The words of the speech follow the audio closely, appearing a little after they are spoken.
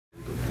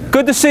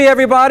Good to see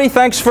everybody.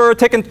 Thanks for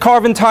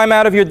carving time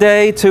out of your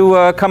day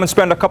to come and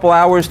spend a couple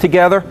hours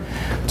together.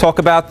 Talk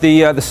about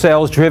the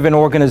sales-driven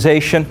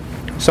organization.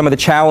 Some of the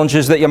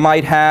challenges that you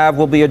might have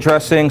we'll be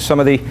addressing. Some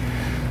of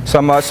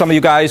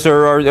you guys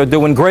are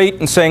doing great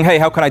and saying, hey,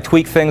 how can I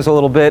tweak things a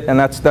little bit? And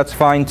that's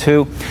fine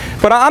too.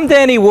 But I'm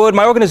DannyWood.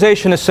 My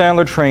organization is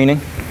Sandler Training.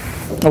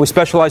 We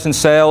specialize in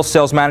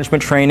sales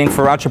management training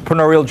for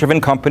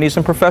entrepreneurial-driven companies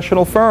and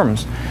professional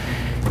firms.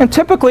 And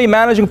typically,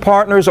 managing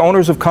partners,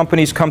 owners of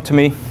companies come to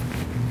me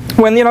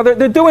when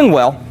they're doing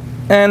well,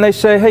 and they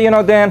say, hey,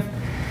 Dan,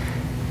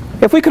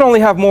 if we could only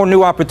have more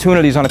new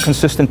opportunities on a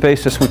consistent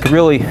basis, we could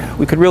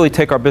really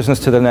take our business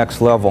to the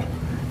next level.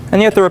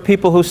 And yet there are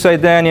people who say,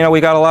 Dan,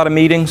 we got a lot of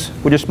meetings,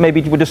 we're just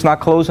not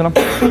closing them.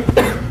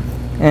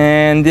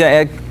 And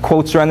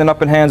quotes are ending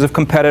up in hands of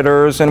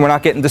competitors, and we're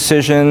not getting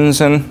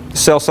decisions, and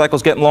sales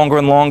cycles getting longer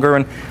and longer,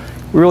 and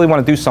we really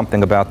want to do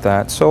something about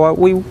that. So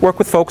we work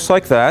with folks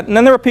like that. And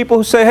then there are people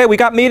who say, hey, we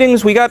got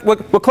meetings, we're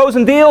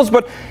closing deals,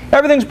 but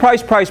everything's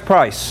price.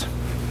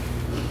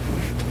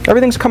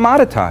 Everything's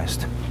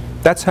commoditized.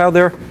 That's how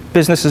their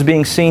business is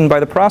being seen by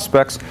the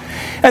prospects.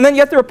 And then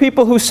yet there are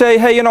people who say,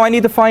 hey, I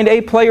need to find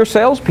A-player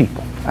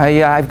salespeople.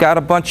 I've got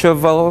a bunch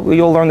of,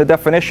 you'll learn the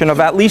definition of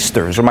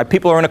at-leasters, or my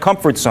people are in a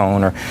comfort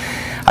zone, or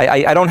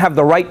I don't have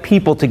the right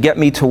people to get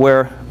me to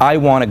where I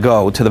want to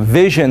go, to the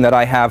vision that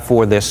I have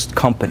for this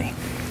company.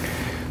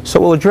 So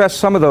we'll address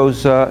some of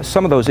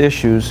those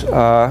issues. Shoot,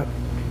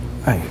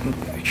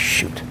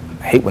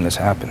 I hate when this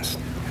happens.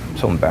 I'm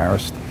so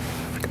embarrassed.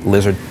 Like a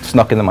lizard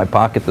snuck into my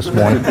pocket this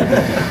morning.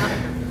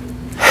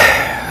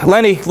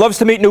 Lenny loves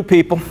to meet new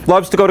people,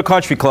 loves to go to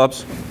country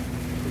clubs.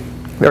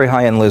 Very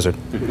high-end lizard.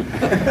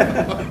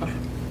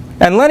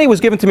 And Lenny was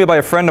given to me by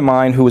a friend of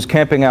mine who was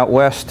camping out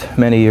west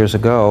many years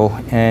ago,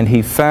 and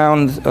he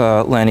found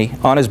Lenny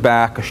on his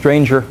back, a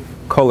stranger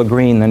color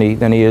green than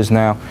he is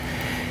now.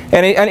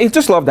 And he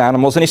just loved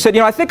animals, and he said,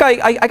 I think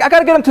I got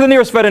to get him to the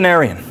nearest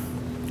veterinarian.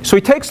 So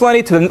he takes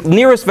Lenny to the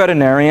nearest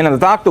veterinarian, and the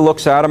doctor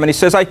looks at him, and he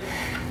says, I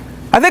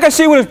think I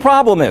see what his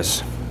problem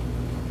is.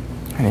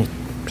 And he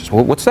says,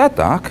 well, what's that,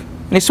 Doc?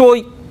 And he said,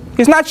 well,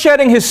 he's not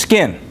shedding his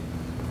skin.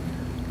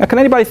 Now, can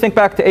anybody think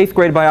back to 8th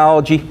grade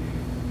biology?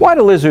 Why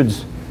do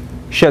lizards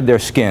shed their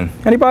skin?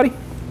 Anybody?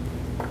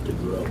 To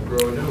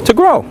grow. To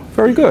grow.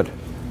 Very good.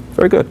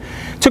 Very good.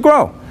 To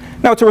grow.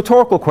 Now, it's a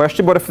rhetorical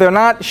question, but if they're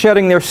not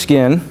shedding their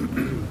skin,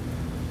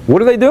 what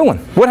are they doing?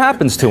 What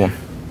happens to them?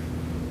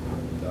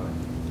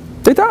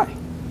 They die,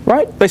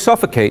 right? They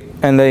suffocate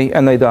and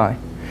they die.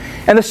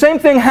 And the same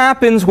thing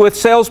happens with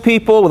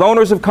salespeople, with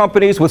owners of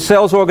companies, with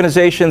sales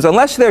organizations.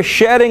 Unless they're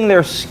shedding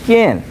their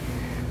skin,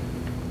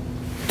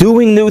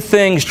 doing new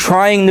things,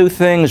 trying new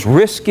things,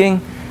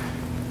 risking,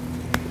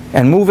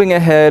 and moving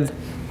ahead,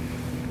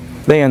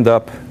 they end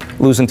up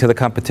losing to the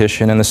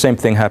competition, and the same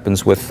thing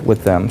happens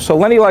with them. So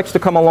Lenny likes to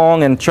come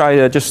along and try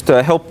to just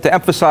help to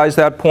emphasize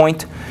that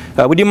point.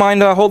 Would you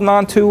mind holding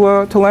on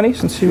to Lenny,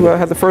 since you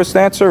had the first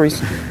answer?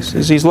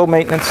 He's low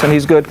maintenance and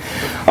he's good.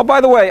 Oh, by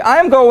the way,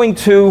 I'm going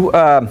to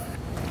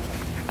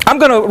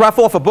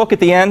raffle off a book at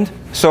the end.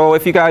 So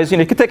if you guys,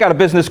 you can take out a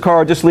business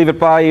card, just leave it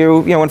by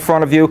you, in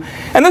front of you.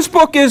 And this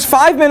book is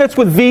 5 Minutes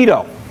with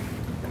Vito.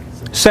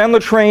 Sandler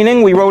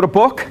Training. We wrote a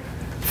book,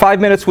 5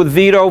 Minutes with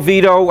Vito.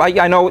 Vito,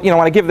 I know, when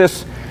I give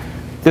this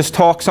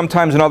talk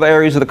sometimes in other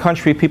areas of the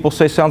country, people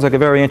say, sounds like a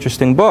very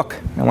interesting book.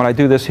 And when I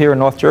do this here in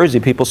North Jersey,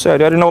 people say, I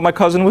didn't know what my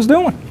cousin was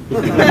doing.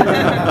 I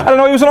didn't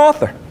know he was an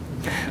author.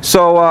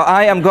 So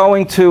I am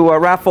going to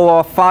raffle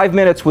off 5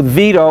 Minutes with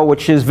Vito,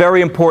 which is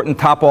very important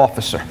top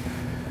officer.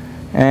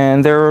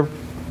 And they're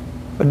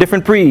a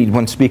different breed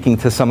when speaking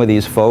to some of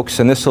these folks,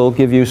 and this will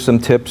give you some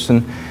tips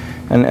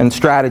and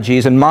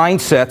strategies and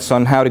mindsets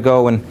on how to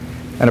go and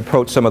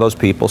approach some of those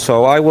people.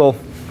 So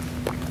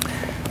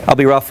I'll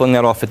be raffling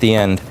that off at the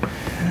end.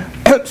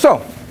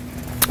 So,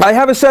 I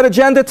have a set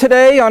agenda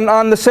today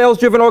on the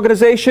sales-driven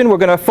organization. We're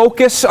going to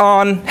focus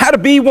on how to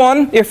be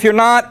one. If you're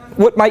not,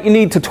 what might you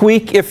need to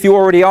tweak if you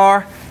already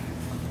are.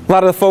 A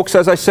lot of the folks,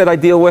 as I said, I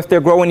deal with,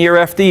 they're growing year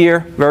after year,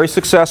 very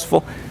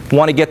successful,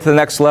 want to get to the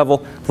next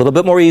level a little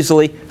bit more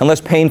easily and less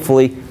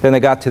painfully than they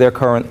got to their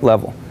current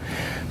level.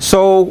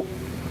 So,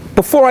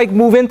 before I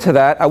move into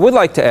that, I would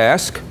like to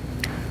ask,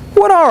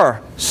 what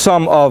are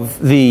some of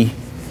the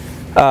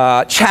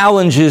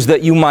challenges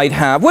that you might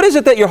have? What is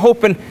it that you're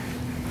hoping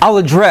I'll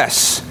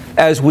address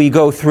as we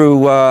go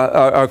through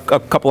a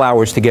couple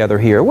hours together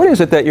here? What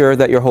is it that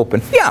you're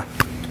hoping? Yeah.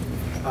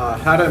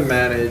 How to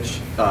manage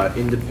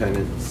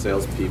independent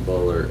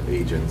salespeople or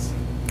agents.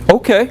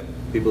 Okay.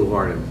 People who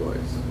aren't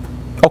employees.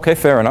 Okay,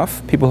 fair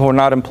enough. People who are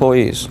not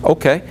employees.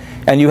 Okay.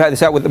 And is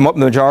that what the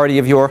majority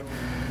of your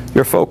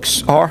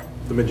folks are?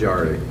 The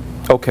majority.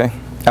 Okay.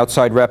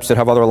 Outside reps that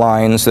have other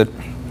lines that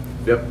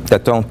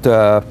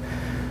don't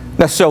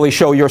necessarily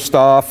show your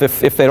stuff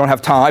if they don't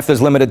have time, if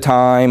there's limited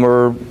time,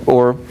 or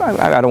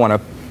I don't want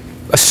to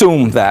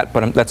assume that,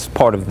 but that's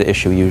part of the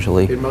issue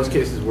usually. In most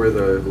cases, we're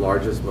the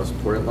largest, most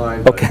important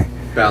line, okay,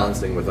 but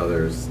balancing with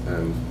others.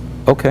 And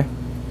okay.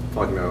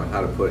 talking about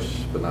how to push,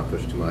 but not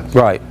push too much.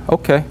 Right.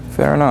 Okay.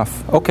 Fair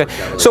enough. Okay.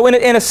 So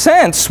in a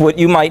sense, what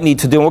you might need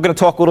to do, and we're going to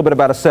talk a little bit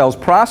about a sales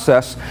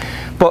process,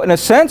 but in a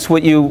sense,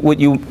 what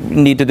you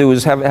need to do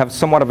is have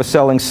somewhat of a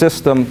selling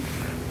system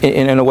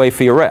in a way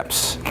for your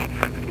reps,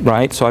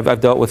 right? So I've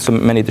dealt with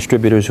many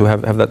distributors who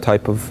have that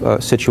type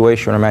of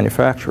situation, or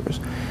manufacturers.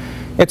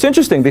 It's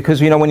interesting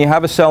because, you know, when you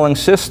have a selling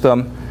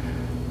system,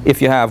 if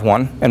you have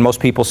one, and most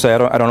people say,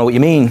 I don't know what you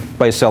mean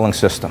by a selling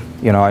system.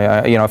 You know,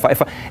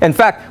 in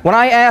fact, when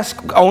I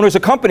ask owners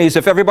of companies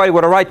if everybody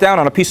were to write down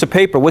on a piece of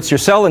paper, what's your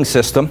selling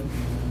system,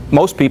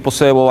 most people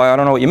say, well, I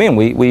don't know what you mean.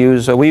 We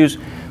use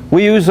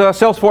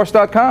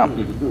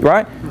Salesforce.com,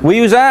 right? We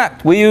use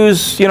ACT. We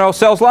use, you know,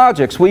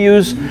 SalesLogix. We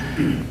use,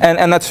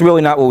 and that's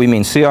really not what we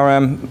mean.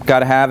 CRM, got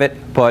to have it,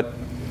 but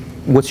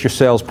what's your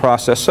sales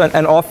process?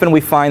 And often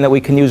we find that we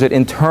can use it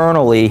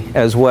internally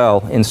as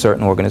well in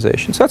certain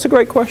organizations. So that's a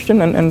great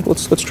question, and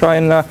let's try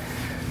and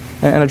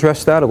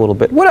address that a little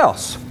bit. What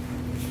else?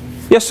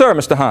 Yes, sir,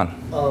 Mr. Hahn.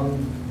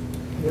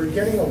 We're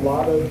getting a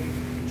lot of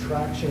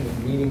traction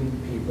with meeting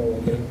people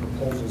and getting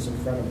proposals in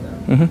front of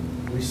them.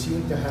 Mm-hmm. We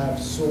seem to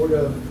have sort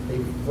of a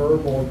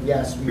verbal,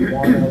 yes, we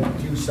want to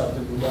do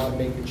something, we want to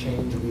make a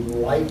change, we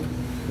like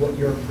what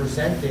you're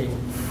presenting,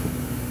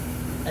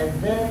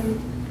 and then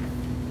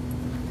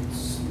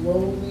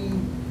slowly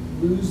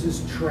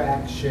loses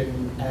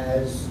traction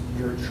as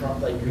you're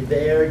you're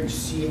there, you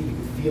see it, you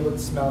can feel it,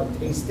 smell it,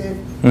 taste it,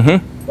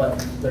 but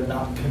they're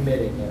not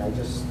committing. And I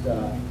just,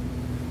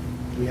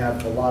 we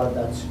have a lot of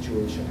that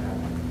situation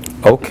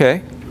happening.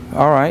 Okay,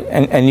 all right.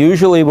 And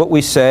usually what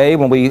we say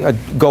when we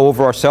go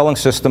over our selling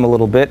system a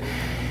little bit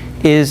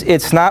is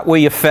it's not where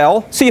you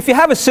fell. See, if you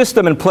have a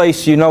system in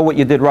place, you know what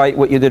you did right,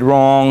 what you did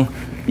wrong.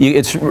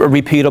 It's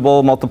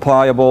repeatable,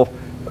 multipliable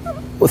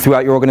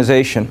throughout your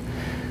organization.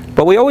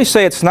 But we always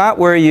say it's not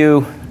where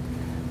you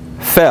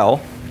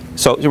fell.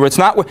 So it's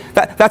not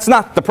that's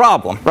not the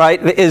problem,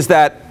 right? Is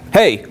that,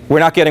 hey, we're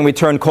not getting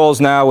return calls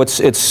now.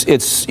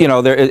 It's you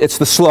know, it's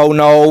the slow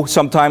no,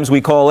 sometimes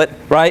we call it,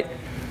 right?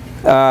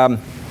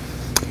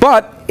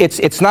 But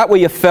it's not where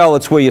you fell,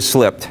 it's where you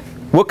slipped.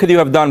 What could you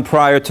have done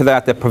prior to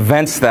that that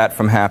prevents that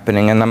from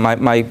happening? And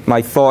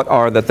my thought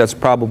are that that's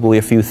probably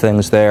a few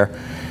things there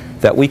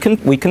that we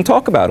can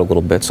talk about a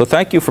little bit. So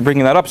thank you for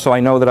bringing that up, so I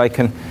know that I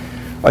can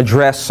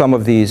address some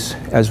of these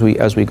as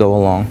we go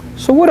along.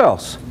 So what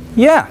else?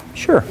 Yeah,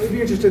 sure. I'd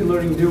be interested in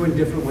learning new and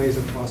different ways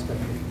of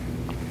prospecting.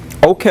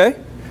 Okay.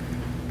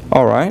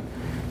 All right.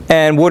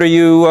 And what are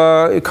you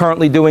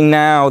currently doing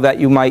now that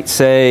you might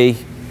say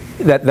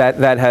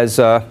that has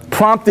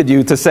prompted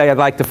you to say, I'd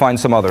like to find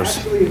some others?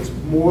 Actually, it's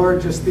more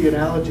just the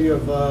analogy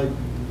of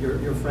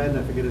your friend,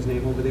 I forget his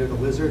name over there, the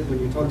lizard, when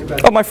you talked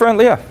about... Oh, my friend,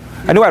 yeah.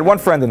 I knew I had one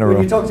friend in the room.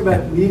 When you talked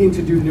about needing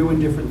to do new and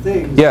different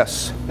things,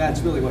 yes,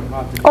 that's really what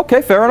prompted me.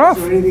 Okay, fair enough.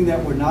 So anything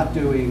that we're not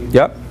doing,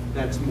 yep,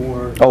 that's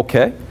more...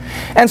 Okay.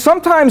 And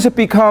sometimes it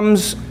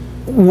becomes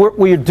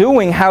what you're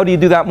doing, how do you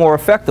do that more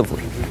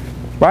effectively,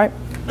 right?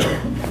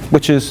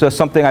 Which is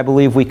something I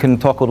believe we can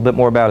talk a little bit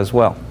more about as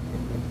well.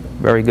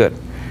 Very good.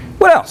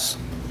 What else?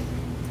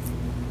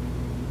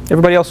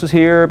 Everybody else is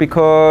here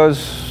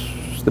because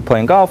they're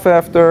playing golf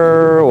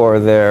after, or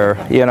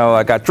they're, you know,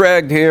 I got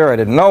dragged here, I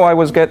didn't know I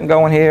was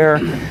going here.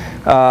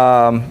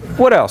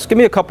 What else? Give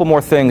me a couple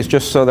more things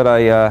just so that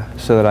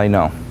I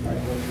know.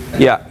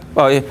 Yeah.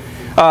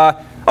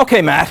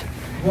 Okay, Matt.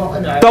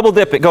 Well, Double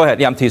dip it. Go ahead.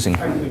 Yeah, I'm teasing.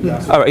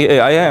 All right.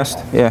 Yeah, I asked.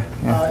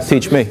 Yeah. So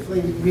Teach me.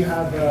 We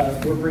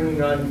have we're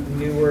bringing on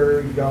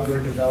newer, younger,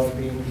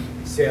 developing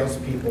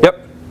salespeople.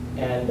 Yep.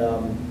 And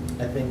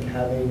I think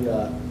having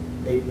a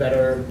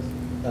better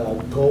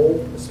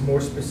goal, a more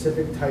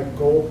specific type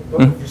goal.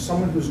 But if you're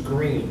someone who's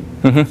green,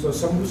 so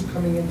someone who's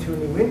coming into a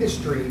new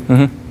industry,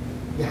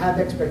 you have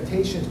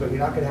expectations, but you're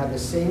not going to have the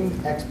same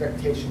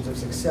expectations of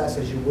success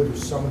as you would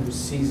with someone who's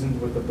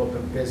seasoned with a book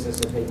of business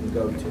that they can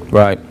go to.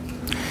 Right.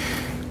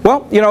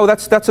 Well, you know,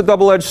 that's a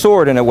double-edged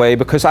sword in a way,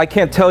 because I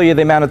can't tell you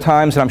the amount of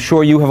times, and I'm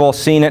sure you have all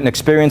seen it and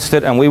experienced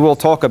it, and we will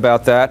talk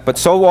about that, but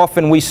so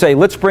often we say,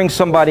 let's bring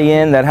somebody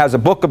in that has a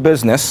book of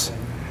business,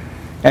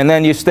 and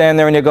then you stand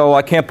there and you go,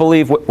 I can't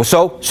believe,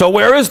 so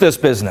where is this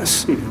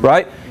business,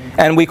 right?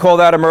 And we call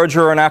that a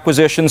merger or an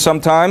acquisition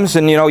sometimes,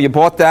 and you know, you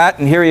bought that,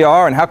 and here you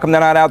are, and how come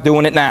they're not out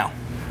doing it now?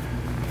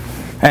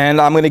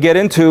 And I'm going to get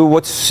into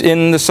what's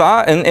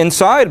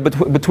inside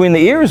between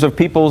the ears of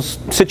people's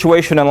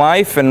situation in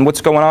life and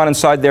what's going on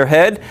inside their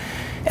head.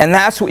 And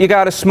that's what you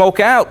got to smoke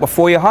out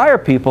before you hire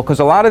people, because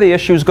a lot of the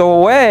issues go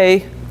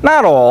away,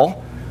 not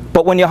all,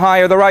 but when you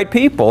hire the right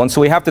people. And so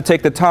we have to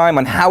take the time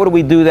on how do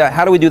we do that?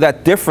 How do we do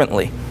that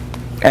differently?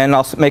 And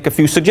I'll make a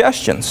few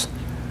suggestions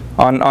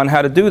on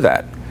how to do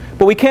that.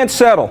 But we can't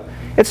settle.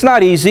 It's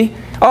not easy.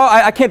 Oh,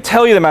 I can't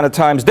tell you the amount of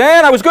times,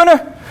 Dan, I was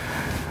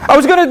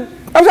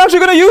actually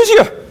going to use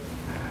you,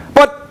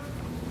 but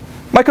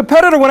my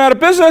competitor went out of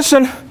business,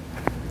 and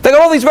they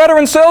got all these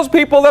veteran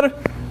salespeople that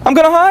I'm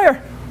going to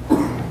hire,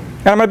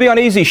 and I'm going to be on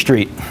Easy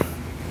Street,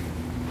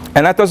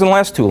 and that doesn't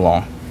last too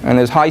long, and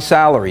there's high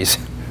salaries,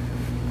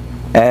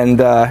 and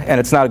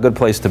it's not a good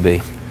place to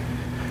be.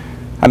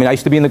 I mean, I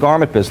used to be in the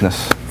garment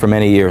business for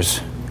many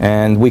years,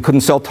 and we couldn't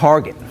sell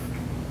Target.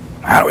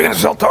 How are we going to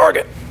sell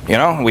Target? You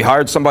know, we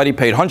hired somebody,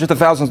 paid hundreds of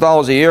thousands of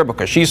dollars a year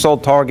because she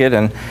sold Target,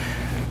 and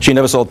she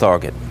never sold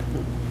Target.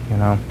 You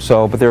know,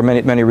 so but there are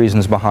many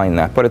reasons behind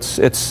that. But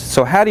it's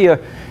so how do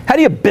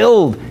you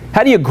build?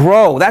 How do you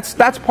grow?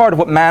 That's part of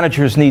what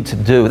managers need to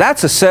do.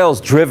 That's a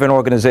sales-driven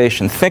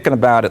organization, thinking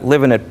about it,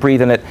 living it,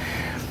 breathing it,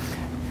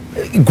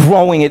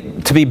 growing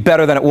it to be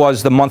better than it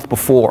was the month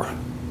before.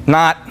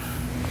 Not,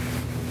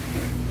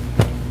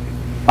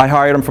 I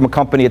hired them from a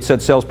company, it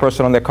said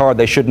salesperson on their card,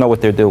 they should know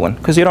what they're doing.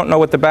 Because you don't know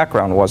what the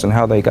background was and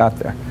how they got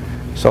there.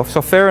 So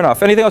fair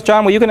enough. Anything else,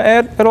 John, were you going to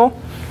add at all?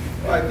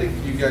 Well, I think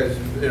you guys,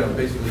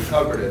 basically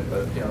covered it,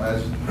 but,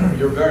 as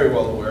you're very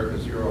well aware,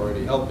 because you're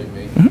already helping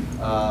me,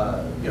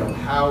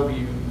 how do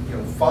you,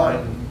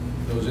 find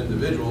those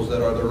individuals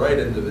that are the right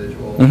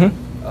individuals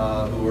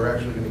who are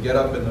actually going to get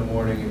up in the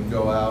morning and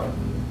go out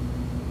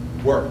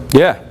and work?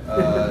 Yeah.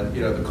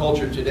 The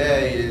culture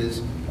today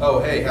is, oh,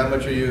 hey, how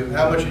much are you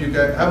going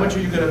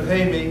to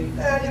pay me?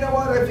 You know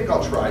what? I think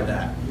I'll try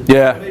that.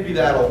 Yeah. Maybe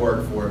that'll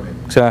work for me.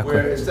 Exactly.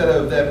 Where instead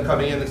of them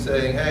coming in and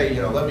saying, hey,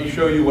 let me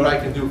show you what I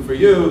can do for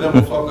you, then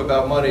we'll talk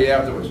about money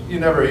afterwards. You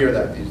never hear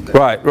that these days.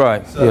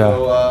 Right.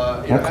 So,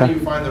 how do you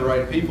find the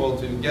right people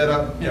to get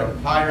up,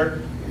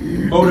 hire,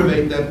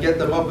 motivate them, get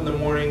them up in the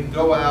morning,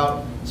 go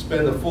out,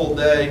 spend a full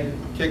day,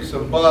 kick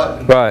some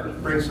butt,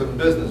 and bring some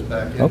business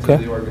back into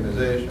the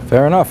organization.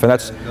 Fair enough, and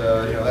that's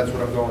that's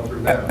what I'm going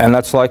through now. And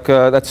that's like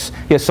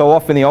so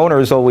often the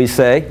owners always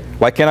say,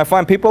 why can't I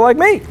find people like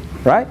me,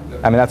 right?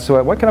 I mean that's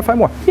why can I find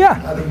more? Yeah.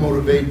 How to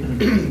motivate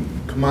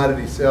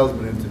commodity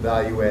salesmen into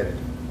value added.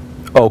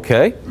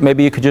 Okay,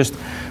 maybe you could just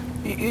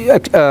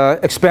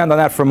expand on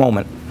that for a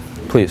moment,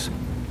 please.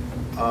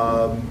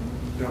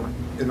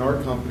 In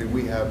our company,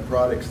 we have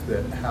products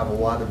that have a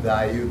lot of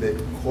value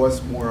that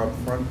cost more up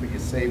front, but you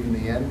save in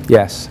the end.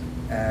 Yes.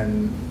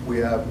 And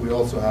we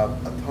also have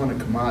a ton of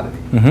commodity.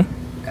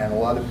 And a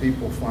lot of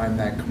people find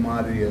that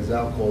commodity as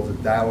alcohol is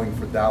dialing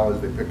for dollars.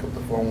 They pick up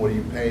the phone, what are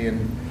you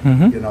paying?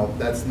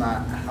 That's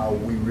not how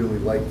we really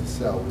like to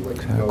sell. We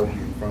like to go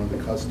in front of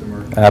the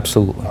customer.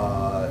 Absolutely.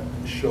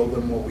 Show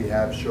them what we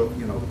have, do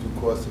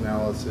cost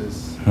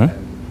analysis,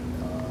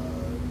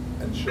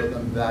 and show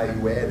them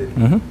value added,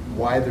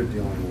 why they're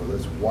dealing with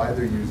us, why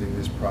they're using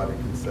this product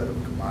instead of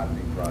a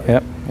commodity product.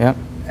 Yep.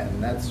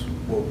 And that's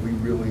what we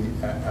really,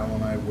 Al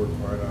and I work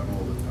hard on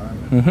all the time,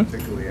 and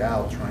particularly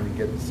Al, trying to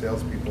get the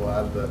salespeople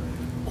out of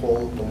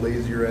the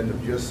lazier end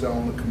of just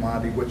selling the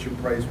commodity. What's your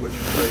price?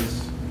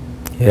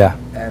 Yeah.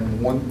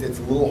 And it's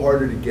a little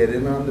harder to get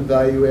in on the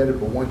value added,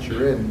 but once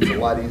you're in, it's a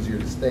lot easier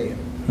to stay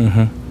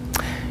in.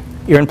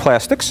 You're in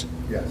plastics.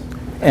 Yes.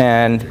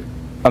 And,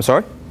 I'm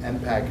sorry?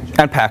 And packaging.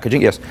 And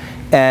packaging, yes.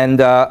 And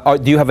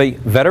do you have a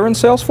veteran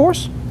sales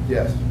force?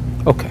 Yes.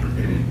 Okay.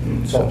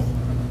 So,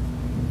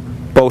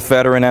 both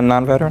veteran and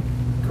non-veteran?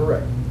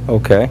 Correct.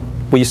 Okay.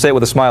 Well, you say it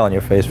with a smile on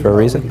your face for a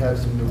reason? We have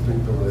some new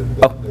people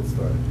that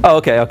started. Oh,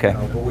 okay.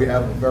 But we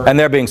have a very and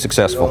they're being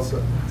successful? Some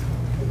are,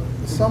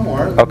 some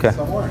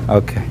aren't.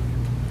 Okay.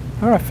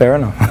 All right, fair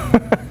enough.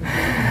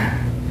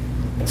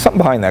 Something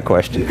behind that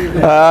question.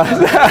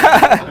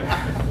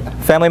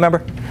 Family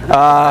member?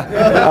 All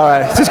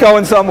right, just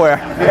going somewhere.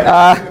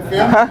 The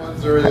family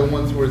ones are the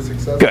ones who are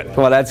successful. Good.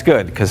 Well, that's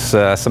good because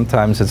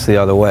sometimes it's the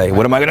other way.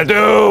 What am I going to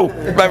do?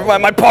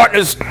 My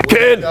partner's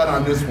kid. Got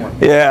on this one.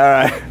 Yeah.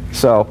 All right.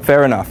 So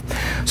fair enough.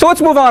 So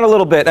let's move on a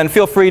little bit, and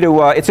feel free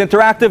to. It's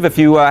interactive. If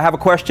you have a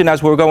question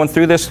as we're going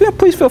through this,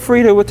 please feel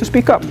free to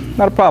speak up.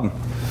 Not a problem.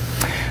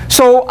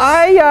 So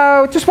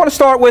I just want to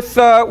start with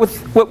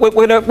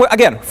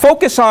again,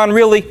 focus on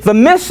really the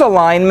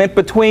misalignment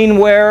between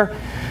where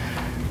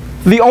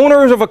the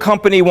owners of a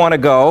company want to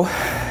go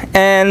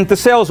and the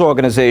sales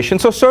organization.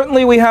 So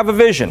certainly we have a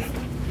vision.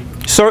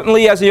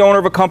 Certainly as the owner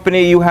of a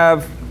company you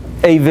have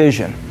a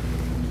vision.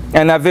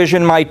 And that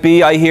vision might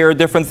be, I hear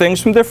different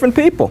things from different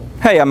people.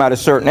 Hey, I'm at a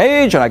certain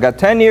age and I got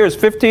 10 years,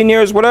 15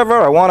 years,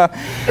 whatever. I want to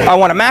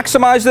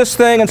maximize this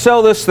thing and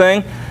sell this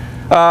thing.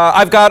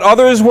 I've got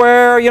others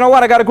where, you know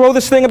what, I got to grow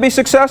this thing and be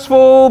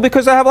successful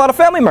because I have a lot of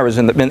family members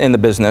in the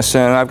business,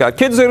 and I've got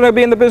kids that are going to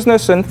be in the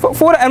business, and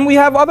and we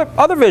have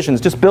other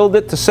visions. Just build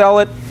it, to sell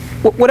it,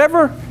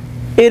 whatever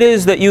it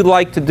is that you'd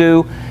like to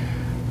do.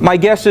 My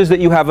guess is that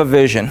you have a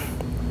vision,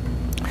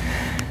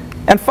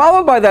 and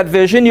followed by that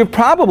vision, you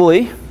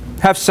probably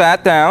have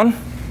sat down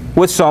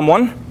with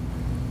someone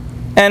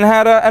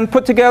and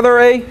put together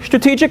a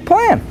strategic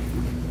plan.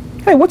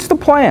 Hey, what's the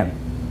plan?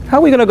 How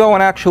are we going to go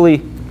and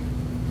actually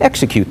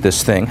execute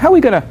this thing? How are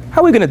we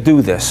gonna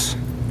do this?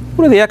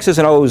 What are the X's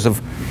and O's of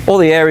all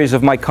the areas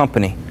of my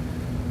company?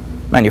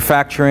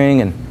 Manufacturing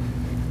and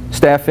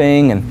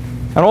staffing and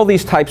all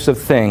these types of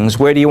things.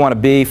 Where do you want to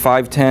be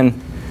 5,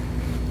 10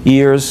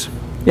 years?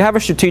 You have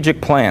a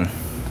strategic plan.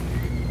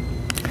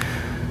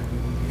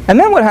 And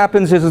then what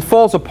happens is it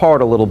falls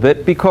apart a little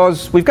bit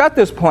because we've got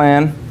this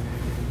plan,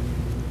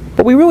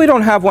 but we really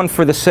don't have one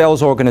for the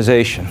sales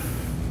organization.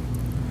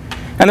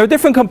 And there are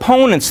different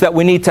components that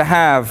we need to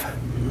have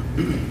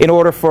in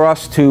order for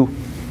us to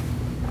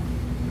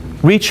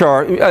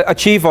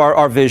achieve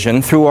our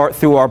vision through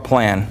our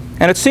plan.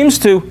 And it seems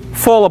to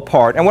fall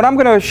apart. And what I'm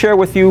going to share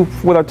with you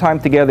with our time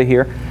together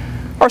here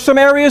are some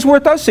areas where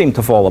it does seem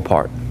to fall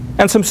apart,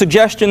 and some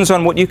suggestions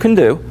on what you can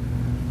do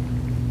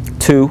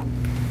to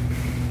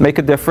make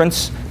a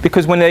difference,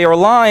 because when they are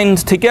aligned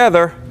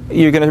together,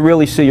 you're going to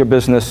really see your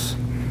business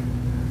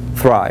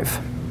thrive.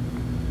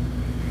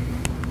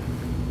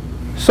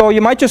 So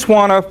you might just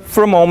want to,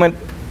 for a moment,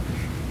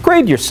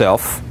 grade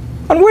yourself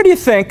on where do you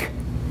think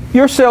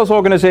your sales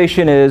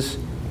organization is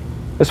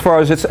as far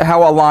as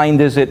how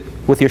aligned is it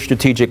with your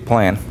strategic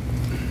plan.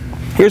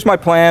 Here's my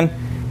plan.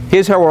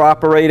 Here's how we're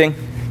operating.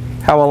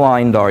 How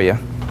aligned are you?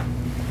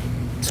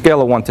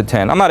 Scale of 1 to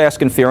 10. I'm not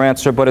asking for your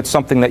answer, but it's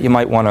something that you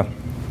might want to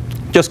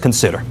just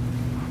consider.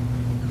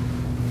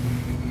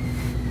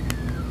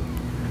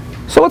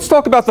 So let's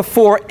talk about the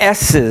 4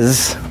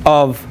 S's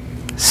of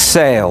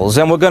sales,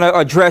 and we're going to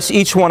address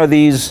each one of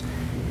these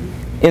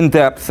in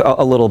depth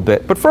a little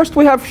bit. But first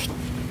we have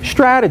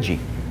strategy.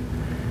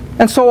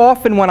 And so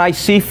often when I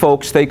see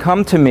folks, they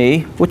come to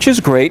me, which is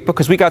great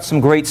because we got some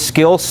great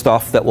skill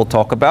stuff that we'll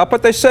talk about,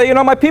 but they say, you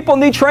know, my people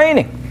need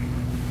training.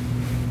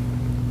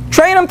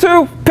 Train them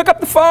to pick up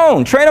the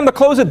phone, train them to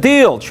close a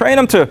deal, train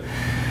them to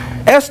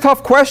ask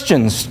tough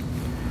questions,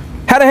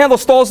 how to handle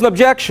stalls and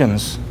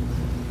objections.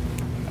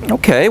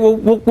 Okay, well,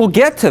 we'll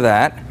get to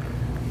that,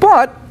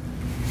 but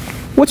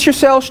what's your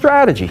sales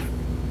strategy?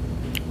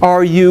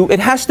 It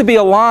has to be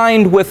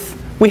aligned with,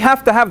 we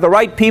have to have the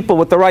right people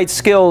with the right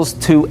skills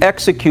to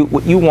execute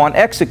what you want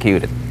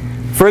executed.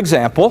 For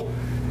example,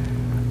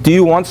 do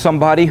you want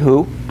somebody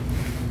who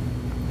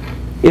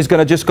is going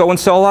to just go and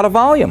sell a lot of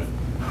volume?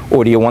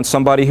 Or do you want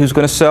somebody who's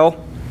going to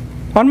sell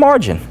on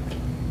margin?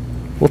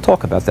 We'll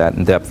talk about that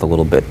in depth a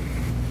little bit.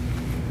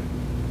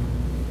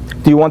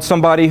 Do you want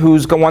somebody who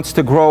wants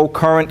to grow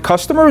current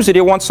customers, or do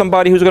you want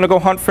somebody who's going to go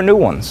hunt for new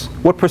ones?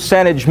 What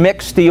percentage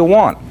mix do you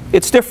want?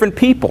 It's different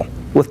people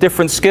with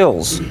different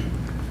skills.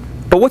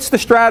 But what's the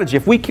strategy?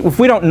 If we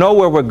don't know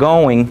where we're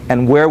going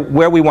and where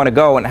we want to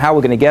go and how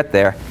we're going to get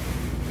there,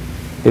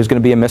 there's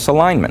going to be a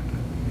misalignment.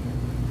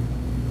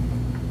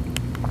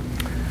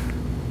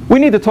 We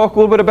need to talk a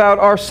little bit about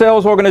our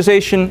sales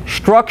organization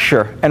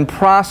structure and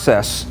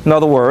process. In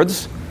other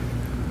words,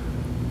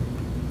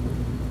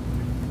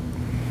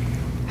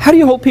 how do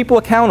you hold people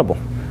accountable?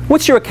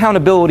 What's your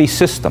accountability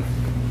system?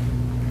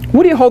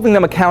 What are you holding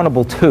them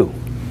accountable to?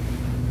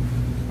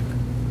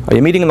 Are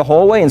you meeting in the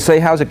hallway and say,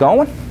 how's it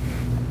going?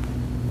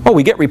 Oh,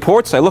 we get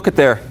reports. I look at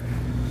their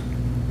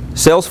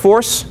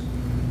Salesforce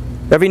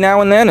every now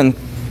and then, and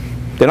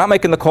they're not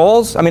making the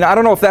calls. I mean, I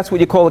don't know if that's what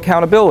you call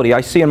accountability.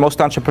 I see in most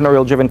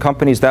entrepreneurial-driven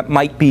companies that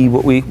might be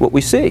what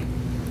we see.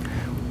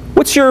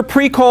 What's your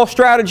pre-call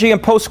strategy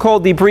and post-call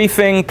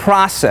debriefing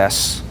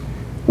process?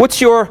 What's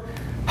your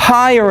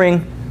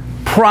hiring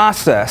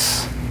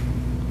process?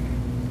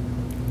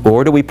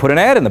 Or do we put an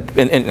ad in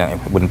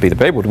it wouldn't be the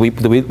paper. We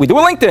do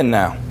a LinkedIn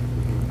now,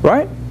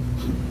 right?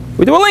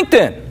 We do a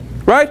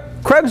LinkedIn, right?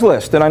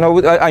 Craigslist, and I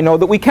know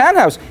that you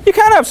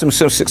can have some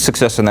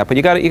success in that, but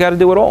you got to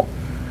do it all,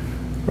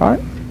 right?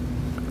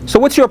 So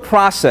what's your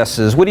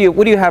processes? What do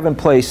you have in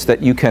place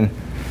that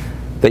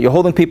you're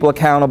holding people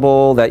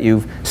accountable, that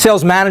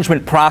sales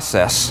management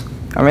process?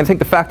 I mean, I think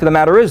the fact of the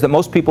matter is that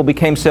most people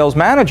became sales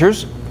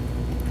managers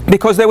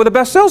because they were the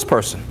best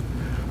salesperson,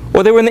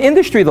 or they were in the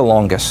industry the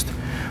longest,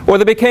 or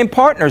they became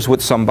partners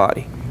with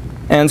somebody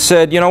and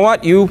said, you know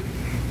what,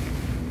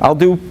 I'll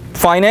do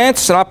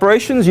finance and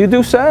operations, you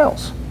do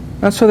sales.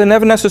 And so they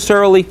never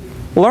necessarily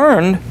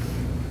learned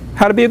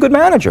how to be a good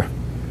manager.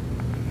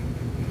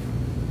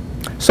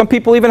 Some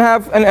people even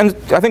have, and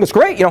I think it's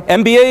great,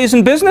 MBAs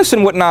in business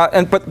and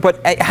whatnot, but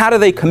how do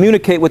they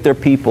communicate with their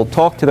people,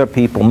 talk to their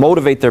people,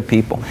 motivate their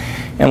people?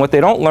 And what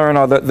they don't learn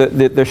are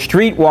the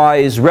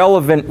street-wise,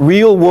 relevant,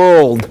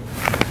 real-world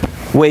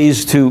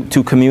ways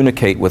to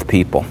communicate with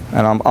people.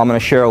 And I'm going to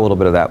share a little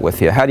bit of that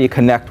with you. How do you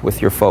connect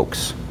with your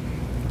folks?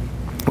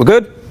 We're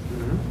good?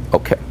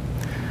 Okay.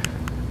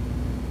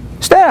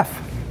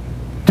 Staff,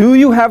 do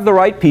you have the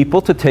right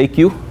people to take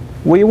you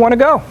where you want to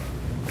go?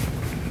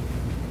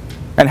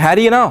 And how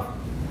do you know?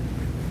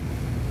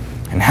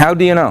 And how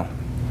do you know?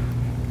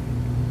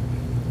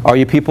 Are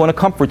your people in a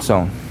comfort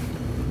zone?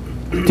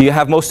 Do you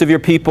have most of your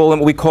people in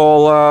what we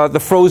call the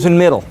frozen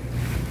middle?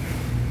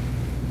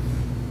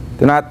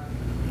 They're not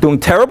doing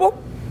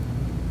terrible?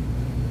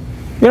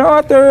 You know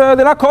what? They're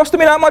not costing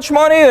me that much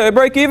money. They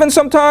break even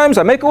sometimes.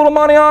 I make a little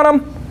money on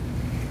them.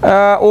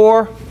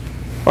 Or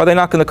are they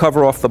not going to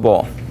cover off the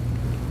ball?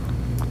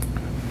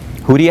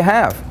 Who do you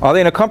have? Are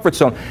they in a comfort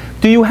zone?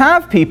 Do you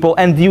have people,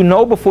 and do you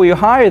know before you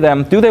hire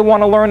them, do they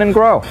want to learn and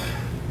grow?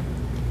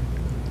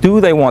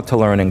 Do they want to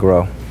learn and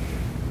grow?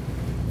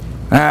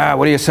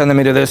 What are you sending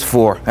me to this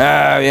for? What's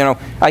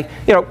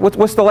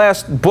the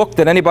last book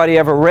that anybody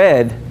ever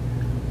read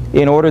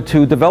in order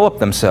to develop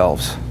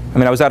themselves? I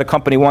mean, I was at a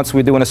company once, we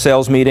were doing a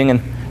sales meeting,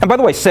 and by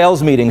the way,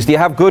 sales meetings, do you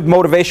have good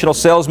motivational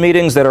sales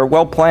meetings that are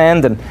well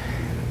planned and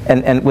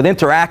with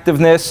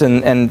interactiveness,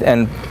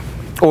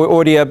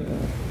 or do you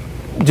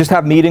just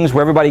have meetings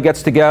where everybody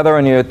gets together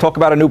and you talk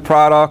about a new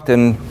product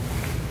and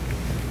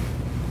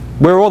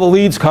where are all the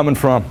leads coming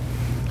from,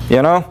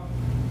 you know?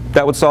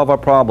 That would solve our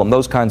problem,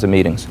 those kinds of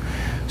meetings.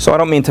 So I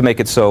don't mean to make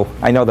it so.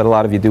 I know that a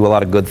lot of you do a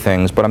lot of good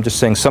things, but I'm just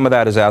saying some of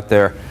that is out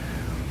there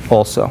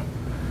also.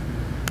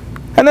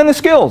 And then the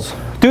skills.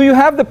 Do you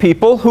have the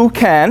people who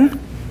can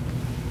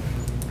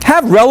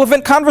have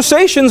relevant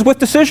conversations with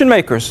decision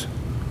makers,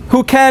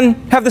 who can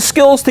have the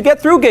skills to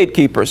get through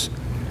gatekeepers,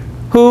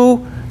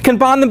 who can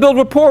bond and build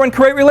rapport and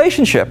create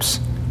relationships,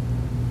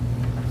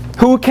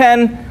 who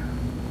can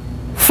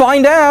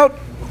find out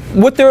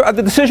what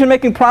the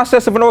decision-making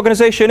process of an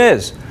organization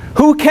is,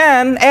 who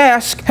can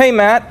ask, hey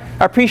Matt,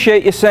 I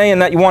appreciate you saying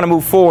that you want to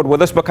move forward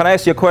with us, but can I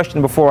ask you a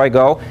question before I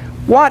go?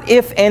 What,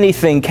 if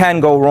anything, can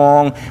go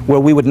wrong where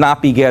we would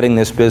not be getting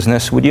this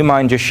business? Would you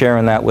mind just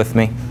sharing that with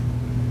me?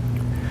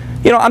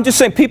 You know, I'm just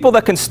saying people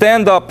that can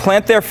stand up,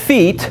 plant their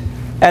feet,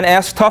 and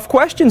ask tough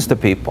questions to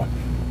people.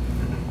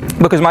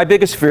 Because my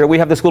biggest fear, we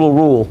have this little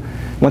rule,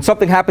 when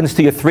something happens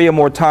to you 3 or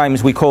more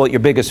times, we call it your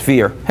biggest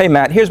fear. Hey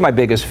Matt, here's my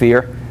biggest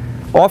fear.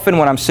 Often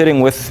when I'm sitting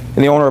with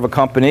the owner of a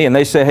company and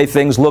they say, hey,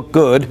 things look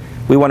good,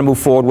 we want to move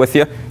forward with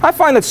you, I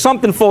find that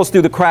something falls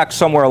through the cracks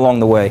somewhere along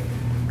the way.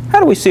 How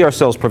do we see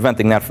ourselves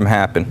preventing that from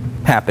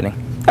happening?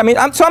 I mean,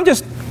 I'm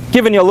just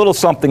giving you a little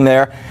something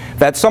there,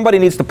 that somebody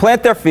needs to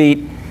plant their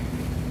feet,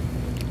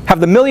 have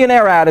the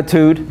millionaire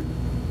attitude.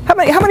 How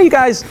many of you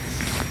guys,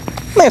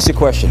 let me ask you a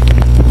question.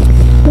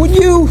 Would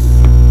you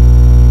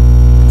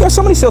know,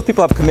 so many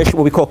salespeople have commission,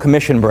 what we call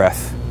commission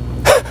breath.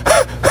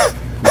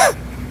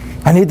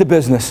 I need the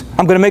business.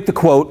 I'm going to make the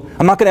quote.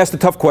 I'm not going to ask the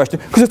tough question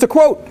because it's a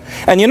quote.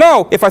 And you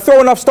know, if I throw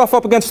enough stuff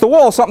up against the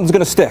wall, something's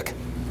going to stick.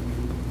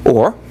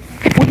 Or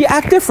would you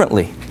act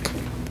differently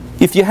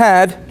if you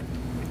had,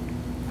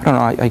 I don't know,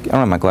 I don't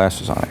have my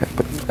glasses on,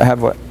 but I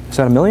have what, is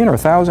that 1 million or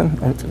 1,000?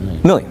 It's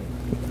 1 million.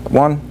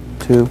 1,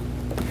 2,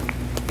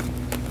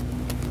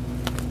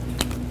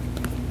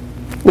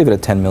 leave it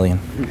at 10 million.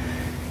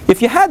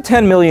 If you had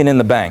 10 million in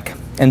the bank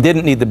and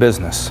didn't need the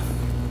business,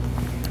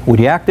 would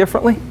you act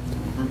differently?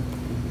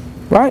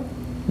 Right?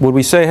 Would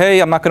we say,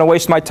 hey, I'm not going to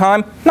waste my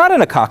time? Not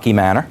in a cocky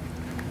manner.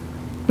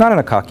 Not in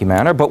a cocky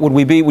manner, but would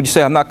you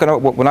say, we're not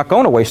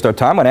going to waste our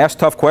time, I'm going to ask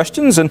tough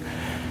questions and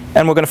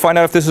we're going to find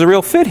out if this is a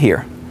real fit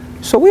here.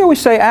 So we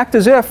always say act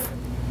as if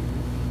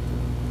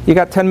you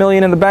got 10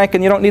 million in the bank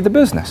and you don't need the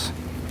business.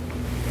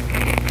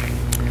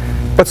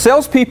 But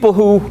salespeople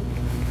who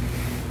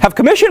have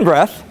commission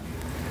breath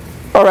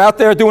are out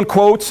there doing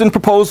quotes and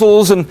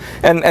proposals and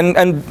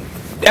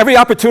every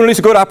opportunity is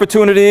a good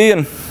opportunity,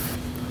 and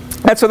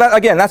so that,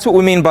 again, that's what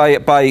we mean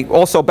by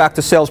also back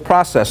to sales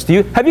process.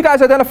 Have you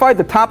guys identified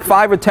the top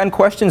 5 or 10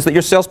 questions that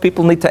your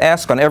salespeople need to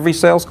ask on every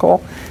sales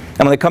call? And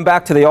when they come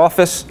back to the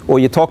office or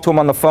you talk to them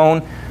on the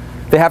phone,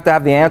 they have to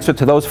have the answer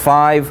to those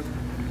 5.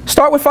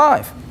 Start with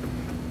 5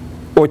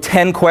 or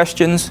 10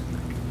 questions.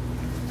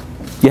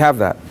 You have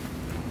that.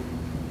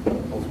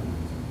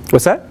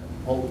 What's that?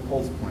 Pulse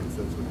points,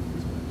 that's what it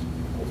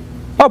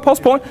is. Oh, pulse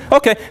point?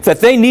 Okay.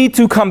 That they need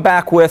to come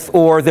back with,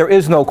 or there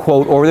is no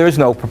quote, or there is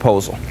no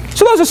proposal.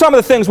 So those are some of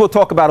the things we'll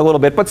talk about a little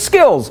bit. But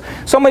skills.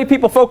 So many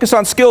people focus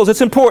on skills.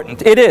 It's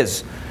important. It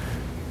is.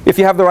 If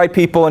you have the right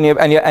people and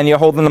you're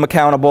holding them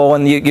accountable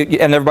and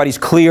everybody's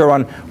clear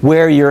on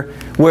where you're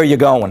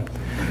going.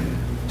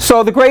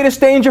 So the greatest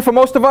danger for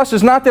most of us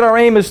is not that our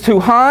aim is too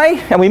high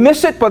and we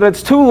miss it, but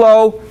it's too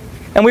low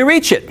and we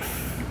reach it.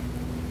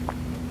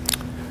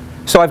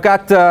 So I've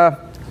got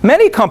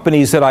many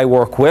companies that I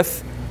work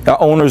with,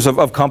 owners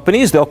of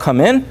companies. They'll come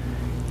in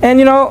and,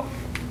 you know,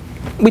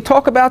 we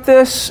talk about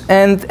this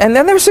and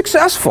then they're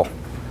successful.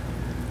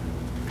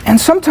 And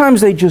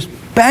sometimes they just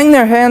bang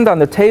their hand on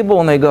the table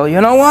and they go,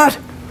 you know what?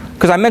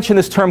 Because I mentioned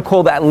this term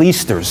called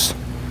at-leasters,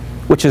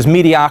 which is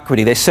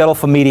mediocrity. They settle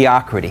for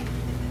mediocrity.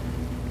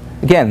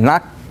 Again,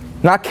 not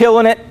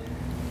killing it,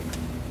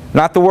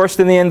 not the worst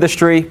in the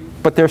industry,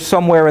 but they're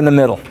somewhere in the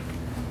middle.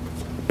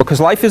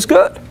 Because life is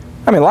good.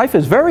 I mean, life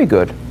is very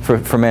good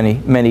for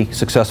many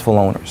successful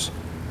owners.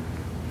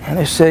 And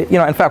they say, you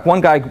know, in fact,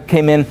 one guy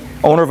came in,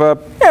 owner of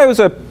it was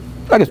a,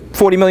 I guess,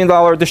 $40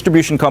 million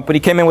distribution company,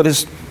 came in with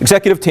his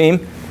executive team,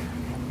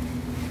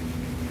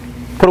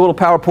 put a little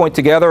PowerPoint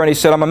together, and he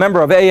said, I'm a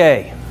member of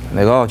AA. And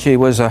they go, oh, gee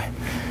whiz,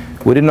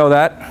 we didn't know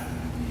that.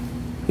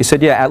 He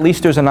said, yeah,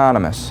 at-leasters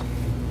Anonymous.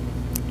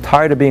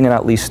 Tired of being an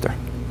at-leaster.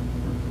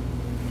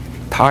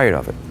 Tired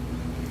of it.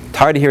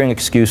 Tired of hearing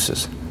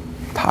excuses.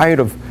 Tired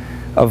of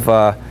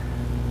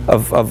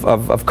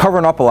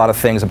covering up a lot of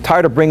things. I'm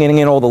tired of bringing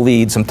in all the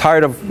leads. I'm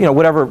tired of, you know,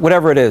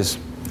 whatever it is.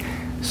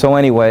 So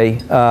anyway,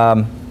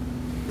 the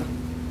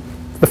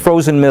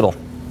frozen middle.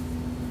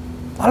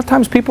 A lot of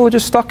times people are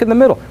just stuck in the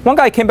middle. One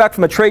guy came back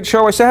from a trade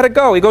show. I said, how'd it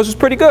go? He goes, it's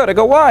pretty good. I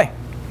go, why?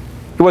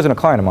 He wasn't a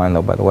client of mine,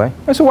 though, by the way.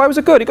 I said, why was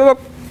it good? He goes,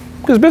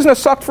 because business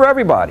sucked for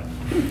everybody.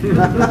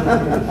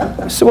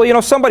 I said, well, you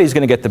know, somebody's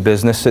going to get the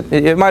business.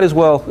 It might as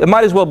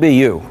well be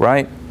you,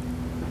 right?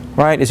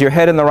 Right? Is your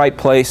head in the right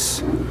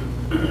place?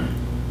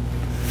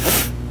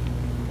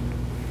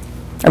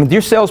 I mean, do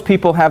your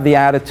salespeople have the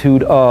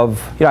attitude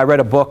of, you know, I read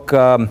a book,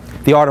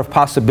 The Art of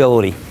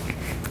Possibility.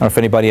 I don't know if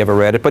anybody ever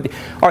read it. But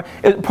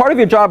part of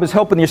your job is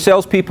helping your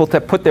salespeople to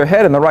put their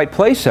head in the right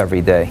place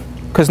every day.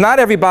 Because not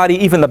everybody,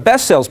 even the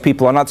best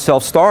salespeople, are not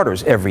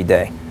self-starters every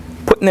day.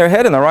 Putting their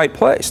head in the right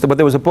place. But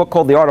there was a book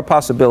called The Art of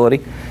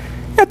Possibility.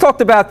 I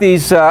talked about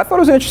these, I thought it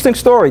was an interesting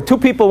story. Two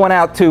people went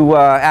out to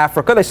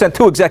Africa. They sent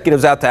two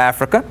executives out to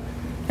Africa.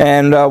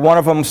 And one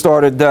of them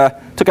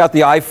took out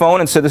the iPhone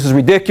and said, "This is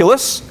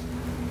ridiculous."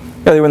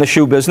 They were in the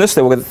shoe business.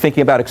 They were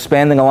thinking about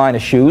expanding a line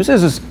of shoes.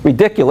 "This is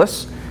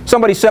ridiculous.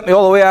 Somebody sent me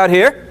all the way out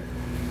here,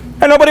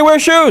 and nobody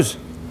wears shoes."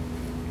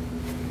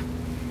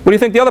 What do you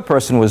think the other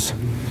person was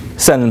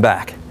sending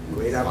back?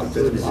 Great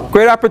opportunity.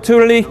 Great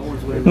opportunity.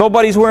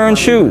 Nobody's wearing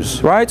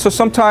shoes, right? So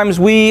sometimes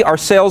we, our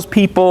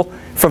salespeople,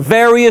 for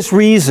various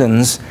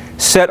reasons,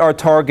 set our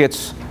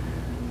targets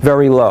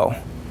very low.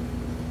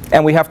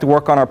 And we have to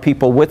work on our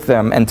people with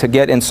them and to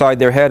get inside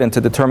their head and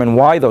to determine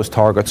why those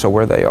targets are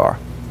where they are.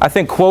 I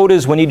think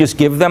quotas, when you just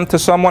give them to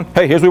someone,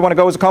 "Hey, here's where we want to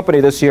go as a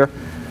company this year,"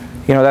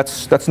 you know,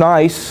 that's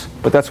nice,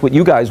 but that's what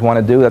you guys want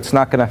to do. That's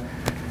not going to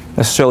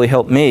necessarily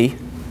help me.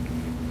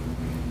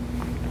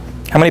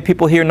 How many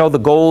people here know the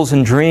goals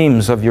and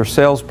dreams of your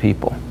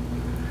salespeople?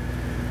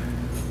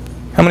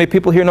 How many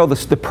people here know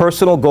the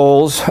personal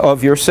goals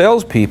of your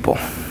salespeople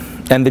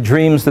and the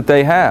dreams that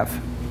they have?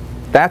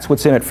 That's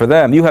what's in it for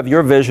them. You have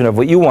your vision of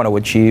what you want to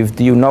achieve.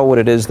 Do you know what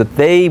it is that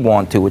they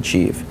want to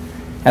achieve?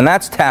 And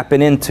that's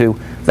tapping into,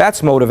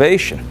 that's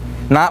motivation.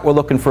 Not we're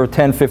looking for a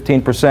 10,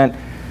 15%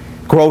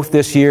 growth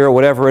this year or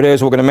whatever it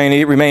is. We're going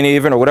to remain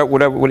even or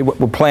whatever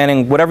we're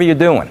planning, whatever you're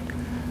doing.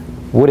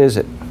 What is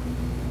it?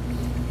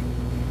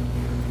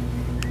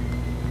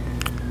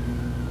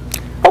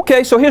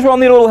 Okay, so here's where I'll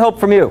need a little help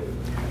from you.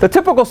 The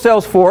typical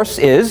sales force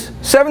is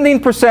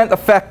 17%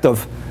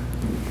 effective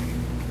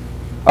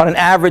on an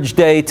average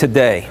day to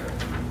day.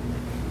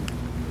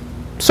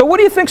 So what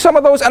do you think some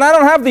of those, and I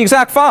don't have the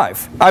exact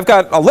 5. I've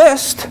got a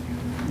list,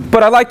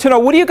 but I'd like to know,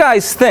 what do you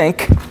guys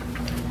think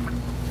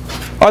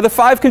are the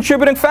 5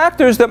 contributing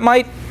factors that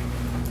might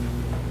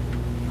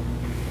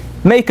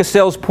make a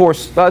sales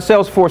force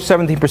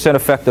 17%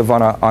 effective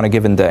on a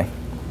given day?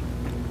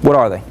 What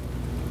are they?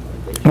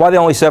 Why are they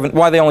only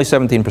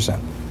 17%?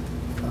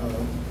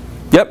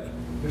 Yep.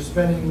 You're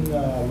spending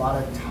a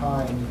lot of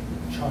time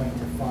trying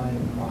to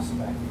find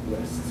prospect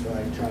lists,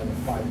 right? Trying to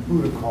find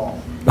who to call.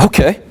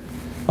 Okay.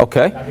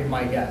 Okay. That'd be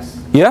my guess.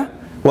 Yeah?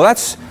 Well,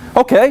 that's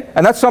okay.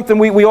 And that's something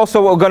we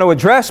also are going to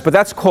address, but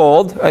that's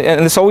called,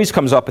 and this always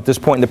comes up at this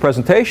point in the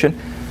presentation,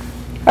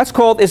 that's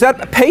called, is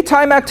that pay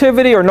time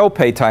activity or no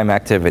pay time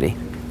activity?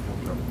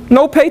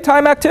 No pay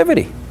time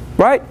activity,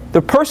 right?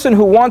 The person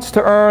who wants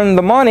to earn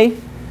the money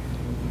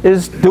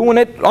is doing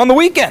it on the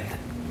weekend,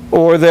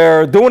 or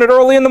they're doing it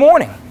early in the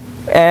morning,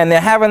 and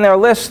they're having their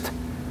list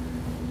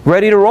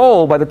ready to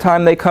roll by the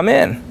time they come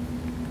in.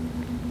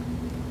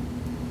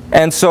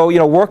 And so, you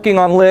know, working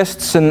on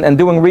lists and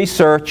doing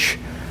research,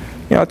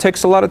 you know, it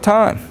takes a lot of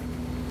time.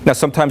 Now,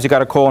 sometimes you got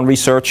to call and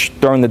research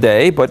during the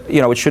day, but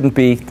you know, it shouldn't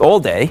be all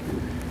day.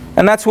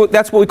 And that's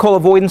what we call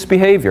avoidance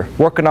behavior,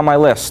 working on my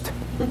list.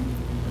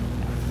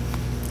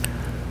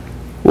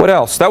 What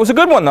else? That was a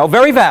good one, though.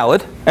 Very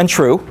valid and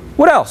true.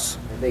 What else?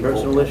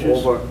 Personal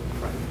issues.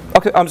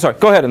 Okay, I'm sorry.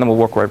 Go ahead, and then we'll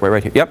work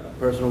right here. Yep.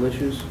 Personal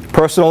issues.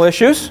 Personal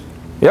issues.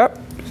 Yep.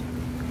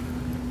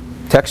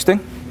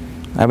 Texting.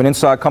 I have an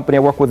inside company I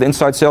work with,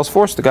 inside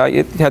Salesforce. The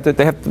guy,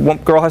 one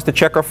girl has to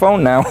check her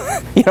phone now,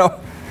 you know,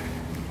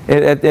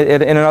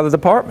 in another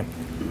department,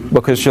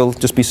 because she'll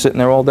just be sitting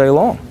there all day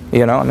long.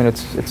 You know, I mean,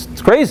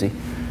 it's crazy,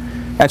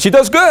 and she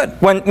does good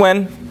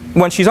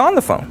when she's on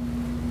the phone.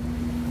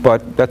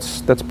 But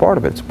that's part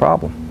of it. It's a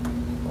problem.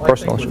 Well,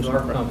 Personal I think issues.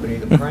 with our company,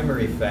 the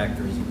primary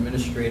factor is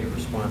administrative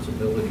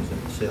responsibilities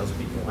that the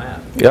salespeople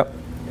have. Yep.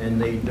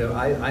 And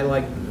I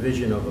like the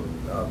vision of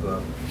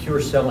a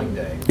pure selling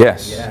day.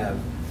 Yes. You have,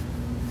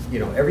 you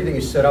know, everything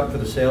is set up for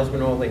the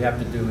salesman. All they have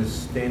to do is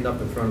stand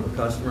up in front of a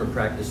customer and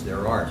practice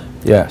their art.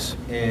 Yes.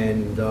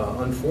 And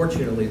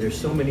unfortunately, there's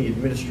so many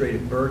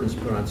administrative burdens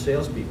put on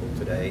salespeople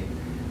today.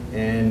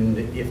 And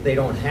if they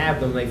don't have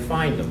them, they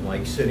find them,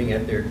 like sitting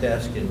at their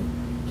desk and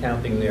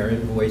counting their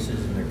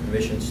invoices and their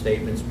commission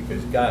statements,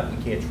 because God,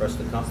 we can't trust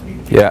the company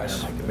to keep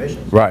my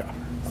commissions. Right.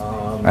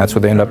 That's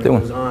what they end up doing.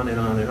 It goes on and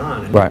on and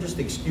on. And Right. they're just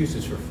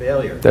excuses for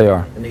failure. They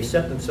are. And they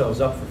set themselves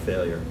up for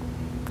failure.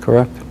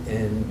 Correct.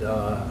 And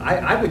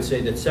I would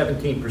say that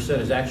 17%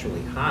 is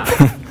actually high.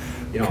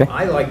 You know, Okay.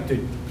 I like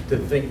to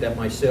think that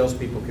my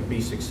salespeople can be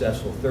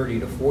successful 30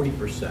 to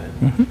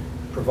 40%,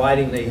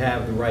 providing they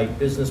have the right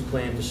business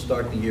plan to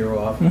start the year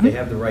off, they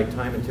have the right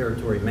time and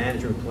territory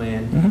management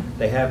plan,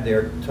 they have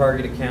their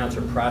target accounts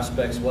or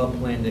prospects well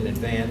planned in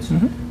advance,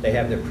 they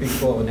have their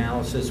pre-call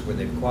analysis where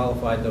they've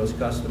qualified those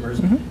customers,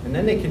 and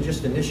then they can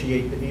just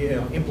initiate,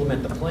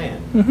 implement the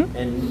plan.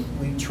 And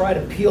we try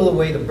to peel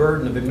away the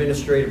burden of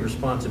administrative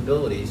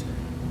responsibilities.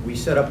 We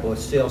set up a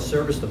sales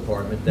service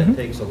department that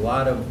takes a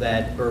lot of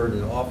that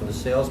burden off of the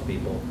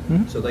salespeople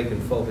so they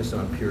can focus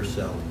on pure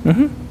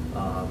selling.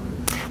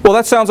 Well,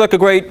 that sounds like a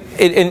great,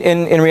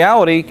 in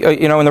reality,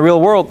 you know, in the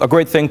real world, a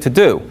great thing to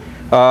do.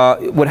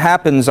 what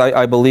happens,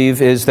 I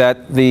believe, is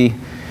that the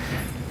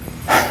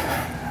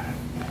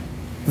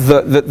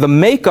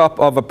makeup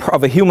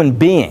of a human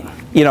being,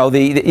 you know,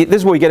 this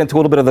is where we get into a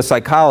little bit of the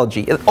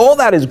psychology. All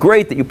that is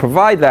great that you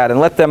provide that and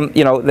let them,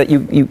 you know, that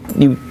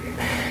you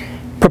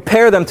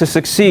prepare them to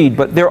succeed.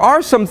 But there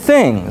are some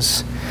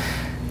things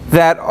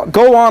that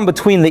go on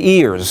between the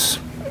ears,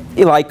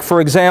 like,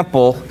 for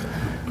example,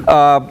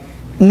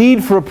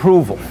 need for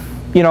approval.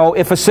 You know,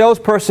 if a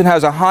salesperson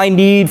has a high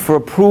need for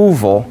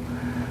approval,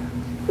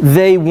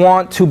 they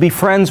want to be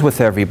friends with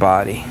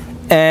everybody.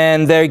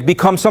 And they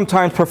become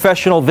sometimes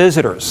professional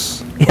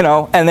visitors, you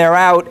know, and they're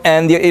out,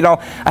 and, you know,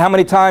 how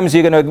many times are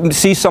you going to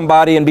see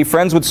somebody and be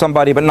friends with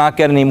somebody but not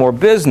get any more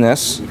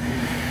business?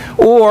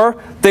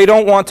 Or they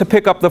don't want to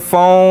pick up the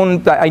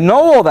phone. I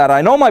know all that.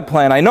 I know my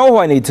plan. I know who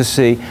I need to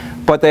see.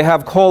 But they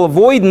have call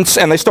avoidance,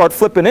 and they start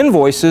flipping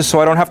invoices so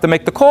I don't have to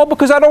make the call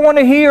because I don't want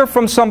to hear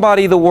from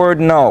somebody the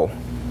word no.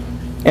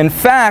 In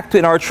fact,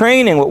 in our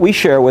training, what we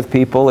share with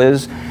people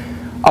is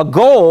a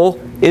goal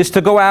is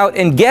to go out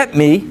and get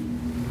me,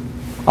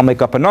 I'll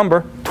make up a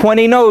number,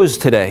 20 no's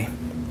today.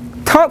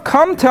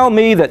 Come tell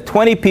me that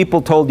 20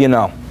 people told you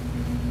no.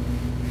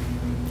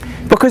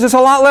 Because it's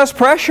a lot less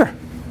pressure.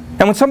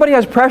 And when somebody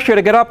has pressure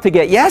to get up to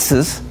get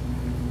yeses,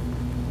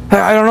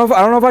 I don't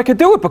know if I could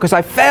do it because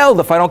I failed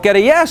if I don't get a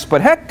yes,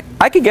 but heck,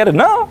 I could get a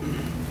no.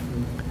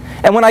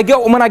 And when I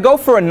go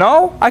for a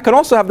no, I can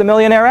also have the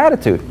millionaire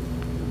attitude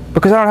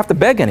because I don't have to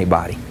beg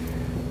anybody.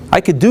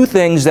 I could do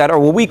things that are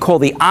what we call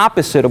the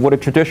opposite of what a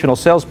traditional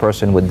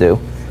salesperson would do,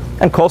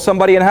 and call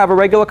somebody and have a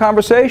regular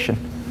conversation.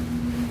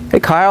 Hey,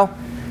 Kyle,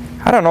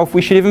 I don't know if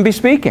we should even be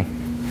speaking.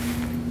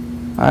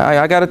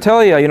 I got to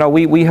tell you, you know,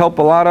 we help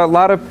a lot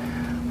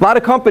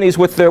of companies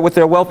with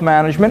their wealth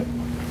management,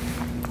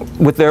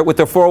 with their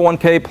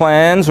 401k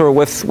plans, or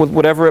with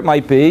whatever it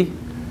might be.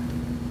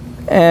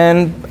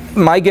 And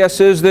my guess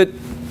is that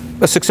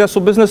a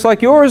successful business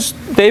like yours,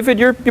 David,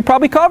 you're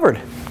probably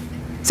covered.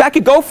 So I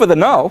could go for the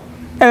no.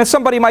 And then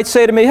somebody might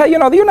say to me, hey, you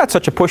know, you're not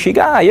such a pushy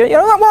guy. You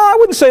know, well, I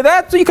wouldn't say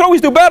that. So you can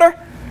always do better.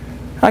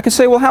 I could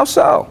say, well, how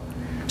so?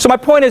 So my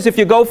point is, if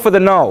you go for the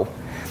no,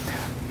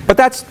 but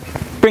that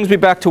brings me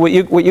back to what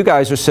you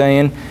guys are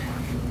saying.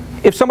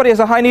 If somebody has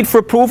a high need for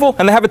approval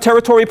and they have a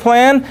territory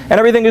plan and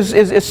everything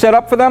is set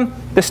up for them,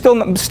 they're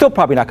still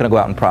probably not going to go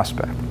out and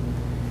prospect.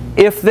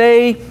 If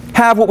they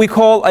have what we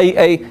call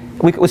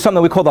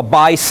something we call the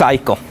buy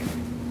cycle,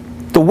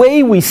 the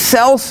way we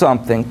sell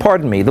something,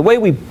 pardon me, the way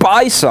we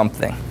buy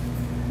something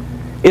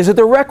is a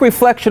direct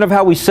reflection of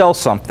how we sell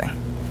something.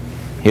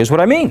 Here's what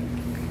I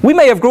mean. We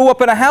may have grew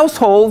up in a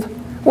household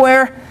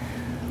where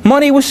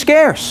money was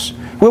scarce,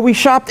 where we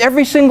shopped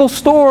every single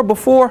store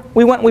before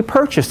we went and we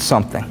purchased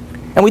something.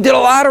 And we did a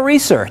lot of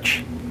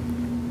research.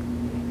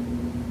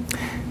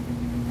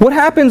 What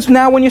happens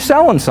now when you're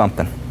selling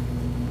something?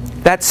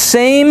 That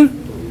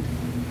same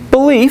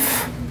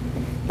belief,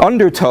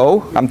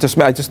 undertow, just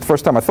the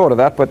first time I thought of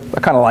that, but I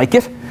kind of like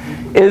it,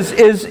 is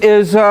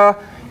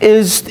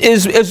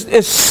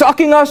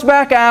sucking us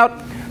back out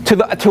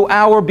to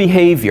our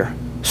behavior.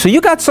 So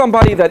you got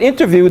somebody that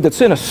interviewed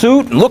that's in a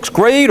suit and looks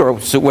great, or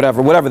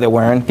whatever they're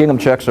wearing. Gingham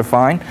checks are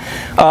fine.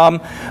 So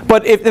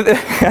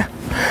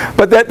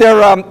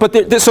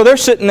they're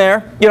sitting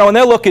there, you know, and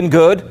they're looking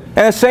good and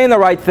they're saying the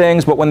right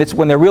things. But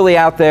when they're really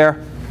out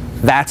there,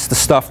 that's the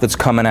stuff that's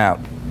coming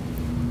out.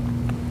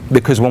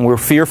 Because when we're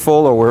fearful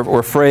or we're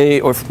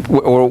afraid or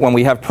when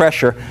we have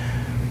pressure,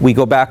 we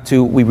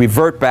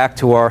revert back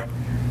to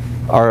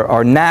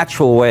our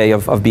natural way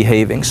of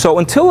behaving. So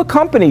until a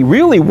company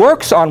really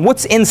works on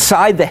what's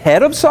inside the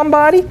head of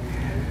somebody,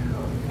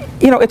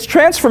 you know, it's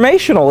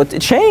transformational.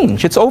 It's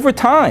change. It's over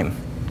time.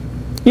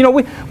 You know,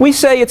 we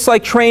say it's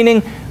like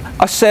training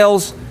a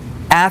sales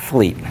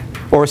athlete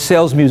or a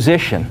sales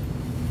musician.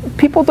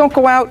 People don't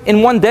go out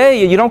in one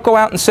day. You don't go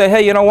out and say,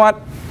 hey, you know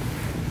what?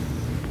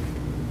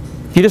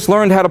 You just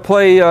learned how to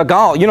play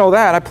golf. You know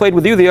that. I played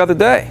with you the other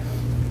day.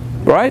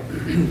 Right?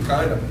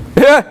 Kind of.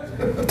 Yeah.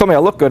 Told me I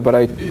look good, but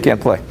I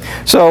can't play.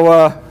 So,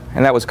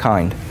 and that was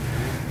kind.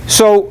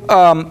 So,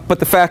 but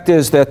the fact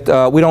is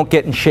that we don't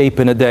get in shape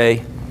in a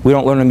day. We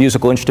don't learn a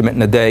musical instrument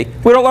in a day.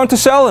 We don't learn to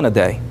sell in a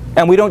day.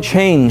 And we don't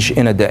change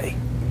in a day.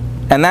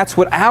 And that's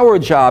what our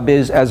job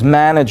is as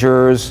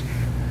managers,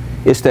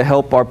 is to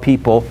help our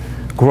people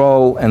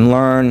grow and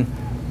learn.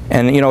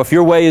 And, you know, if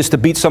your way is to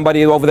beat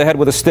somebody over the head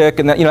with a stick,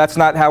 and that, you know, that's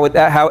not what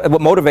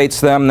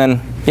motivates them,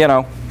 then, you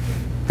know,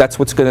 that's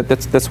what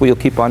you'll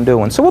keep on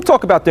doing. So we'll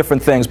talk about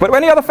different things. But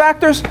any other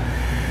factors?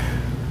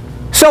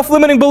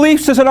 Self-limiting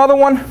beliefs is another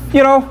one.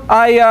 You know,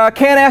 I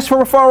can't ask for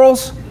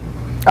referrals.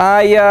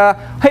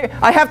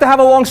 I have to have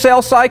a long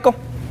sales cycle.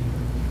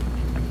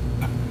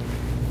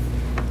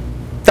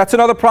 That's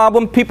another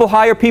problem. People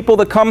hire people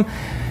that come,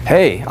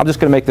 hey, I'm just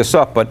going to make this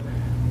up, but,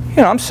 you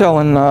know, I'm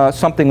selling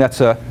something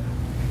that's a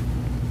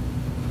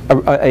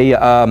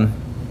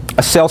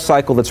sales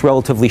cycle that's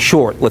relatively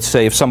short, let's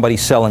say, if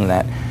somebody's selling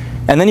that.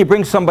 And then you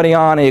bring somebody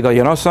on and you go,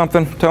 you know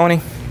something, Tony?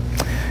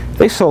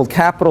 They sold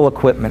capital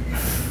equipment.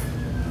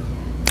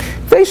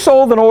 They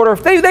sold an order,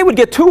 they would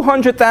get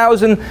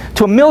 $200,000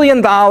 to $1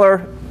 million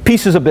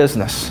pieces of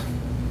business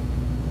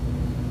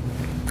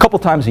a couple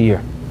times a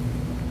year.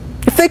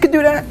 If they could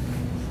do that,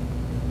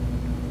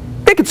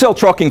 they could sell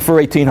trucking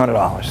for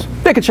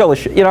 $1,800. They could sell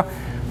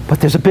but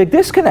there's a big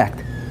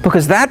disconnect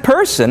because that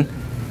person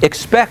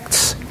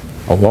expects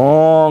a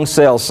long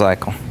sales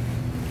cycle.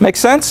 Make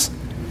sense?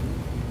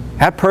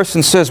 That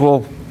person says,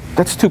 well,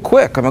 that's too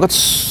quick. I mean,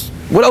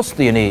 what else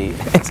do you need?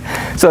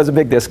 So there's a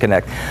big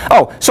disconnect.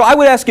 Oh, so I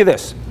would ask you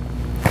this.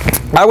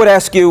 I would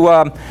ask you,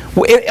 in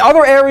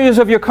other areas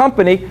of your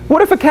company,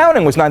 what if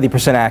accounting was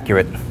 90%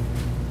 accurate?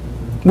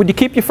 Would you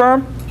keep your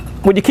firm?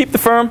 Would you keep the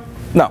firm?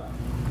 No.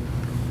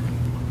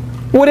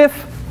 What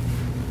if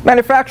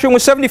manufacturing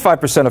was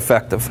 75%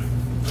 effective?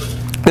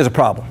 There's a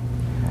problem.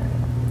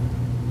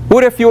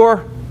 What if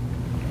your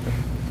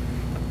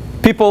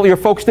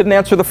folks didn't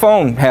answer the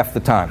phone half the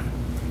time?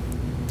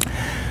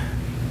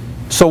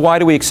 So why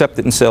do we accept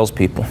it in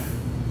salespeople?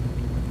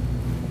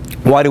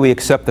 Why do we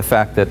accept the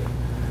fact that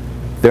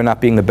they're not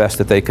being the best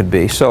that they could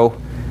be? So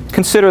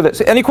consider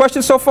this. Any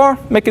questions so far?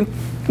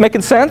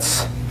 Making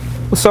sense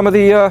with some of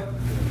the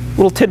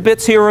little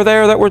tidbits here or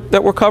there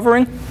that we're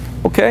covering?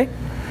 Okay.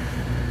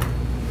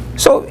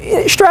 So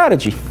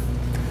strategy,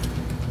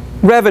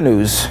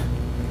 revenues,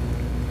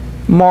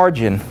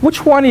 margin.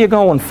 Which one are you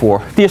going for?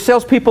 Do your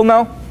salespeople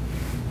know?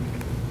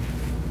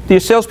 Do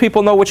your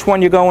salespeople know which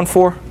one you're going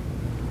for?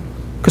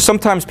 Because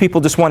sometimes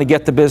people just want to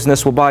get the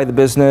business. We'll buy the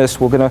business.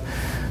 So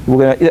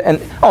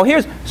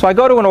I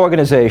go to an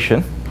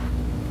organization.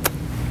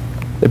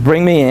 They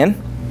bring me in,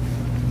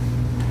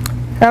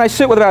 and I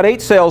sit with about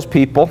 8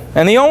 salespeople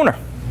and the owner.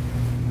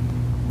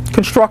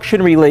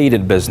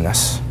 Construction-related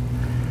business.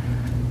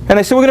 And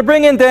they said, we're going to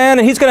bring in Dan,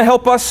 and he's going to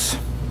help us.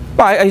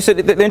 He said,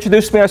 they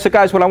introduced me. I said,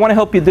 guys, what I want to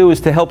help you do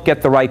is to help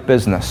get the right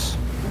business.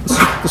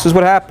 This is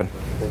what happened.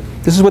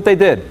 This is what they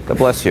did. God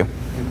bless you.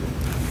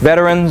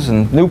 Veterans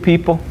and new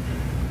people.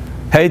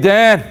 Hey,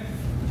 Dan,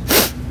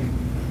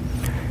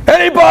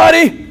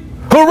 anybody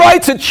who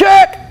writes a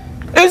check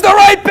is the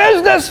right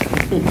business.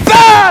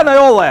 Bah! And they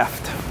all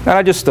laughed. And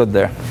I just stood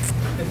there.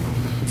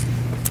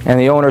 And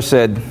the owner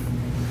said,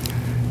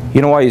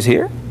 you know why he's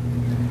here?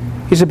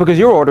 He said, because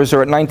your orders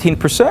are at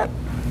 19%.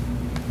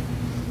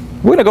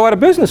 We're going to go out of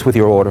business with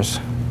your orders.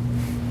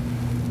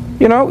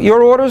 You know,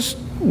 your orders,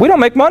 we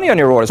don't make money on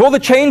your orders. All the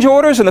change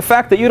orders and the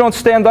fact that you don't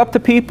stand up to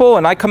people,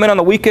 and I come in on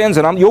the weekends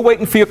and you're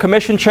waiting for your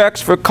commission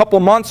checks for a couple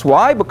months.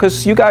 Why?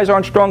 Because you guys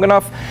aren't strong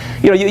enough.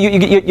 You know,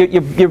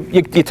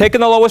 you're taking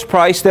the lowest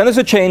price. Then there's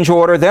a change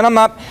order. Then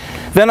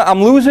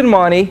I'm losing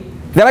money.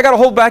 Then I got to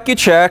hold back your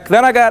check.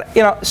 Then I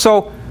got,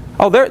 so,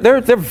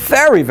 they're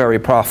very, very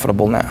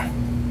profitable now.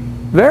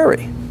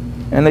 Very.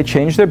 And they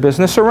changed their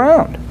business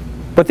around.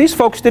 But these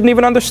folks didn't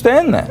even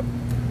understand that.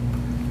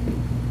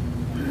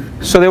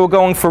 So they were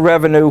going for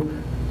revenue.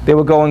 They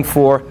were going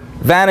for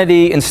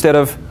vanity instead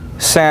of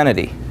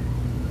sanity.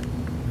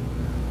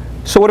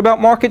 So what about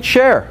market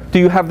share? Do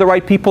you have the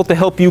right people to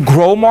help you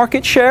grow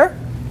market share?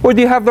 Or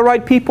do you have the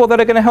right people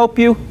that are going to help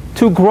you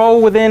to grow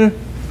within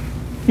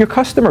your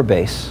customer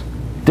base?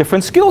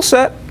 Different skill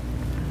set.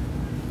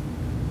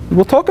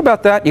 We'll talk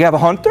about that. You have a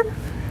hunter,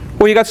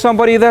 or you got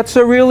somebody that's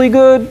really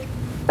good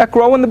at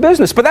growing the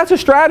business. But that's a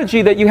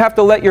strategy that you have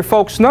to let your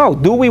folks know.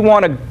 Do we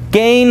want to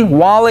gain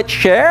wallet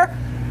share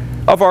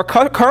of our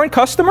current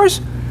customers,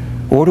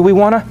 or do we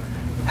want to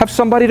have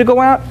somebody to go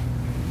out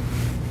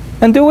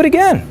and do it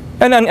again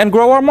and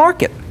grow our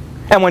market?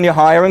 And when you're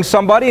hiring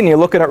somebody and you're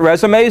looking at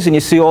resumes and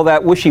you see all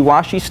that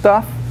wishy-washy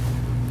stuff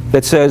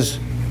that says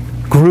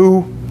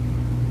grew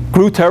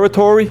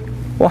territory,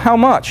 well, how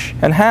much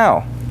and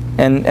how?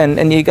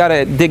 And you got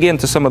to dig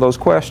into some of those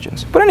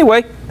questions. But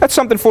anyway, that's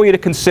something for you to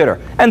consider.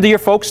 And do your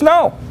folks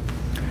know?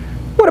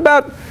 What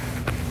about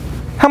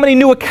how many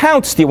new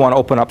accounts do you want to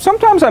open up?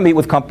 Sometimes I meet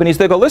with companies,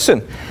 they go,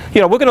 listen,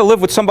 we're going to live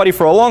with somebody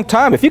for a long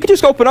time. If you could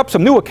just open up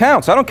some new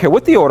accounts, I don't care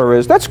what the order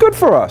is, that's good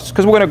for us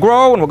because we're going to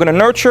grow and we're going to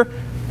nurture,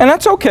 and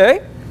that's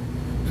okay.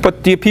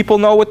 But do people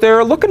know what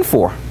they're looking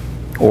for?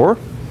 Or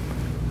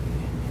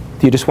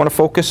do you just want to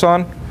focus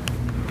on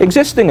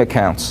existing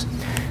accounts?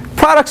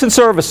 Products and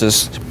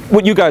services,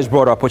 what you guys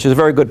brought up, which is a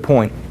very good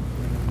point.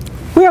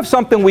 We have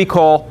something we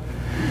call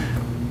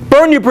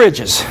burn your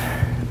bridges.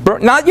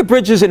 Not your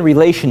bridges in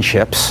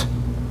relationships,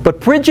 but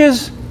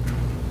bridges,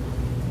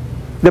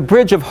 the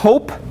bridge of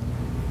hope,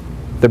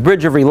 the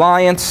bridge of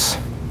reliance.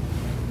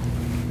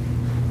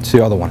 It's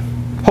the other one.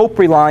 Hope,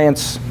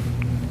 reliance,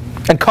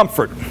 and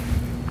comfort.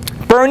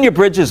 Burn your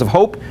bridges of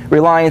hope,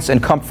 reliance,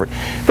 and comfort.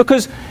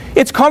 Because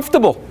it's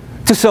comfortable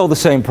to sell the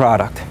same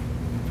product.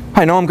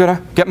 I know I'm going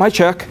to get my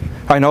check.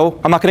 I know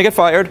I'm not going to get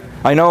fired.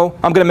 I know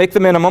I'm going to make the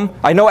minimum.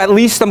 I know at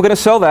least I'm going to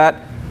sell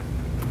that.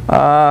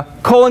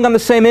 Calling on the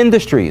same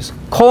industries,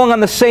 calling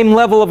on the same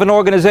level of an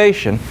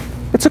organization.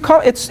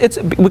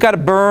 We got to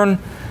burn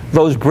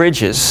those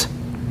bridges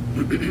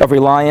of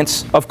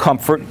reliance, of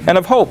comfort, and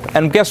of hope.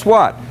 And guess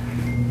what?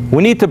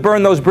 We need to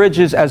burn those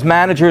bridges as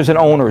managers and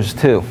owners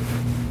too.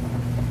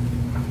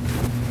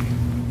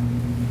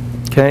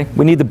 Okay?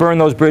 We need to burn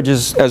those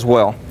bridges as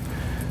well.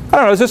 I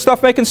don't know, is this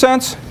stuff making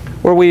sense?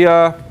 Where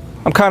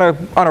I'm kind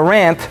of on a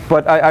rant,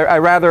 but I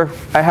rather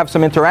have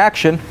some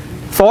interaction.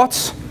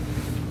 Thoughts?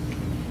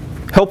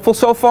 Helpful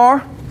so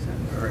far?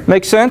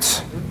 Make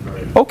sense?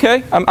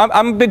 Okay,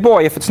 I'm a big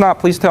boy. If it's not,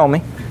 please tell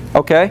me.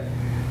 Okay?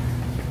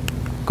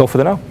 Go for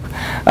the no.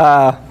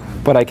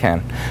 But I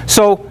can.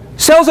 So,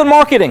 sales and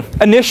marketing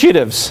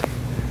initiatives.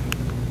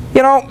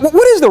 You know,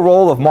 what is the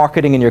role of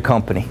marketing in your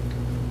company?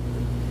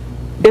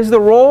 Is the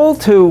role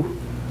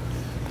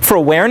for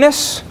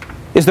awareness?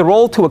 Is the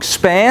role to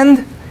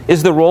expand?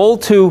 Is the role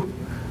to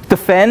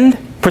defend,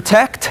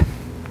 protect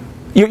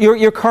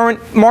your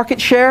current market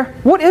share?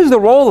 What is the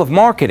role of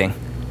marketing?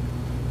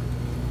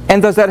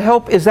 And does that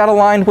help? Is that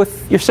aligned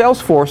with your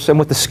sales force and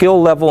with the skill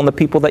level and the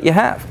people that you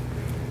have?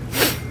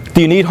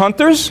 Do you need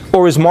hunters,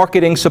 or is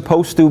marketing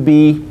supposed to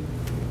be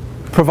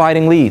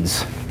providing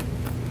leads?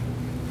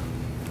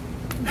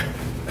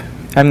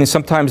 I mean,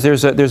 sometimes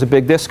there's a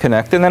big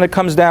disconnect. And then it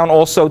comes down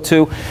also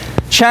to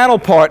channel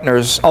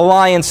partners,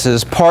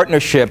 alliances,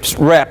 partnerships,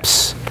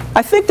 reps.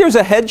 I think there's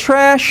a head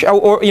trash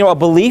or a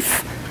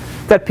belief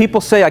that people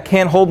say I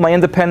can't hold my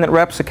independent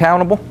reps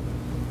accountable.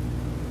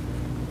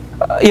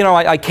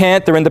 I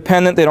can't. They're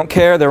independent. They don't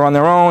care. They're on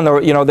their own.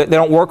 Or they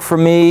don't work for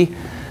me.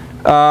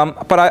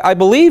 But I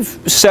believe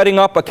setting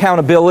up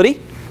accountability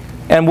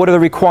and what are the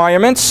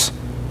requirements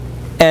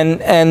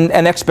and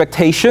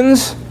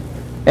expectations.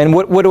 And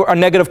what are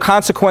negative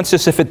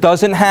consequences if it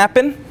doesn't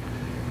happen?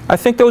 I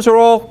think those are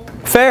all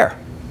fair.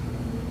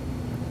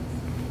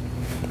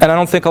 And I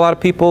don't think a lot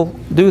of people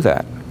do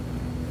that.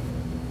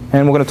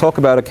 And we're going to talk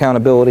about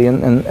accountability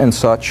and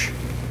such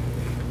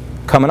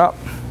coming up.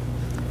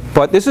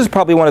 But this is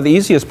probably one of the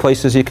easiest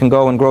places you can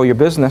go and grow your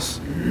business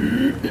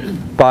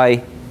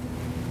by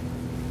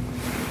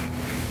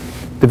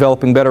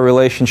developing better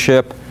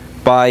relationship,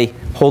 by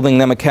holding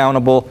them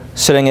accountable,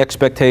 setting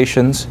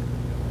expectations.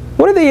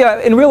 What are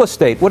the in real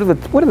estate? What are the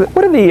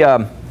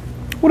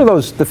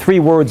three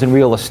words in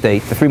real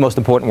estate? The three most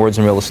important words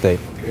in real estate.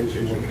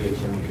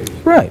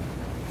 Right.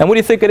 And what do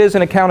you think it is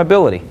in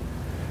accountability?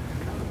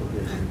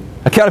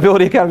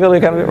 Accountability,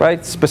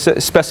 right?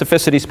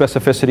 Specificity,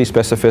 specificity,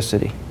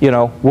 specificity.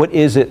 What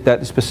is it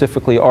that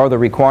specifically are the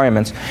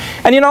requirements?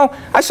 And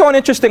I saw an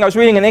interesting, I was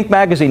reading an Inc.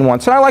 magazine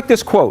once, and I like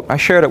this quote. I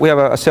shared it, we have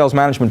a sales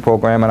management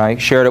program, and I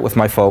shared it with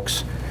my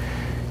folks.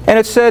 And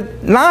it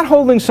said, not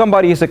holding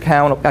somebody as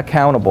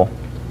accountable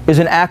is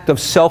an act of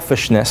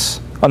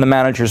selfishness on the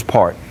manager's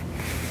part.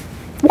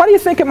 Why do you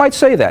think it might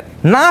say that?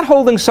 Not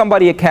holding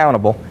somebody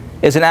accountable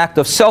is an act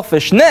of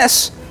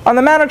selfishness on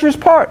the manager's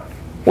part,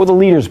 or the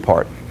leader's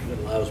part. It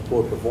allows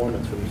poor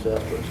performance from the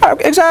salesperson.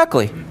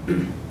 Exactly.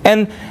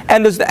 And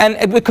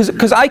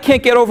because I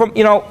can't get over,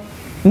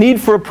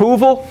 need for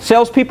approval,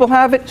 salespeople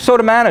have it, so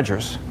do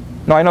managers.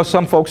 Now, I know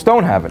some folks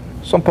don't have it.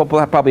 Some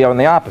people probably are on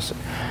the opposite.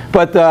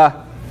 But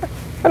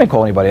I didn't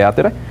call anybody out,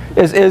 did I?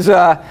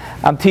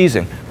 I'm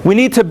teasing. We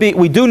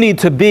do need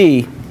to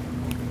be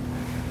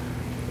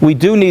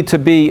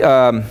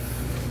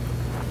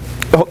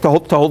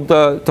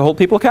to hold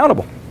people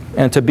accountable,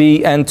 and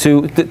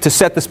to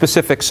set the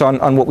specifics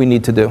on what we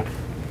need to do.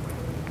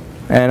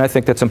 And I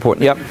think that's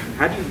important. Yep.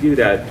 How do you do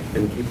that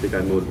and keep the guy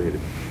motivated?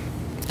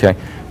 Okay.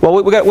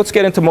 Well, let's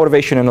get into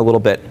motivation in a little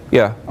bit.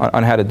 Yeah,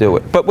 on how to do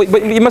it. But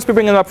you must be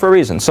bringing it up for a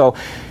reason. So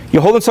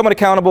you're holding someone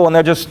accountable, and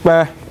they're just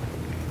not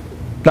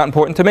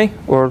important to me,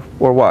 or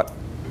what?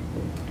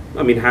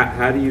 I mean,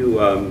 how do you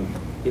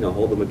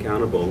hold them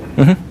accountable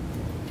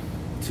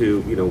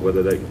to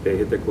whether they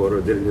hit their quota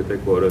or didn't hit their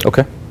quota?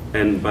 Okay.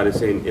 And by the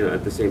same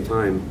at the same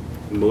time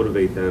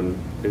motivate them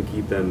and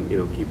keep them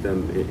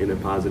in a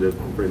positive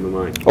frame of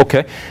mind.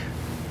 Okay.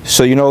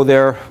 So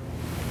their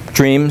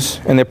dreams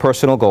and their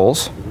personal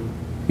goals.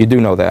 You do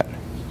know that.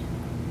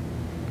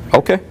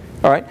 Okay.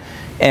 All right.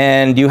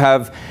 And you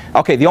have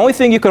the only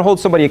thing you can hold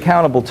somebody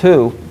accountable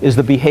to is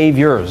the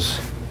behaviors,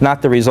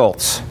 not the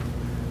results.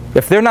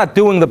 If they're not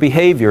doing the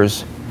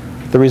behaviors,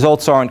 the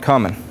results aren't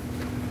coming.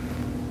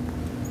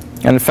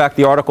 And in fact,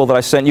 the article that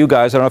I sent you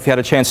guys, I don't know if you had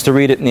a chance to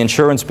read it in the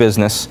insurance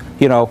business,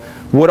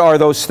 what are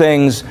those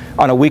things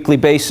on a weekly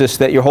basis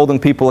that you're holding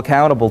people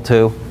accountable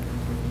to?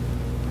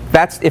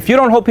 If you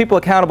don't hold people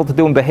accountable to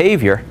doing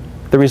behavior,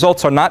 the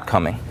results are not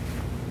coming.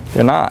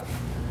 They're not.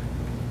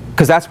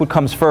 Because that's what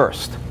comes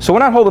first. So we're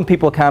not holding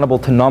people accountable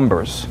to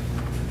numbers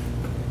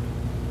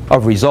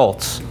of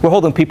results. We're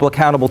holding people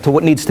accountable to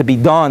what needs to be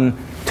done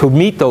to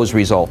meet those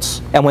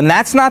results. And when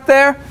that's not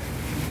there,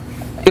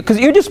 because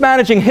you're just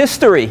managing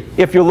history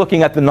if you're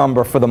looking at the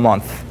number for the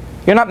month.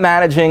 If you're not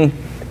managing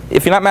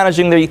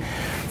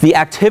the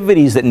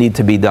activities that need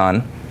to be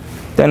done,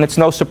 then it's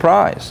no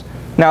surprise.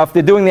 Now, if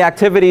they're doing the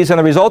activities and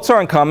the results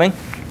aren't coming,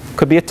 it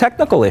could be a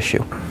technical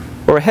issue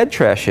or a head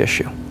trash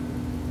issue.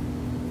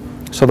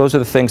 So those are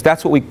the things.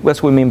 That's what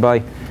we mean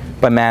by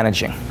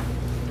managing.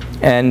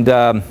 And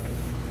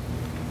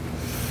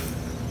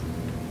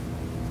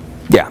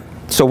yeah.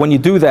 So when you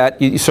do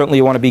that, you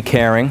certainly want to be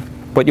caring,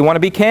 but you want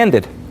to be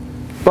candid.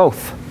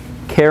 Both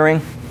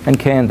caring and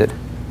candid.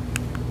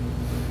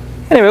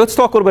 Anyway, let's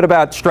talk a little bit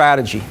about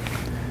strategy.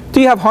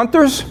 Do you have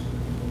hunters?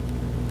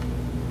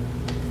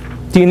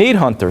 Do you need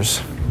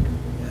hunters?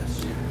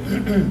 Yes.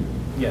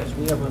 Yes,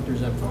 we have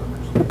hunters and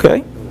farmers.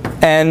 Okay.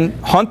 And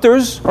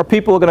hunters are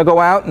people who are going to go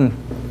out and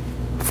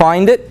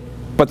find it,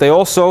 but they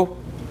also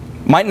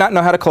might not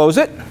know how to close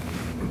it,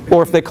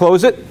 or if they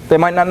close it, they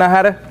might not know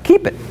how to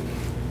keep it.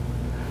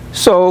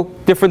 So,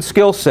 different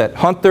skill set.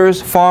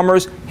 Hunters,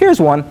 farmers. Here's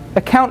one,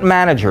 account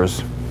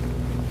managers.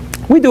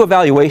 We do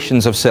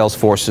evaluations of sales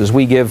forces.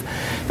 We give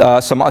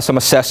some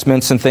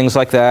assessments and things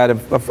like that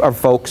of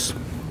folks.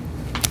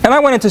 And I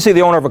went in to see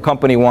the owner of a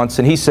company once,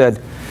 and he said,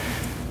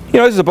 you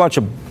know, this is a bunch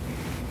of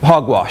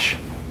hogwash.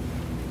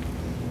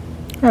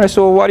 And I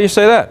said, well, why do you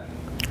say that?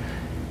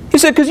 He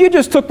said, because you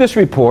just took this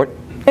report,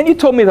 and you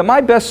told me that my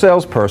best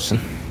salesperson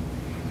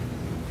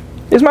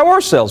is my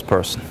worst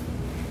salesperson.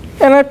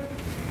 And I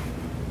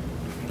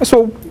said,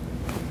 well,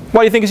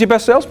 why do you think he's your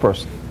best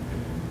salesperson?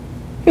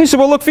 He said,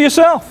 well, look for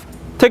yourself.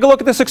 Take a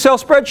look at this Excel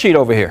spreadsheet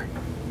over here.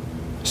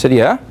 I said,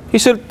 yeah. He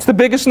said, it's the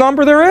biggest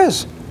number there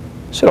is.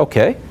 I said,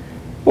 okay.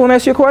 Well, let me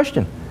ask you a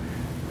question.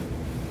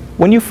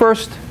 When you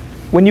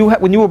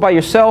were by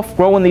yourself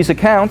growing these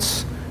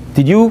accounts,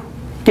 did you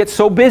get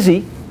so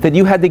busy that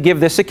you had to give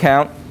this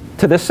account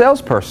to this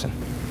salesperson?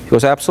 He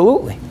goes,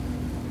 absolutely.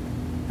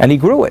 And he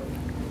grew it.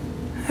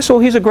 I said,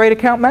 well, he's a great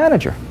account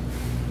manager.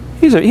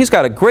 He's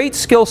got a great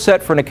skill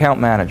set for an account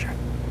manager.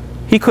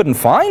 He couldn't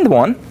find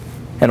one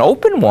and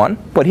open one,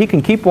 but he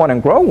can keep one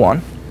and grow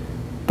one.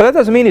 But that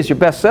doesn't mean he's your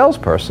best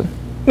salesperson.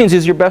 It means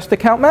he's your best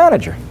account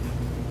manager.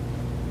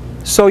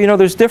 So, you know,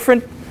 there's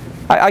different,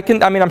 I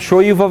mean, I'm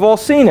sure you've all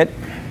seen it,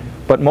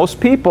 but most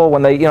people,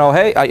 when they, you know,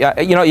 hey,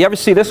 you know, you ever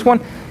see this one?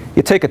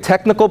 You take a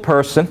technical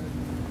person,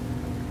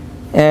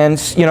 and,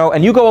 you know,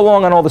 and you go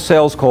along on all the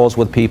sales calls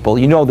with people,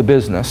 you know the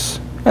business,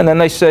 and then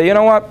they say, you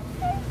know what,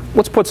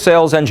 let's put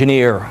sales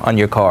engineer on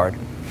your card.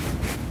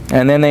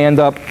 And then they end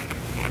up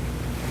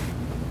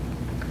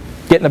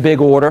getting a big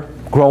order,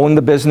 growing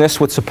the business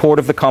with support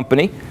of the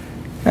company,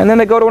 and then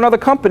they go to another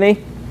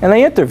company and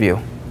they interview.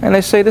 And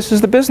they say, this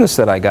is the business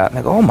that I got. And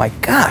I go, oh my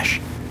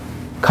gosh,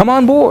 come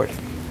on board.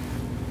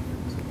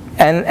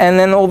 And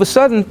then all of a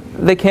sudden,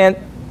 they can't,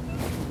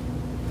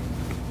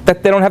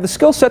 that they don't have the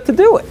skill set to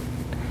do it.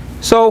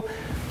 So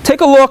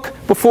take a look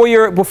before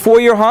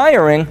you're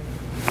hiring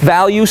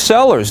value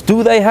sellers.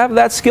 Do they have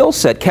that skill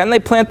set? Can they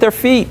plant their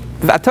feet?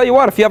 I tell you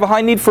what, if you have a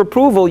high need for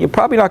approval, you're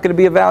probably not going to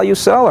be a value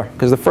seller,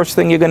 because the first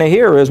thing you're going to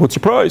hear is, what's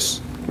your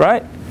price,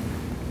 right?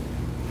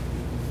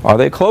 Are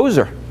they a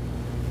closer?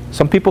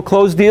 Some people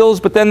close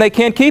deals, but then they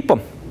can't keep them.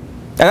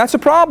 And that's a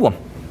problem.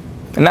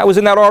 And that was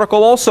in that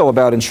article also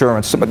about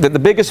insurance. The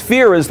biggest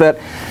fear is that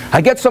I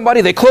get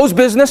somebody, they close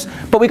business,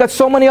 but we got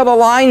so many other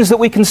lines that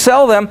we can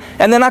sell them,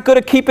 and they're not good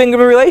at keeping the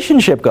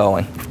relationship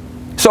going.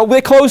 So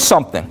they close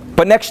something.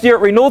 But next year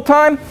at renewal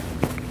time,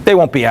 they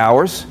won't be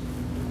ours,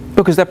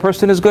 because that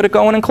person is good at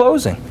going and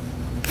closing.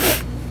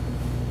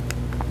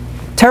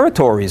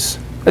 Territories.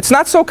 It's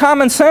not so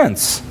common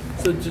sense.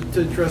 So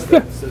to address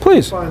that, yeah, so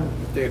please. do you find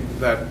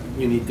that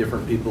you need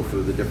different people for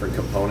the different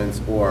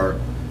components, or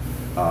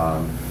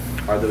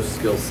are those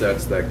skill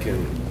sets that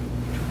can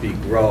be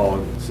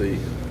grown so you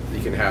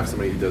can have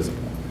somebody who does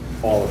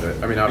all of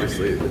it? I mean,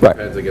 obviously it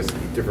depends, I guess,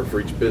 different for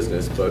each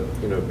business, but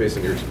you know, based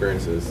on your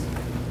experiences,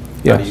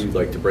 how do you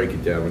like to break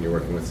it down when you're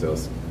working with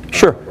sales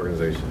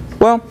organizations?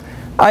 Well,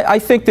 I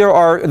think there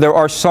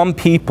are some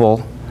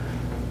people.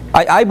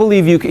 I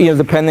believe you know,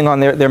 depending on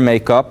their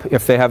makeup,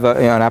 if they have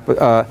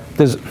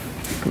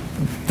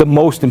the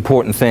most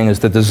important thing is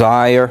the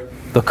desire,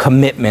 the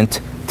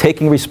commitment,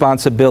 taking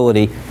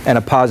responsibility, and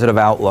a positive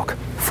outlook.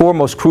 Four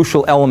most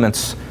crucial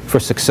elements for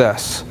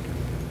success.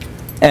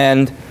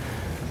 And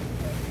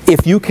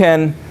if you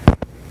can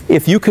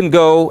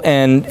go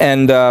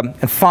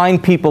and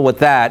find people with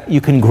that,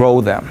 you can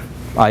grow them,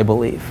 I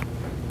believe.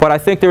 But I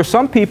think there are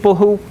some people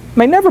who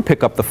may never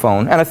pick up the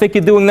phone, and I think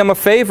you're doing them a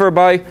favor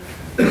by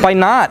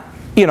not,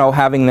 you know,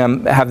 having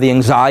them have the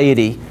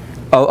anxiety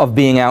of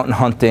being out and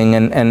hunting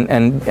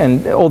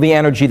and all the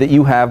energy that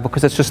you have,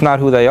 because that's just not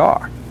who they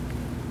are.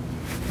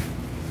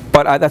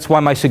 But that's why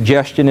my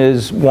suggestion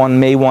is one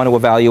may want to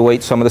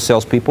evaluate some of the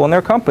salespeople in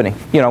their company,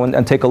 you know,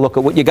 and take a look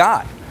at what you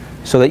got,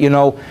 so that you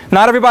know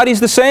not everybody's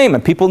the same,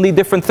 and people need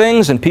different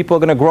things, and people are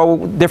going to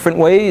grow different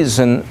ways,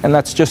 and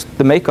that's just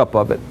the makeup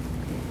of it.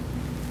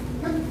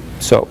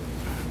 So,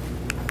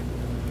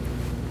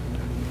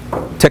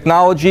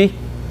 technology,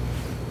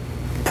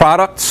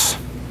 products,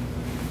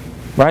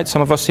 right?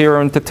 Some of us here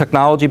are into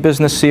technology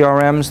business,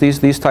 CRMs,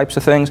 these types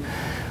of things.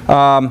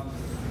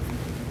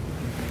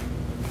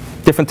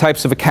 Different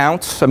types of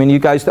accounts. I mean, you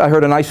guys, I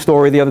heard a nice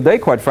story the other day,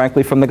 quite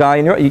frankly, from the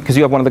guy, because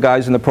you have one of the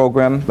guys in the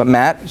program, but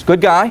Matt, he's a good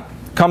guy,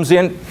 comes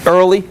in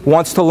early,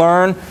 wants to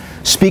learn,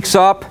 speaks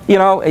up, you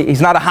know,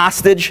 he's not a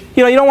hostage.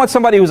 You know, you don't want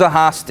somebody who's a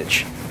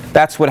hostage.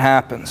 That's what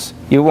happens.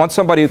 You want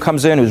somebody who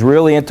comes in who's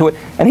really into it.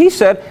 And he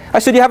said, I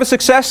said, you have a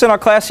success in our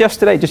class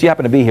yesterday? Just you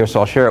happen to be here, so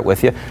I'll share it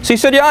with you. So he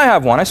said, yeah, I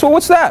have one. I said, well,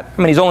 what's that? I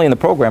mean, he's only in the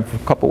program for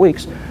a couple of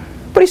weeks.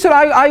 But he said,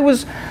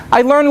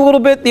 I learned a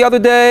little bit the other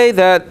day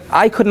that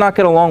I could not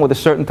get along with a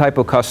certain type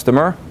of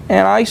customer.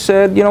 And I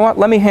said, you know what,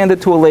 let me hand it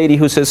to a lady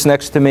who sits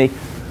next to me.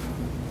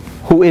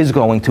 who is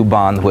going to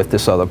bond with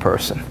this other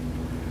person?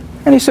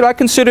 And he said, I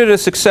considered it a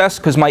success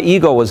because my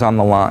ego was on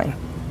the line.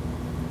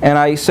 And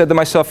I said to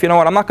myself, you know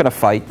what, I'm not going to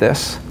fight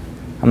this.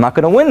 I'm not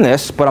going to win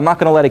this, but I'm not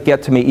going to let it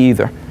get to me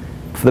either.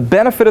 For the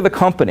benefit of the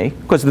company,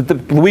 because the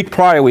week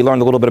prior we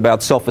learned a little bit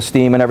about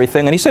self-esteem and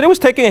everything, and he said it was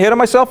taking a hit on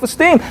my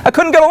self-esteem. I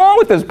couldn't get along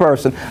with this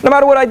person, no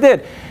matter what I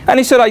did. And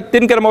he said I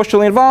didn't get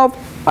emotionally involved.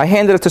 I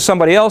handed it to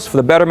somebody else for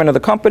the betterment of the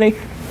company,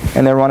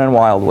 and they're running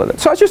wild with it.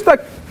 So it's just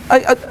like,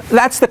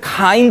 that's the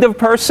kind of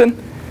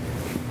person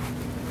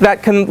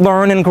that can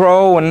learn and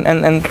grow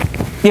and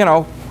you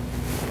know,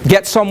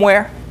 get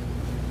somewhere.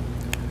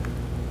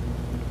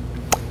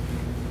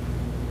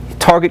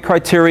 Target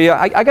criteria.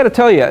 I got to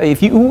tell you,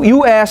 if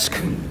you ask,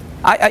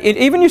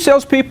 even you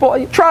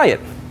salespeople, try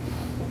it.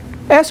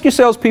 Ask your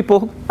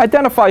salespeople,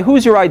 identify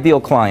who's your ideal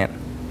client.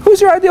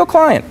 Who's your ideal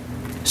client?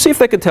 See if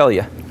they can tell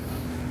you.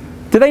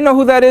 Do they know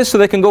who that is so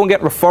they can go and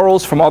get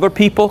referrals from other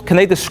people? Can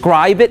they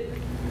describe it?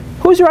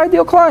 Who's your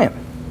ideal client?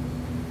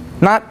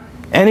 Not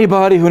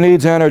anybody who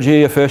needs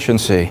energy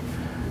efficiency.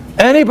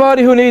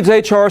 Anybody who needs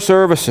HR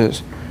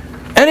services.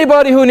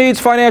 Anybody who needs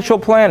financial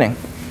planning.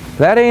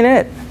 That ain't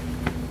it.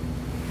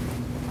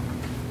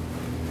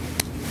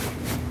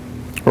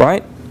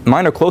 Right?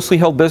 Mine are closely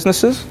held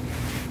businesses.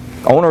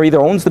 Owner either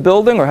owns the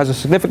building or has a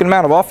significant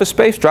amount of office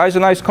space, drives a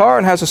nice car,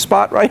 and has a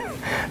spot right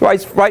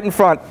in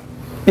front.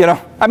 You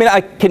know, I mean,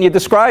 can you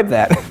describe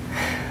that?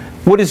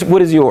 What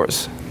is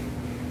yours,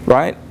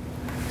 right?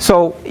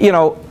 So you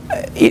know,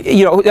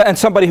 and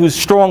somebody who's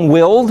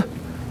strong-willed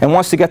and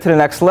wants to get to the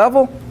next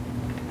level,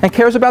 and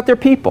cares about their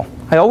people.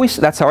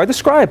 That's how I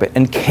describe it.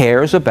 And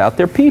cares about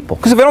their people.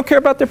 Because if they don't care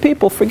about their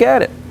people,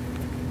 forget it.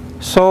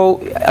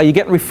 So, are you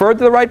getting referred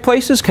to the right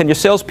places? Can your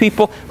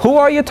salespeople? Who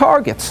are your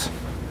targets?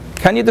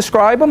 Can you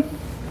describe them?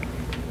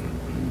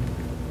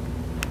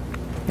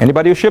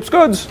 Anybody who ships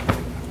goods?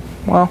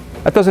 Well,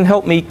 that doesn't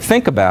help me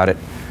think about it.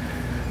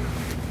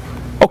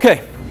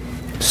 Okay,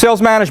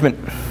 sales management.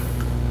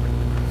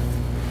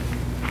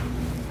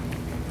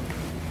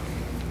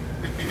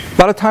 A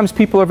lot of times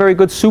people are very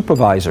good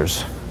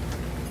supervisors.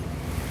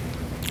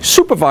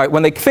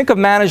 When they think of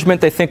management,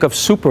 they think of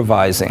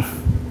supervising.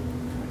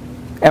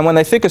 And when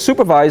they think of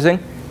supervising,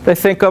 they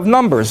think of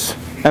numbers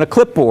and a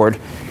clipboard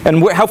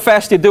and how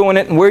fast you're doing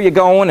it and where you're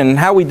going and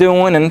how we're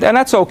doing. And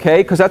that's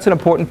okay because that's an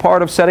important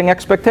part of setting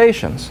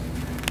expectations.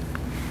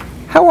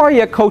 How are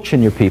you at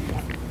coaching your people?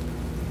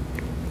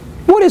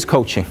 What is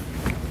coaching?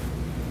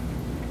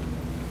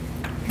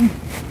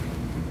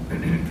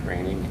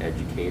 Training,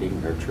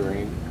 educating,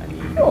 nurturing.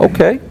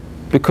 Okay,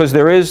 because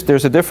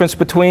there's a difference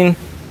between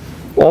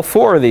all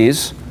four of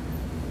these,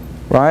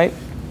 right?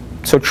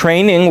 So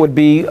training would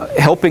be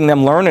helping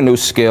them learn a new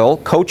skill.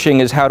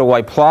 Coaching is how do I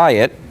apply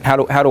it? How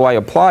do I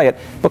apply it?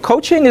 But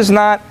coaching is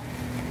not,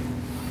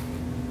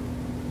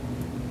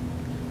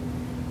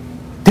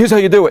 here's how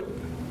you do it.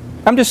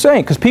 I'm just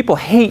saying, because people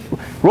hate,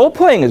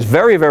 role-playing is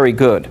very, very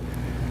good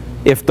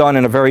if done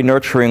in a very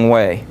nurturing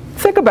way.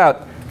 Think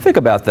about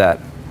that.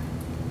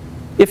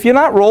 If you're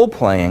not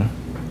role-playing,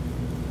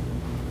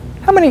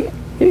 how many,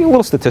 a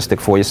little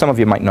statistic for you, some of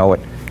you might know it.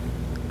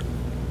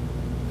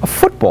 A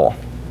football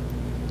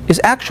is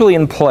actually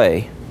in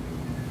play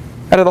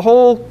out of the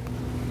whole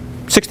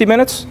 60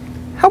 minutes.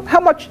 How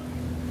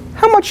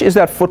much is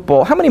that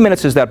football? How many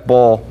minutes is that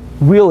ball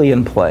really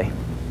in play?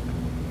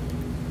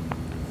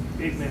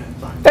 8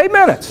 minutes. 8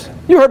 minutes.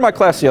 You heard my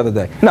class the other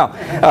day. No,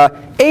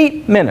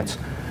 8 minutes.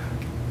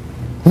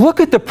 Look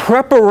at the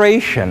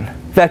preparation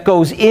that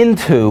goes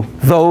into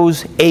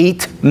those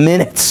 8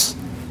 minutes.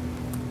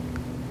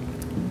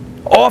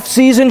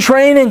 Off-season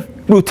training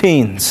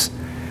routines,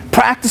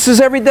 practices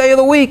every day of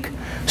the week,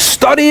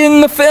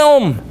 studying the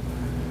film,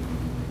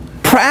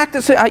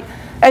 practicing.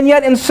 And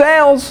yet in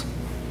sales,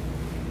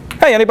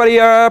 hey, anybody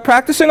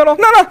practicing at all?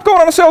 No,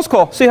 going on a sales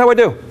call, see how I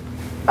do.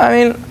 I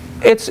mean,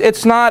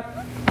 it's not,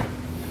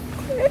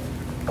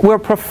 we're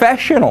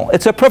professional.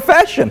 It's a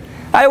profession.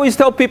 I always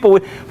tell people,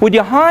 would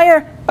you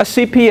hire a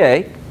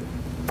CPA?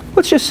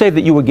 Let's just say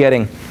that you were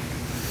getting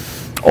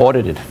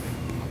audited.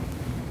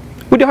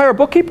 Would you hire a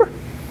bookkeeper?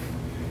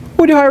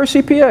 Would you hire a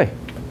CPA?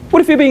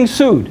 What if you're being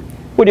sued?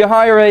 Would you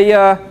hire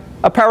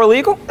a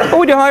paralegal? Or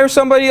would you hire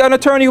somebody, an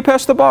attorney who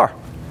passed the bar?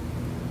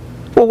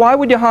 Well, why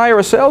would you hire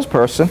a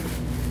salesperson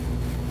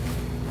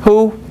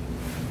who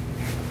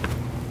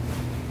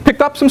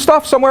picked up some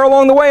stuff somewhere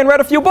along the way and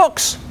read a few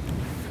books?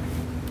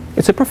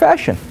 It's a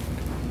profession.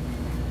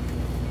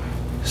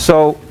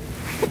 So,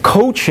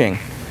 coaching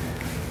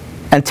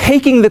and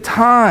taking the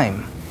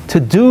time to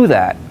do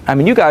that. I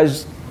mean, you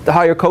guys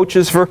hire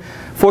coaches for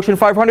Fortune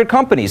 500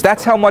 companies.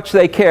 That's how much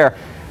they care.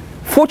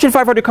 Fortune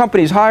 500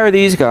 companies hire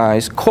these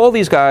guys, call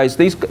these guys,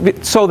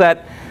 so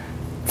that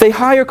they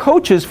hire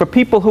coaches for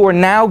people who are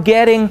now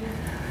getting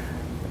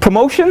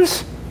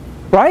promotions,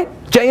 right?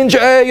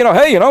 J&J, you know,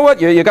 hey, you know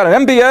what? You got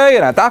an MBA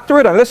and a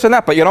doctorate and this and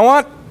that, but you know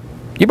what?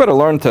 You better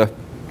learn to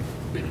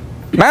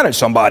manage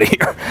somebody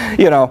here.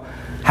 You know,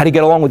 how to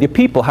get along with your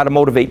people, how to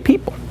motivate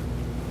people.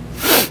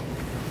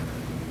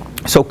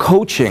 So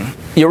coaching,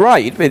 you're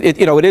right.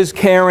 You know, it is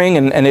caring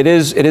and it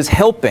is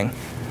helping.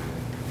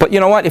 But you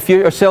know what? If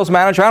you're a sales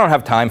manager, I don't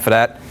have time for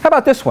that. How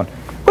about this one?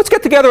 Let's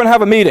get together and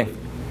have a meeting.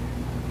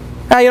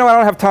 You know, I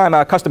don't have time.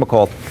 Customer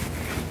called.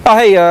 Oh,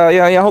 hey,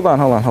 yeah, hold on.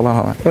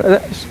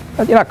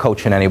 You're not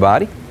coaching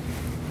anybody.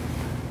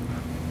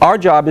 Our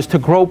job is to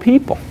grow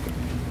people.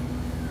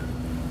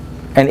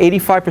 And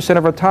 85%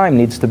 of our time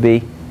needs to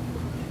be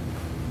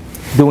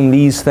doing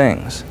these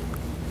things.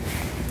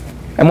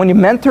 And when you're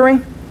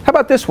mentoring, how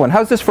about this one?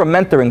 How's this for a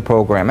mentoring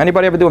program?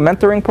 Anybody ever do a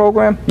mentoring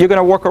program? You're going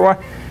to work around.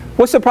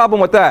 What's the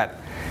problem with that?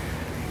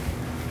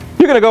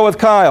 You're going to go with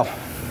Kyle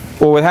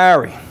or with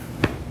Harry.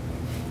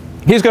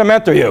 He's going to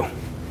mentor you.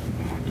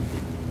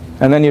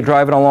 And then you're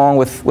driving along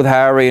with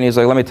Harry, and he's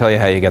like, let me tell you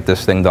how you get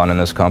this thing done in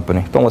this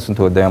company. Don't listen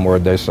to a damn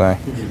word they say.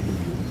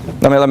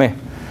 Let me.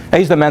 Hey,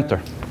 he's the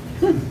mentor.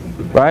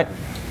 Right?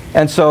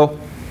 And so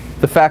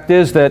the fact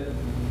is that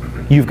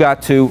you've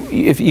got to,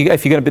 if you're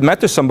going to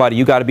mentor somebody,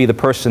 you've got to be the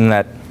person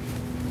that,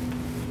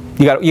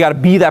 you got to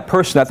be that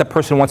person that the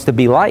person wants to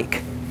be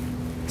like.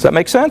 Does that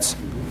make sense?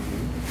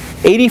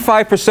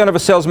 85% of a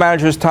sales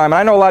manager's time, and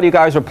I know a lot of you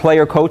guys are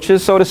player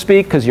coaches, so to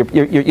speak, because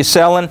you're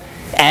selling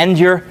and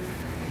you're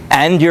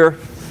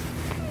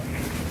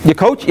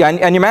coaching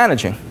and you're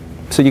managing.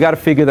 So you got to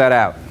figure that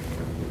out,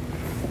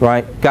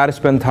 right? Got to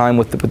spend time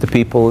with the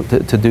people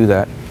to do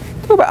that.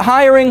 Talk about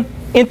hiring,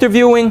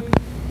 interviewing,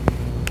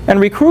 and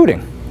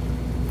recruiting.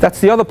 That's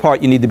the other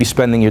part you need to be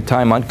spending your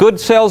time on. Good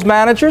sales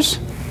managers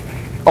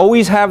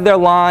always have their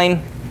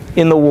line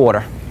in the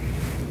water.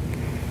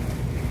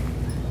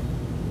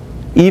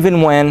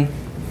 Even when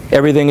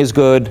everything is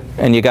good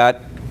and you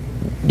got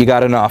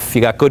enough,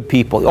 you got good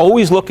people.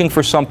 Always looking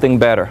for something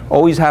better.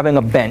 Always having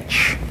a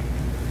bench.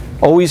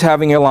 Always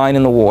having your line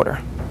in the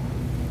water.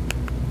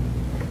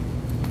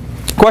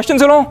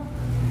 Questions at all?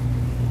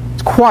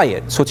 It's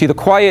quiet. So it's either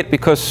quiet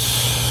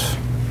because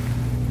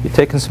you're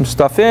taking some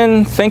stuff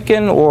in,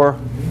 thinking, or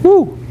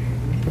whoo,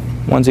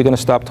 when's he going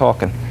to stop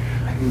talking?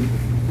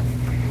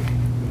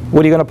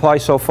 What are you going to apply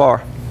so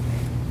far?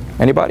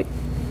 Anybody?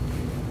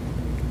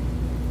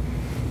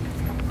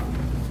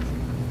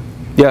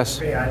 Yes?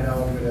 Okay, I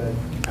know I'm going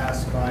to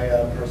ask my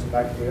person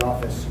back at the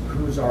office,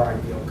 who's our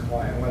ideal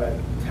client? I'm going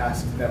to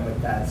task them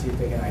with that, see if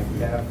they can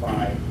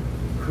identify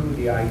who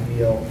the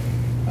ideal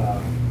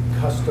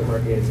customer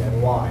is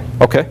and why.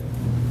 Okay.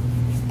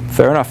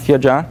 Fair enough. Yeah,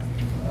 John?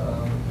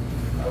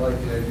 I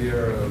like the idea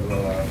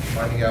of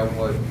finding out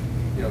what,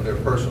 you know, their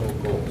personal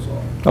goals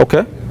are. Okay.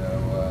 You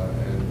know,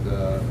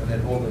 and then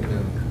holding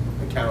them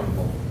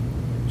accountable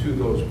to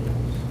those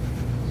goals.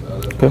 So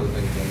that's Okay. one of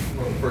the things,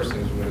 one of the first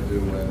things we're going to do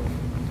when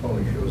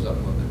Tony shows up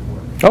Monday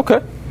morning.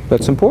 Okay.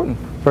 That's important.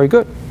 Very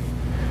good.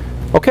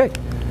 Okay.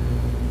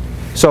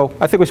 So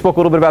I think we spoke a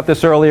little bit about